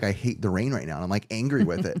 but I feel like I hate the rain right now. And I'm like angry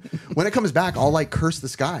with it. When it comes back, I'll like curse the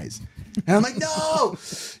skies. And I'm like, no,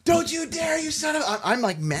 don't you dare, you son of. I'm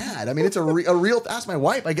like mad. I mean, it's a real. Ask my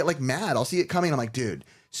wife. I get like mad. I'll see it coming. I'm like, dude,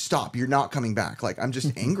 stop. You're not coming back. Like, I'm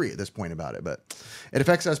just angry at this point about it. But it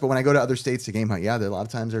affects us. But when I go to other states to game hunt, a lot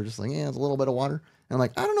of times they're just like, yeah, it's a little bit of water. And I'm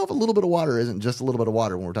like, I don't know if a little bit of water isn't just a little bit of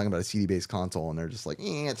water when we're talking about a CD-based console. And they're just like,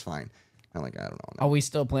 it's fine. I'm like, I don't know. Are we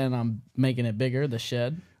still planning on making it bigger, the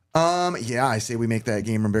shed? Yeah, I say we make that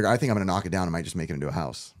game room bigger. I think I'm gonna knock it down. I might just make it into a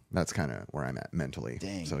house. That's kind of where I'm at mentally.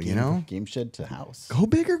 Dang, so game shed to house. go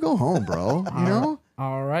big or go home, bro. You know.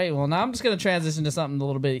 All right. Well, now I'm just going to transition to something a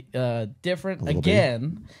little bit different. little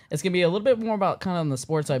Again, it's going to be a little bit more about kind of on the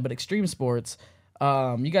sports side, but extreme sports.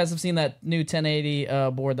 You guys have seen that new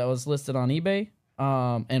 1080 board that was listed on eBay.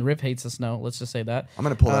 And Rip hates the snow. Let's just say that. I'm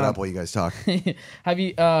gonna pull that up while you guys talk. Have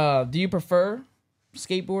you? Do you prefer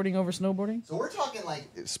skateboarding over snowboarding? So we're talking like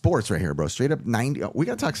sports right here, bro. Straight up 90. We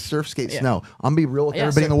got to talk surf, skate, Yeah. snow. I'm going to be real with Yeah,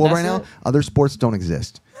 everybody in the so world right that's now. it. Other sports don't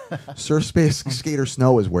exist. Surf, space, skate, or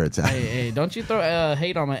snow is where it's at. Hey, don't you throw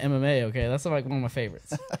hate on my MMA, okay? That's like one of my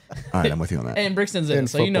favorites. All right, I'm with you on that. And Brixton's in In it,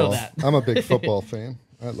 so you know football. that. I'm a big football fan.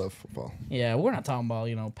 I love football. Yeah, we're not talking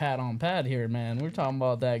about, pad on pad here, man. We're talking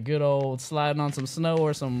about that good old sliding on some snow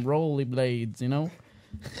or some rolly blades, I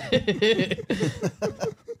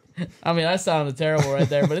mean, that sounded terrible right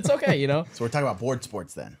there, but it's okay, So we're talking about board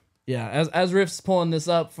sports then. Yeah, as Riff's pulling this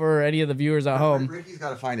up for any of the viewers at home. Ricky's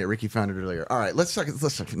got to find it. Ricky found it earlier. All right, let's talk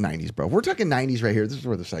 90s, bro. We're talking 90s right here. This is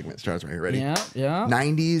where the segment starts right here. Ready? Yeah.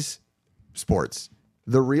 90s sports.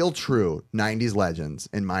 The real true 90s legends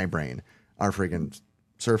in my brain are freaking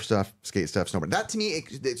surf stuff, skate stuff, snowboard. That to me,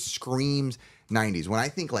 it screams 90s. When I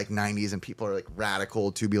think like 90s and people are like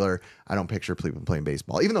radical, tubular, I don't picture people playing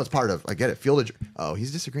baseball. Even though it's part of, I get it, oh,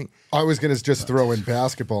 he's disagreeing. I was going to just throw in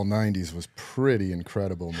basketball. 90s was pretty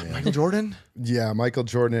incredible, man. Michael Jordan? Yeah, Michael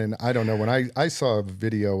Jordan. I don't know. When I saw a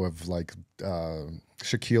video of like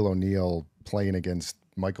Shaquille O'Neal playing against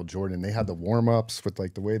Michael Jordan, they had the warm-ups with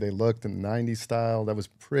like the way they looked in the 90s style. That was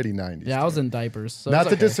pretty 90s. Yeah, I was in diapers. So Not it's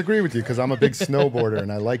to okay. disagree with you because I'm a big snowboarder and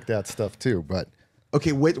I like that stuff too. But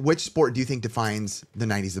Okay, which sport do you think defines the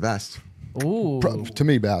 90s the best? Ooh. to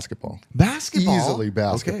me, basketball. Basketball? Easily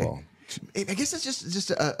basketball. Okay. I guess it's just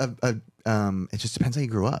it just depends how you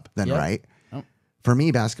grew up then, Yep. right? Yep. For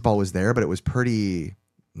me, basketball was there, but it was pretty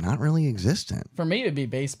not really existent. For me, it'd be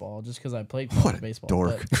baseball, just because I played What a baseball.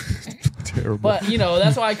 dork. Terrible. But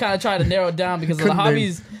that's why I kind of try to narrow it down because of the Couldn't name-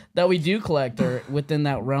 hobbies that we do collect are within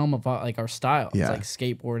that realm of like our style. Yeah. It's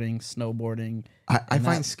like skateboarding, snowboarding. I And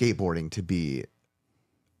find that- skateboarding to be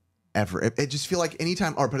it just feel like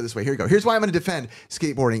anytime, or put it this way, here we go. Here's why I'm going to defend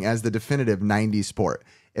skateboarding as the definitive 90s sport.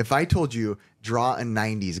 If I told you draw a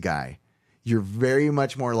 90s guy, you're very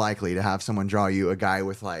much more likely to have someone draw you a guy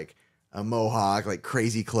with like a mohawk, like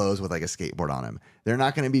crazy clothes with like a skateboard on him. They're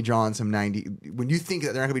not going to be drawing some 90. When you think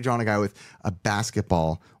that they're not going to be drawing a guy with a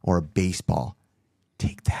basketball or a baseball,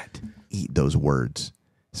 take that, eat those words,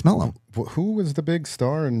 smell them. Who was the big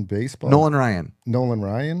star in baseball? Nolan Ryan. Nolan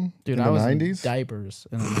Ryan Dude, in I the was 90s? in diapers.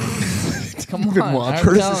 In the 90s. Come Even on. watch I'm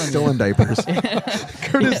Curtis telling is still you. in diapers.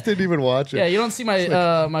 Curtis didn't even watch it. Yeah, you don't see my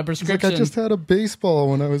my Like, prescription. I just had a baseball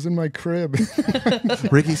when I was in my crib.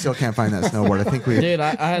 Ricky still can't find that snowboard. I think we. Dude,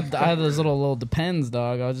 I had those little Depends,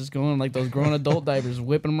 dog. I was just going like those grown adult diapers,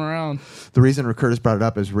 whipping them around. The reason Curtis brought it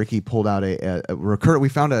up is Ricky pulled out we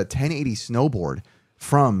found a 1080 snowboard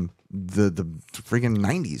from the freaking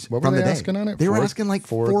 90s. What were from they the day. asking on it? They were Four- asking like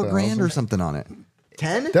 4,000? $4,000 or something on it.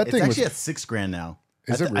 10? That It's thing actually was. at $6,000 now.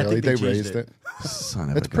 Is I it th- I really? think They changed raised it. Son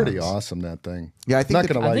of That's a pretty guns. awesome. That thing. Yeah, I think Not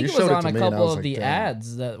the- gonna lie. I think You it was showed on to a me and I couple was of like, the damn.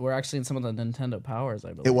 ads that were actually in some of the Nintendo Powers,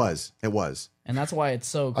 I believe. It was. And that's why it's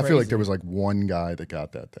so I crazy. feel like there was like one guy that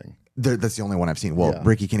got that thing. That's the only one I've seen. Well, Yeah.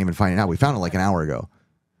 Ricky can't even find it now. We found it like an hour ago.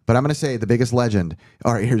 But I'm going to say the biggest legend.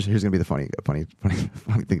 All right, here's going to be the funny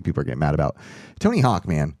thing people are getting mad about. Tony Hawk,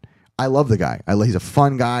 man. I love the guy. He's a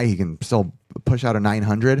fun guy. He can still push out a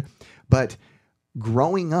 900. But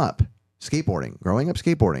growing up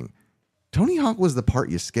skateboarding, Tony Hawk was the part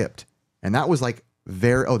you skipped. And that was like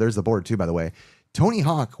there's the board too, by the way. Tony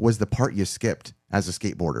Hawk was the part you skipped as a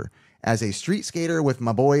skateboarder. As a street skater with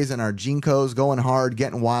my boys and our Jinkos going hard,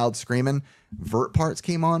 getting wild, screaming, vert parts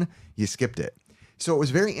came on, you skipped it. So it was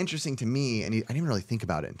very interesting to me, and I didn't really think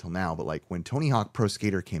about it until now, but like when Tony Hawk Pro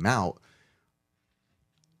Skater came out,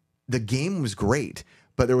 the game was great,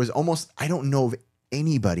 but there was almost, I don't know of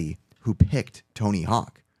anybody who picked Tony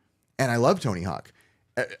Hawk. And I love Tony Hawk.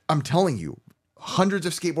 I'm telling you, hundreds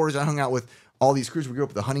of skateboarders I hung out with, all these crews. We grew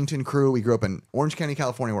up with the Huntington crew. We grew up in Orange County,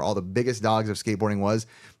 California, where all the biggest dogs of skateboarding was.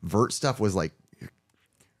 Vert stuff was like,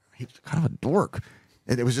 he's kind of a dork.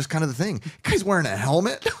 And it was just kind of the thing. Guy's wearing a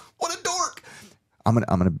helmet. What a dork.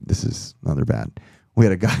 This is another bad. We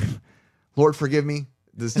had a guy, Lord forgive me,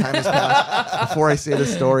 this time has passed. Before I say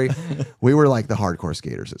this story, we were like the hardcore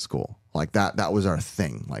skaters at school. Like that was our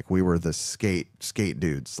thing. Like we were the skate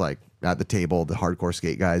dudes, like at the table, the hardcore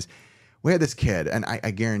skate guys. We had this kid, and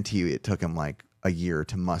I guarantee you it took him like a year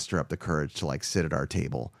to muster up the courage to like sit at our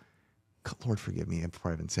table. Lord forgive me,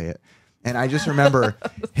 before I even say it. And I just remember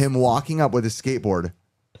him walking up with his skateboard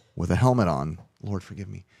with a helmet on. Lord forgive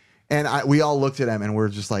me. And we all looked at him and we're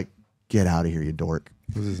just like, get out of here, you dork.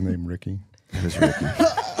 Was his name Ricky? It was Ricky.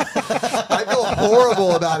 I feel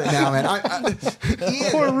horrible about it now, man.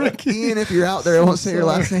 Ian, if you're out there, I won't say your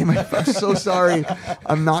last name. I'm so sorry.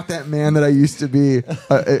 I'm not that man that I used to be.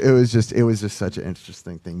 It was just such an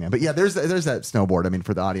interesting thing, man. But yeah, there's that snowboard. I mean,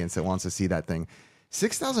 for the audience that wants to see that thing,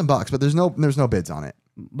 $6,000, but there's no bids on it.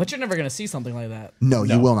 But you're never gonna see something like that. No,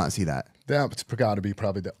 you will not see that. That's got to be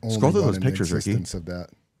probably the only Scroll through one those in pictures, Ricky. existence of that.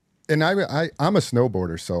 And I'm a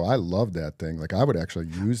snowboarder, so I love that thing. Like I would actually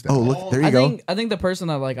use that. Oh, look, there you go. I think the person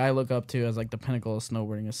that like I look up to as like the pinnacle of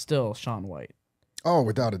snowboarding is still Shaun White. Oh,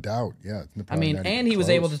 without a doubt, yeah. I mean, and he was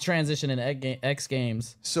able to transition in X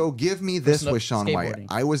Games. So give me this with Shaun White. skateboarding.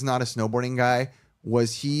 I was not a snowboarding guy.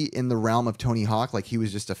 Was he in the realm of Tony Hawk? Like he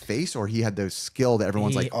was just a face, or he had the skill that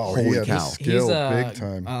everyone's like, Oh, holy yeah, cow. this- Skill, He's a big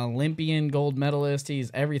time. Olympian gold medalist.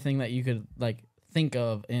 He's everything that you could like think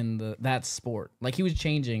of in that sport. Like he was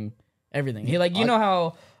changing everything. He like you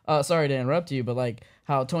know how sorry to interrupt you, but like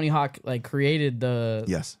how Tony Hawk like created the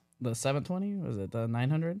Yes. the 720, was it the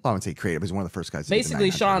 900? I would say creative. He was one of the first guys. to do the Basically,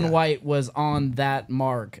 900, Shaun yeah. White was on that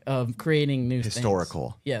mark of creating new things.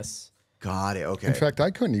 Historical. Yes. Got it. Okay. In fact,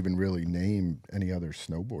 I couldn't even really name any other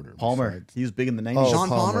snowboarder. Palmer. besides- He was big in the 90s. Sean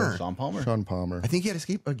Palmer. Sean Palmer. Sean Palmer. I think he had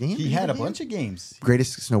a game. He had a bunch of games.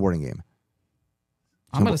 Greatest snowboarding game.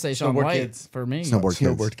 I'm going to say Shaun Snowboard White Kids. for me. Snowboard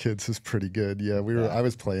Kids. Snowboard Kids is pretty good. Yeah, I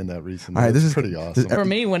was playing that recently. All right, this It's is pretty awesome. For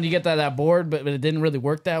me, when you get that board, but it didn't really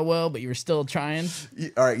work that well, but you were still trying.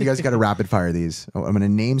 All right, you guys got to rapid fire these. I'm going to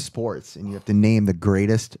name sports, and you have to name the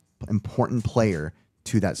greatest important player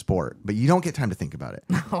to that sport. But you don't get time to think about it.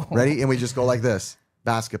 Ready? And we just go like this.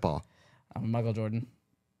 Basketball. Michael Jordan.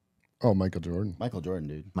 Oh, Michael Jordan. Michael Jordan,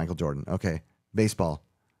 dude. Michael Jordan. Okay. Baseball.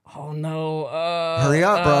 Oh, no. Hurry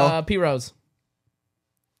up, bro. P. Rose.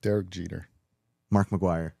 Derek Jeter. Mark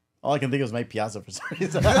McGuire. All I can think of is Mike Piazza for some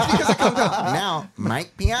reason. Now,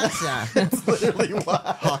 Mike Piazza. That's literally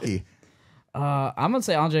why. Hockey. I'm going to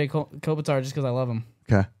say Andre Kopitar just because I love him.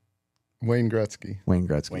 Okay. Wayne Gretzky. Wayne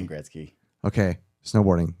Gretzky. Wayne Gretzky. Okay.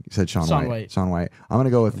 Snowboarding. You said Shaun White. Shaun White. I'm going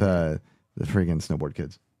to go with the friggin' Snowboard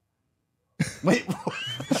Kids. Wait.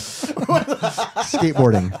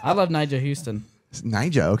 Skateboarding. I love Nigel Houston.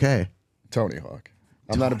 Nija. Okay. Tony Hawk.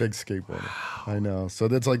 I'm not a big skateboarder. I know. So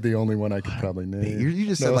that's like the only one I could probably name. You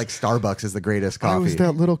just said like Starbucks is the greatest coffee. I was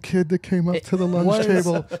that little kid that came up to the lunch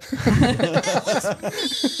table.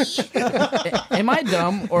 Am I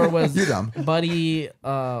dumb or was You're dumb. Buddy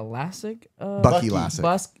Lassick? Bucky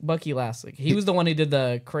Lassick. Bucky Lassick. He was the one who did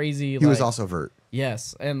the crazy. He was also vert.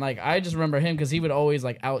 Yes, and like I just remember him because he would always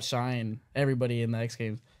like outshine everybody in the X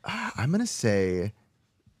Games. I'm gonna say,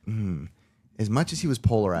 as much as he was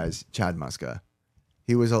polarized, Chad Muska.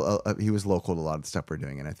 He was he was local to a lot of the stuff we're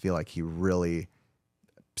doing, and I feel like he really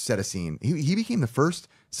set a scene. He became the first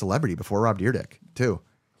celebrity before Rob Dyrdek too.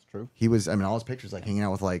 That's true. He was. I mean, all his pictures like hanging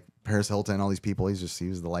out with like Paris Hilton, all these people. He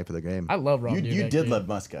was the life of the game. I love Rob. You Dyrdek, did dude. love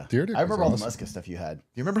Muska. Dyrdek I remember was all the awesome. Muska stuff you had. Do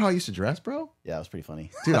you remember how I used to dress, bro? Yeah, it was pretty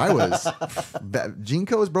funny. Dude, I was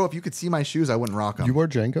Jinkos, bro. If you could see my shoes, I wouldn't rock them. You wore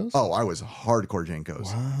Jenkos? Oh, I was hardcore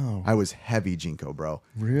Jinkos. Wow. I was heavy Jinko, bro.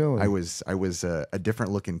 Really? I was a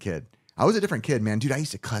different looking kid. I was a different kid, man. Dude, I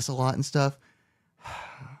used to cuss a lot and stuff.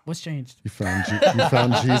 What's changed? You found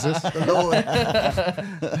Jesus?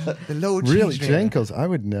 The low Really? change, man. Jenkos? I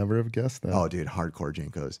would never have guessed that. Oh, dude, hardcore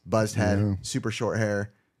Jinkos. Buzzed head, Yeah. super short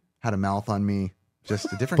hair, had a mouth on me.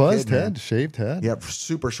 Just a different Buzzed kid, man. head? Shaved head? Yep,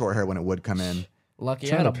 super short hair when it would come in. Lucky I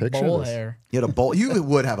Trying had to a picture bowl this. hair. You had a bowl. You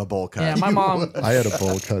would have a bowl cut. Yeah, my You mom. would. I had a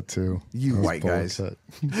bowl cut too. You I was white bowl guys. cut.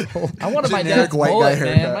 I wanted my Generic dad's white guy mullet,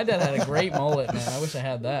 man. haircut. My dad had a great mullet, man. I wish I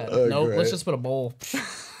had that. Oh, nope, great. let's just put a bowl.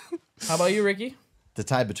 How about you, Ricky? The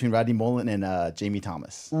tie between Rodney Mullen and Jamie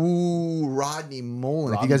Thomas. Ooh, Rodney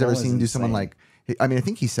Mullen. Have Rodney you guys ever Mullen's seen him do someone insane. like? I mean, I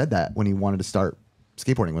think he said that when he wanted to start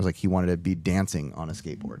skateboarding. Was like he wanted to be dancing on a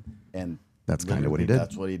skateboard. And That's kinda what he literally did.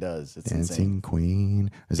 That's what he does. It's Dancing insane.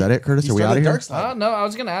 Queen. Is that it, Curtis? He Are we out started of here? Dark Side. No, I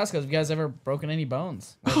was gonna ask us if you guys ever broken any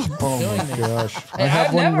bones. Oh my gosh. I Hey, have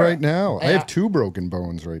I've one never- right now. I Hey, have two broken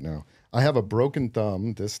bones right now. I have a broken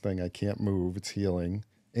thumb. This thing I can't move. It's healing.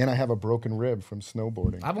 And I have a broken rib from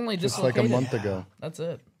snowboarding. I've only just like a dislocated. month ago. That's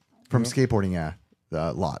it. From skateboarding, yeah.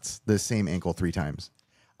 Lots. The same ankle 3 times.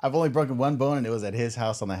 I've only broken one bone, and it was at his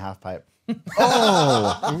house on the half pipe.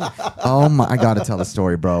 Oh my! I gotta tell the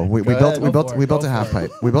story, bro. We built ahead. we Go built for we it. built Go a for half it.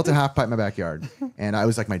 pipe. We built a half pipe in my backyard, and I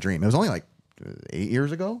was like my dream. It was only like 8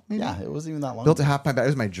 years ago. Maybe? Yeah, it wasn't even that long. Built a half pipe. It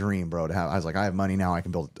was my dream, bro. To have. I was like, I have money now. I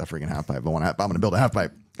can build a freaking half pipe. I'm gonna build a half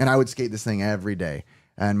pipe, and I would skate this thing every day.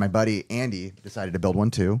 And my buddy Andy decided to build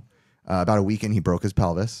one too. About a weekend, he broke his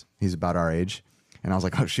pelvis. He's about our age. And I was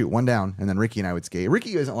like, oh shoot, one down. And then Ricky and I would skate.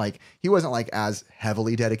 Ricky wasn't like as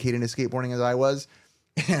heavily dedicated to skateboarding as I was.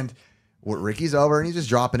 And Ricky's over and he's just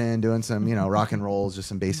dropping in, doing some, rock and rolls, just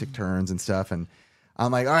some basic turns and stuff. And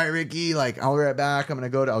I'm like, all right, Ricky, like I'll be right back. I'm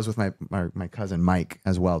gonna I was with my cousin Mike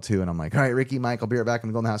as well too. And I'm like, all right, Ricky, Mike, I'll be right back. I'm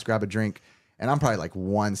gonna go in the house, grab a drink. And I'm probably like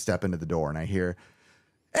one step into the door and I hear,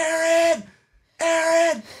 Aaron,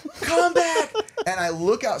 Aaron, come back. And I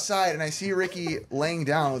look outside and I see Ricky laying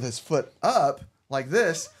down with his foot up like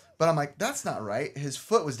this. But I'm like, that's not right. His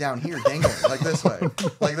foot was down here dangling like this way,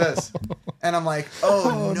 like this. And I'm like,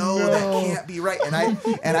 oh no, that can't be right.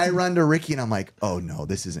 And I run to Ricky and I'm like, oh no,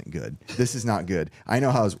 this isn't good. This is not good. I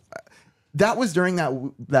know how that was during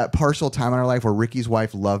that partial time in our life where Ricky's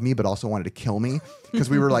wife loved me but also wanted to kill me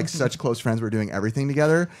because we were like such close friends. We were doing everything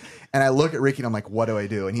together. And I look at Ricky and I'm like, what do I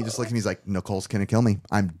do? And he just looks at me. He's like, Nicole's gonna kill me.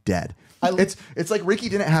 I'm dead. It's like Ricky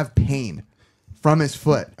didn't have pain from his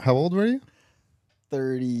foot. How old were you?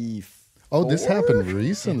 30. Oh, this happened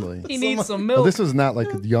recently. He needs some Oh, milk. this was not like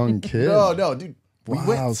a young kid. No, dude. Wow, I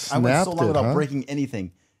went so snapped long it, without huh? breaking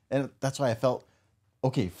anything, and that's why I felt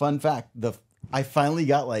okay. Fun fact: I finally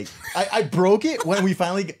got like I broke it when we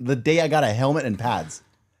finally the day I got a helmet and pads.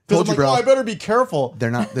 Told you, like, bro. Oh, I better be careful, They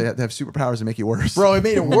have superpowers to make you worse. bro. It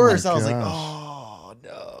made it worse. I was like, gosh. oh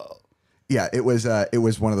no. Yeah, it was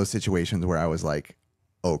one of those situations where I was like,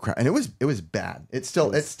 oh crap. And it was bad. It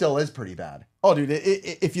still is pretty bad. Oh, dude!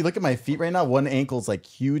 If you look at my feet right now, one ankle's like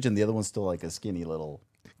huge, and the other one's still like a skinny little.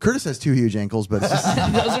 Curtis has 2 huge ankles, but it's just,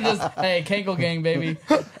 Those are just, hey, Kankle gang, baby.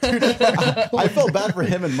 I felt bad for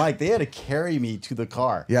him and Mike. They had to carry me to the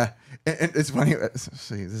car. yeah. And it's funny.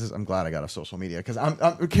 See, I'm glad I got off social media because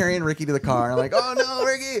I'm carrying Ricky to the car. And I'm like, oh no,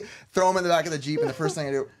 Ricky! Throw him in the back of the Jeep, and the first thing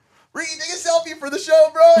I do, Ricky, take a selfie for the show,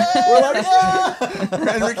 bro. Hey! We're like, yeah!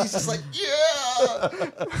 And Ricky's just like, yeah.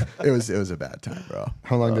 It was a bad time, bro.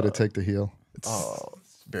 How long did it take to heal?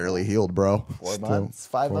 It's barely healed, bro. 4 months,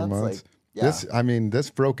 5 4 months. months. Like, This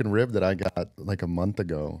broken rib that I got like a month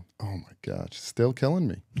ago. Oh my gosh, still killing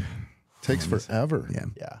me. Takes forever. Yeah.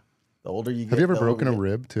 yeah. The older you get, Have you ever the broken a older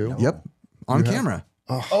you rib too? Yep. On camera.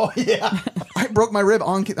 get. Oh yeah. I broke my rib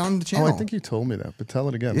on the channel. Oh, I think you told me that, but tell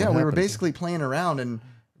it again. Yeah, What we were happened? basically playing around, and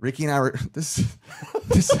Ricky and I were this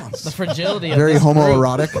sounds The fragility of very this group.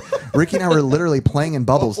 homoerotic. Ricky and I were literally playing in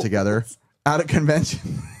bubbles together at a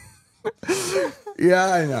convention.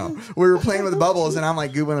 Yeah, I know. We were playing with the bubbles, and I'm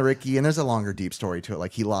like googling the Ricky, and there's a longer, deep story to it.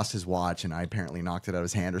 Like he lost his watch, and I apparently knocked it out of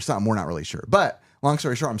his hand or something. We're not really sure. But long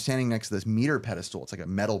story short, I'm standing next to this meter pedestal. It's like a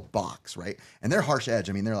metal box, right? And they're harsh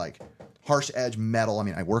edge. I mean, they're like harsh edge metal. I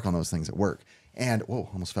mean, I work on those things at work. And whoa,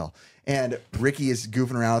 almost fell. And Ricky is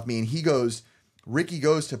goofing around with me, and Ricky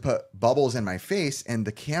goes to put bubbles in my face, and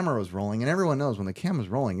the camera was rolling, and everyone knows when the camera's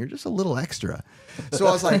rolling, you're just a little extra. So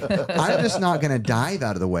I was like, I'm just not going to dive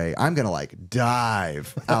out of the way. I'm going to like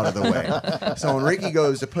dive out of the way. So when Ricky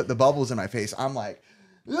goes to put the bubbles in my face, I'm like,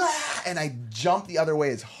 ah! And I jump the other way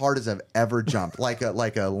as hard as I've ever jumped, like a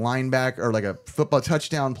linebacker or like a football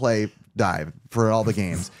touchdown play dive for all the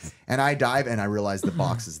games. And I dive, and I realize the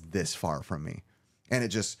box is this far from me, and it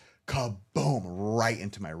just kaboom right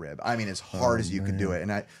into my rib. I mean, as hard as you could do it,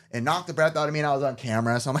 and knocked the breath out of me. And I was on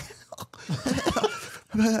camera, so I'm like,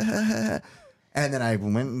 and then I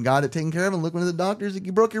went and got it taken care of. And look, one of the doctors, like,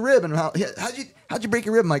 you broke your rib. And how'd you break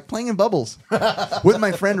your rib? I'm like, playing in bubbles with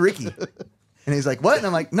my friend Ricky. And he's like, what? And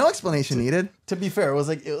I'm like, no explanation needed. To be fair, it was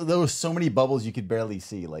like there was so many bubbles you could barely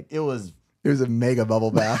see. Like it was a mega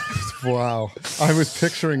bubble bath. Wow. I was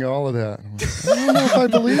picturing all of that. I'm like, I don't know if I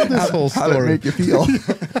believe this whole How did it story. make you feel?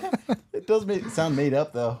 it does sound made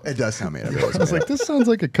up though. It does sound made up. I was like, this sounds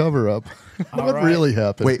like a cover up. What right. really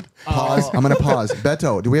happened? Wait, pause. I'm going to pause.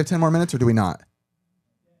 Beto, do we have 10 more minutes or do we not?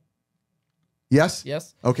 Yes?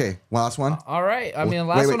 Yes. Okay, last one. All right. I mean,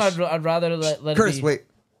 Wait, last wait, one I'd rather let Curtis, it be. wait.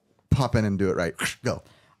 Pop in and do it right. Go.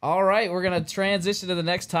 All right, we're gonna transition to the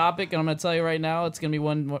next topic, and I'm gonna tell you right now, it's gonna be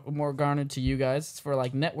one more garnered to you guys. It's for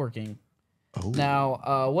like networking. Oh.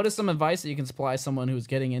 Now, what is some advice that you can supply someone who's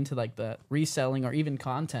getting into like the reselling or even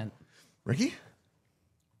content? Ricky?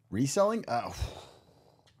 Reselling?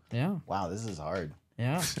 Yeah, Wow, this is hard.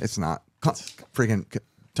 yeah. It's not. Freaking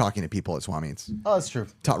talking to people at Swami. It's Oh, that's true.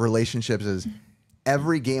 top relationships is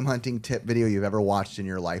every game hunting tip video you've ever watched in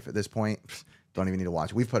your life at this point. Don't even need to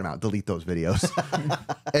watch it. We've put them out. Delete those videos.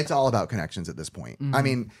 It's all about connections at this point. I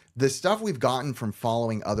mean, the stuff we've gotten from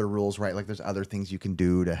following other rules, right? Like there's other things you can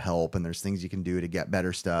do to help, and there's things you can do to get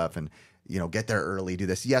better stuff and, you know, get there early, do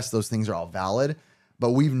this. Yes, those things are all valid,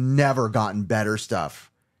 but we've never gotten better stuff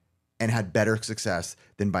and had better success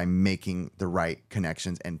than by making the right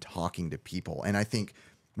connections and talking to people. And I think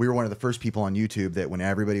we were one of the first people on YouTube that when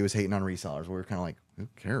everybody was hating on resellers, we were kind of like, who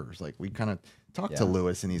cares? Like we kind of talked to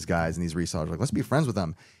Lewis and these guys and these resellers, like, let's be friends with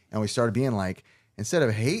them. And we started being like, instead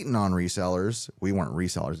of hating on resellers, we weren't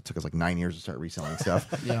resellers. It took us like 9 years to start reselling stuff.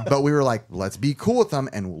 But we were like, let's be cool with them.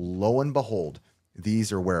 And lo and behold,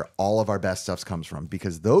 these are where all of our best stuff comes from,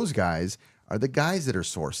 because those guys are the guys that are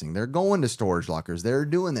sourcing. They're going to storage lockers. They're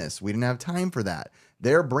doing this. We didn't have time for that.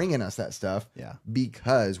 They're bringing us that stuff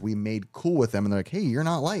because we made cool with them. And they're like, hey, you're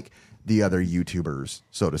not like the other YouTubers,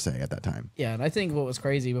 so to say, at that time. Yeah, and I think what was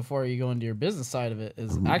crazy before you go into your business side of it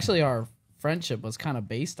is actually our friendship was kind of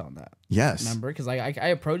based on that. Yes. Remember? Because I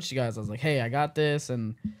approached you guys. I was like, hey, I got this.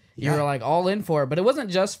 And you were like all in for it. But it wasn't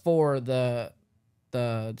just for the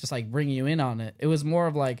just like bringing you in on it. It was more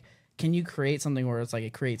of like, can you create something where it's like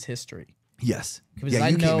it creates history? Yes. Because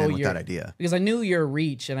you came in with that idea. Because I knew your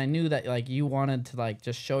reach and I knew that like you wanted to like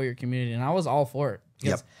just show your community, and I was all for it.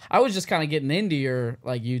 Because I was just kind of getting into your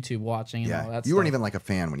like YouTube watching and all that. You weren't even like a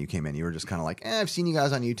fan when you came in. You were just kind of like, I've seen you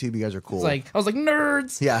guys on YouTube. You guys are cool. It's like I was like,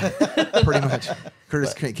 nerds. Yeah, pretty much.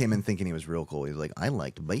 Curtis came in thinking he was real cool. He was like, I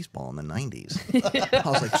liked baseball in the 90s. I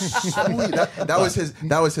was like, sweet.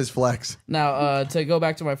 That was his flex. Now, to go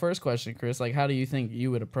back to my first question, Chris, like how do you think you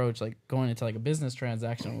would approach like going into like a business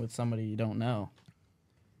transaction with somebody you don't know?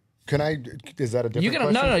 Can I? Is that a different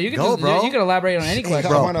question? No. You can Go, bro. you can elaborate on any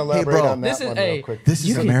question. I want to elaborate on that This is one a real quick. This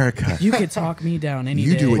is America. You could talk me down any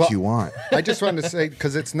You day. do what you want. I just wanted to say,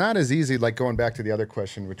 because it's not as easy, like going back to the other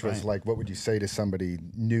question, which was like, what would you say to somebody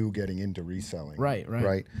new getting into reselling?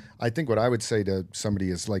 Right. I think what I would say to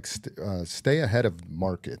somebody is like, stay ahead of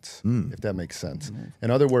markets, if that makes sense.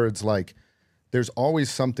 In other words, like, there's always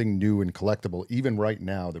something new and collectible, even right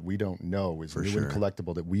now, that we don't know is new and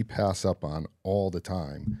collectible that we pass up on all the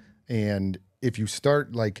time. And if you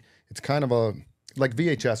start like, it's kind of a, like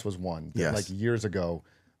VHS was one that, like years ago,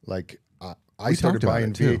 like I started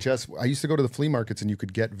buying VHS. I used to go to the flea markets and you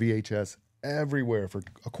could get VHS everywhere for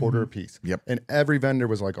a quarter a piece. Yep. And every vendor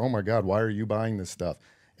was like, oh my God, why are you buying this stuff?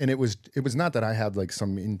 And it was not that I had like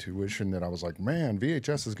some intuition that I was like, man,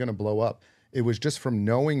 VHS is going to blow up. It was just from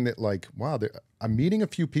knowing that like, wow, I'm meeting a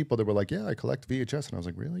few people that were like, yeah, I collect VHS. And I was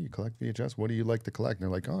like, really? You collect VHS? What do you like to collect? And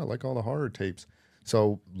they're like, oh, I like all the horror tapes.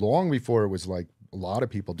 So long before it was like a lot of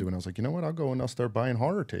people doing, I was like, you know what? I'll go and I'll start buying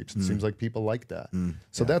horror tapes. It seems like people like that.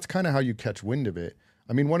 So that's kind of how you catch wind of it.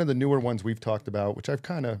 I mean, one of the newer ones we've talked about, which I've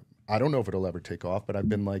kind of, I don't know if it'll ever take off, but I've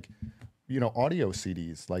been like, audio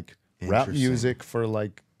CDs, like rap music for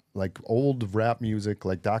like old rap music,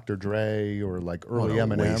 like Dr. Dre or like early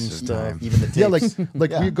Eminem stuff. Even the tapes. Yeah,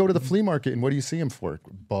 like we go to the flea market and what do you see them for?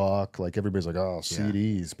 Buck. Like everybody's like, oh,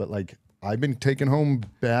 CDs. But like I've been taking home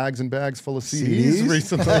bags and bags full of CDs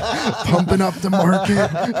recently, pumping up the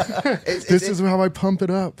market. This is how I pump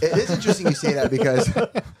it up. It is interesting you say that because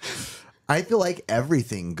I feel like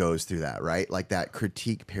everything goes through that, right? Like that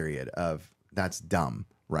critique period of that's dumb,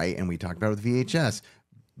 right? And we talked about it with VHS,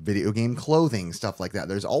 video game clothing, stuff like that.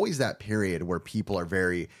 There's always that period where people are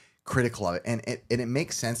very critical of it, and it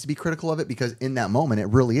makes sense to be critical of it because in that moment it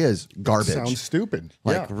really is garbage. It sounds stupid.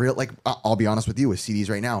 Like I'll be honest with you, with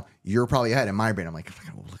CDs right now, you're probably ahead in my brain. I'm like, I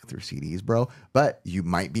gotta look through CDs, bro. But you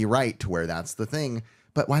might be right to where that's the thing.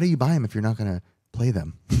 But why do you buy them if you're not gonna play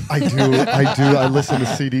them? I do. I listen to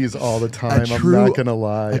CDs all the time. I'm not gonna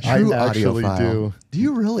lie. I actually do. Do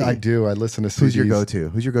you really? I do. I listen to CDs. Who's your go-to?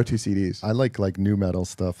 Who's your go-to CDs? I like new metal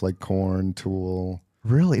stuff, like Korn, Tool.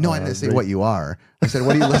 Really? No, I didn't say what you are. I said,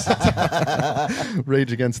 what do you listen to?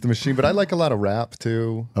 Rage Against the Machine. But I like a lot of rap,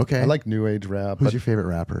 too. Okay. I like new age rap. Who's your favorite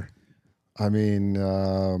rapper? I mean...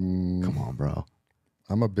 come on, bro.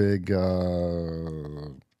 I'm a big...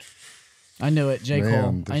 I knew it, J.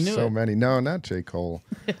 Cole. I knew so it. many. No, not J. Cole.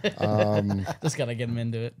 Just gotta get him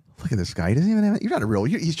into it. Look at this guy. He doesn't even have it. You're not a real...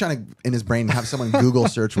 He's trying to, in his brain, have someone Google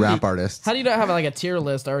search rap artists. How do you not have like a tier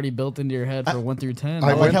list already built into your head for 1 through 10?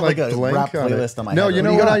 I went have like a blank rap on playlist on my No, head. you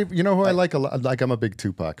know what? You know who I like a lot? Like I'm a big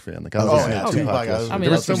Tupac fan. Like I was listening to Tupac. yesterday. I mean, there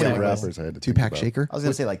were that's so many respectable. rappers I had to think Tupac about. Shaker? I was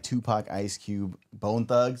gonna say like Tupac, Ice Cube, Bone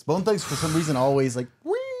Thugs. Bone Thugs for some reason always like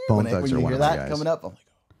Bone when Thugs you are one hear of my that guys. coming up. I'm like,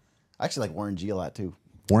 I actually like Warren G a lot too.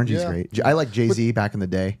 Warren G's Yeah. great. I like Jay-Z back in the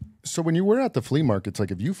day. So when you were at the flea markets,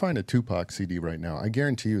 like if you find a Tupac CD right now, I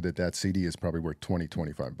guarantee you that CD is probably worth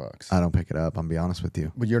 $20-25. I don't pick it up. I'm be honest with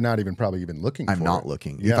you. But you're not even probably even looking for it. I'm not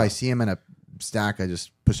looking. Yeah. If I see him in a stack, I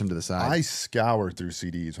just push him to the side. I scour through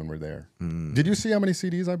CDs when we're there. Did you see how many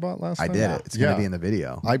CDs I bought last I time? did it. It's going to be in the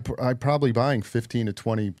video. I'm probably buying 15 to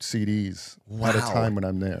 20 CDs at a Wow. time when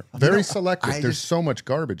I'm there. Very selective. There's just- so much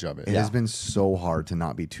garbage of it. It has been so hard to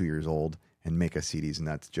not be 2 years old and make a CDs and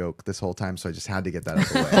Nuts joke this whole time, so I just had to get that out of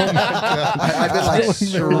the way. I've been like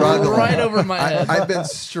struggling. Right over my head. I've been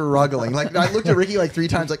struggling. Like I looked at Ricky like 3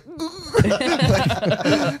 times, like, like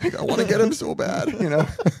I want to get him so bad, you know.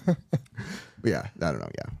 But yeah, I don't know.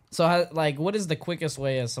 Yeah. So, like, what is the quickest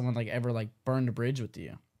way as someone like ever like burned a bridge with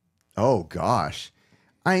you? Oh gosh,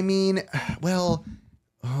 I mean, well,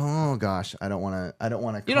 oh gosh, I don't want to.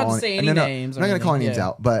 You don't have to say any names I'm not or going to call anything, any names yeah.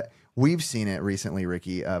 out, but we've seen it recently,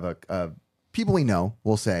 Ricky, of people we know,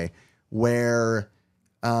 we'll say, where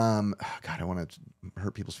God, I don't want to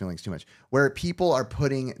hurt people's feelings too much, where people are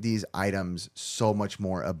putting these items so much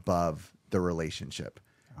more above the relationship,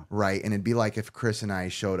 right? And it'd be like if Chris and I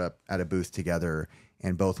showed up at a booth together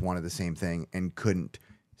and both wanted the same thing and couldn't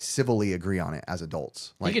civilly agree on it as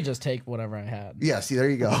adults. You could just take whatever I had. Yeah, see, there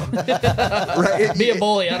you go. Right? Be a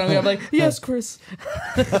bully. I don't know. I'm like, yes, Chris.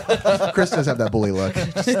 Chris does have that bully look.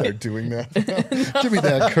 Start doing that. Give me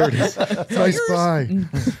that, Curtis. Nice buy.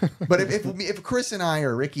 But if Chris and I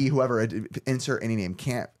or Ricky, whoever, insert any name,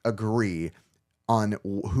 can't agree on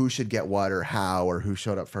who should get what or how or who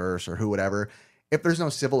showed up first or who whatever, if there's no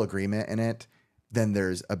civil agreement in it, then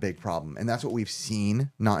there's a big problem. And that's what we've seen,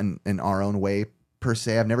 not in our own way per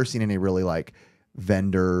se. I've never seen any really like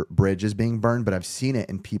vendor bridges being burned, but I've seen it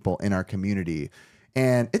in people in our community.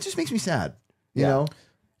 And it just makes me sad, you know?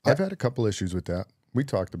 I've had a couple issues with that. We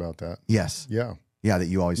talked about that. Yes. Yeah. Yeah, that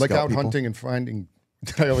you always like scalp out people. hunting and finding.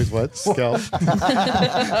 I always what? Scalp.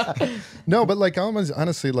 No, but like almost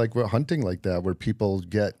honestly, like we're hunting like that, where people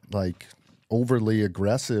get like overly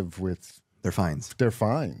aggressive with Their fines. their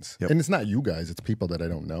fines. Yep. And it's not you guys, it's people that I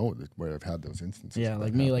don't know where I've had those instances. Yeah, of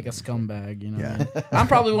like that me, like a happening. scumbag. You know, Yeah. I'm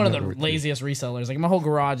probably one of the laziest resellers. Like my whole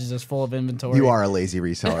garage is just full of inventory. You are a lazy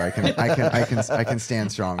reseller. I can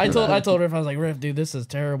stand strong. I for told that. Riff, I was like, Riff, dude, this is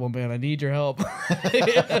terrible, man. I need your help.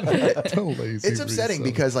 The lazy It's upsetting reseller.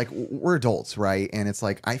 because like we're adults, right? And it's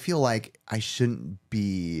like I feel like I shouldn't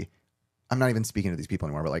be. I'm not even speaking to these people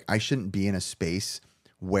anymore, but like I shouldn't be in a space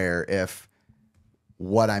where if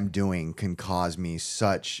what I'm doing can cause me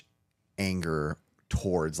such anger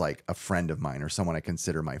towards like a friend of mine or someone I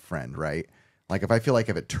consider my friend, right? Like if I feel like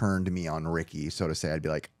if it turned me on Ricky, so to say, I'd be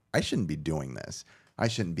like, I shouldn't be doing this. I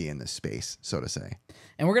shouldn't be in this space, so to say.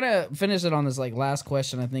 And we're gonna finish it on this like last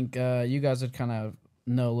question. I think you guys would kind of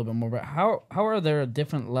know a little bit more about how are there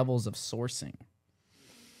different levels of sourcing?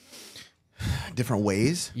 Different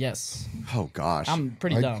ways. Yes, Oh gosh. I'm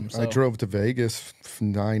pretty dumb. So. I drove to Vegas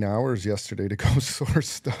 9 hours yesterday to go source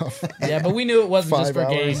stuff. Yeah, but we knew it wasn't just 5 for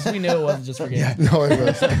hours. games. We knew it wasn't just for games. No, it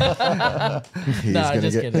was. He's No, gonna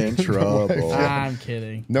just get kidding. in trouble. I'm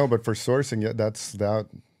kidding. No, but for sourcing, yeah, that's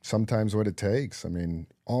sometimes what it takes. I mean,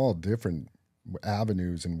 all different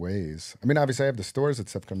avenues and ways. I mean, obviously, I have the stores that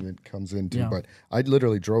stuff comes into, Yeah. but I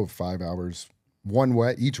literally drove 5 hours one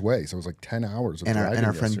way each way, so it was like 10 hours. Of And our driving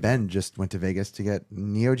friend yesterday. Ben just went to Vegas to get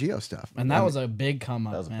Neo Geo stuff. And that was a big come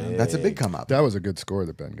up, man. That's a big come up. That was a good score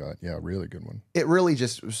that Ben got. Yeah, really good one. It really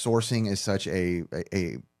just sourcing is such a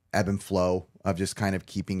ebb and flow of just kind of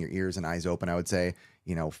keeping your ears and eyes open. I would say,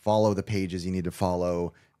 you know, follow the pages you need to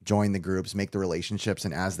follow, join the groups, make the relationships,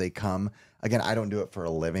 and as they come. Again, I don't do it for a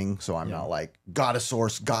living, so I'm not like gotta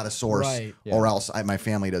source, Right. or else my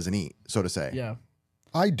family doesn't eat, so to say. Yeah.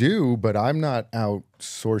 I do, but I'm not out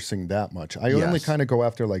sourcing that much. I only Yes. kind of go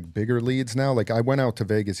after like bigger leads now. Like I went out to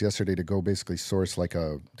Vegas yesterday to go basically source like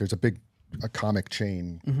there's a comic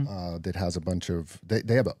chain that has a bunch of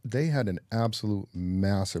they had an absolute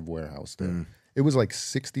massive warehouse there. It was like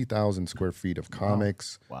 60,000 square feet of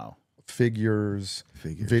comics, Wow. figures,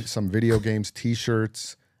 some video games,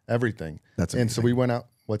 T-shirts, everything. That's and so amazing. we went out.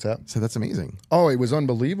 What's that? So that's amazing. Oh, it was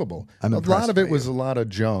unbelievable. I'm a impressed lot of it by was you. a lot of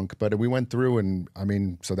junk, but we went through and I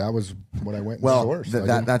mean, so that was what I went Well, and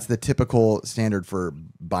sourced. that's the typical standard for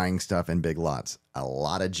buying stuff in big lots. A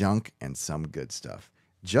lot of junk and some good stuff.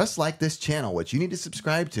 Just like this channel, which you need to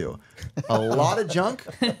subscribe to. A lot of junk,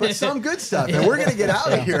 but some good stuff. And we're going to get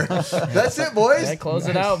out of here. That's it, boys. Yeah, close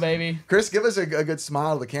it out, baby. Chris, give us a good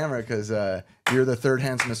smile to the camera because you're the third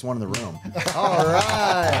handsomest one in the room. All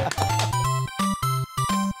right.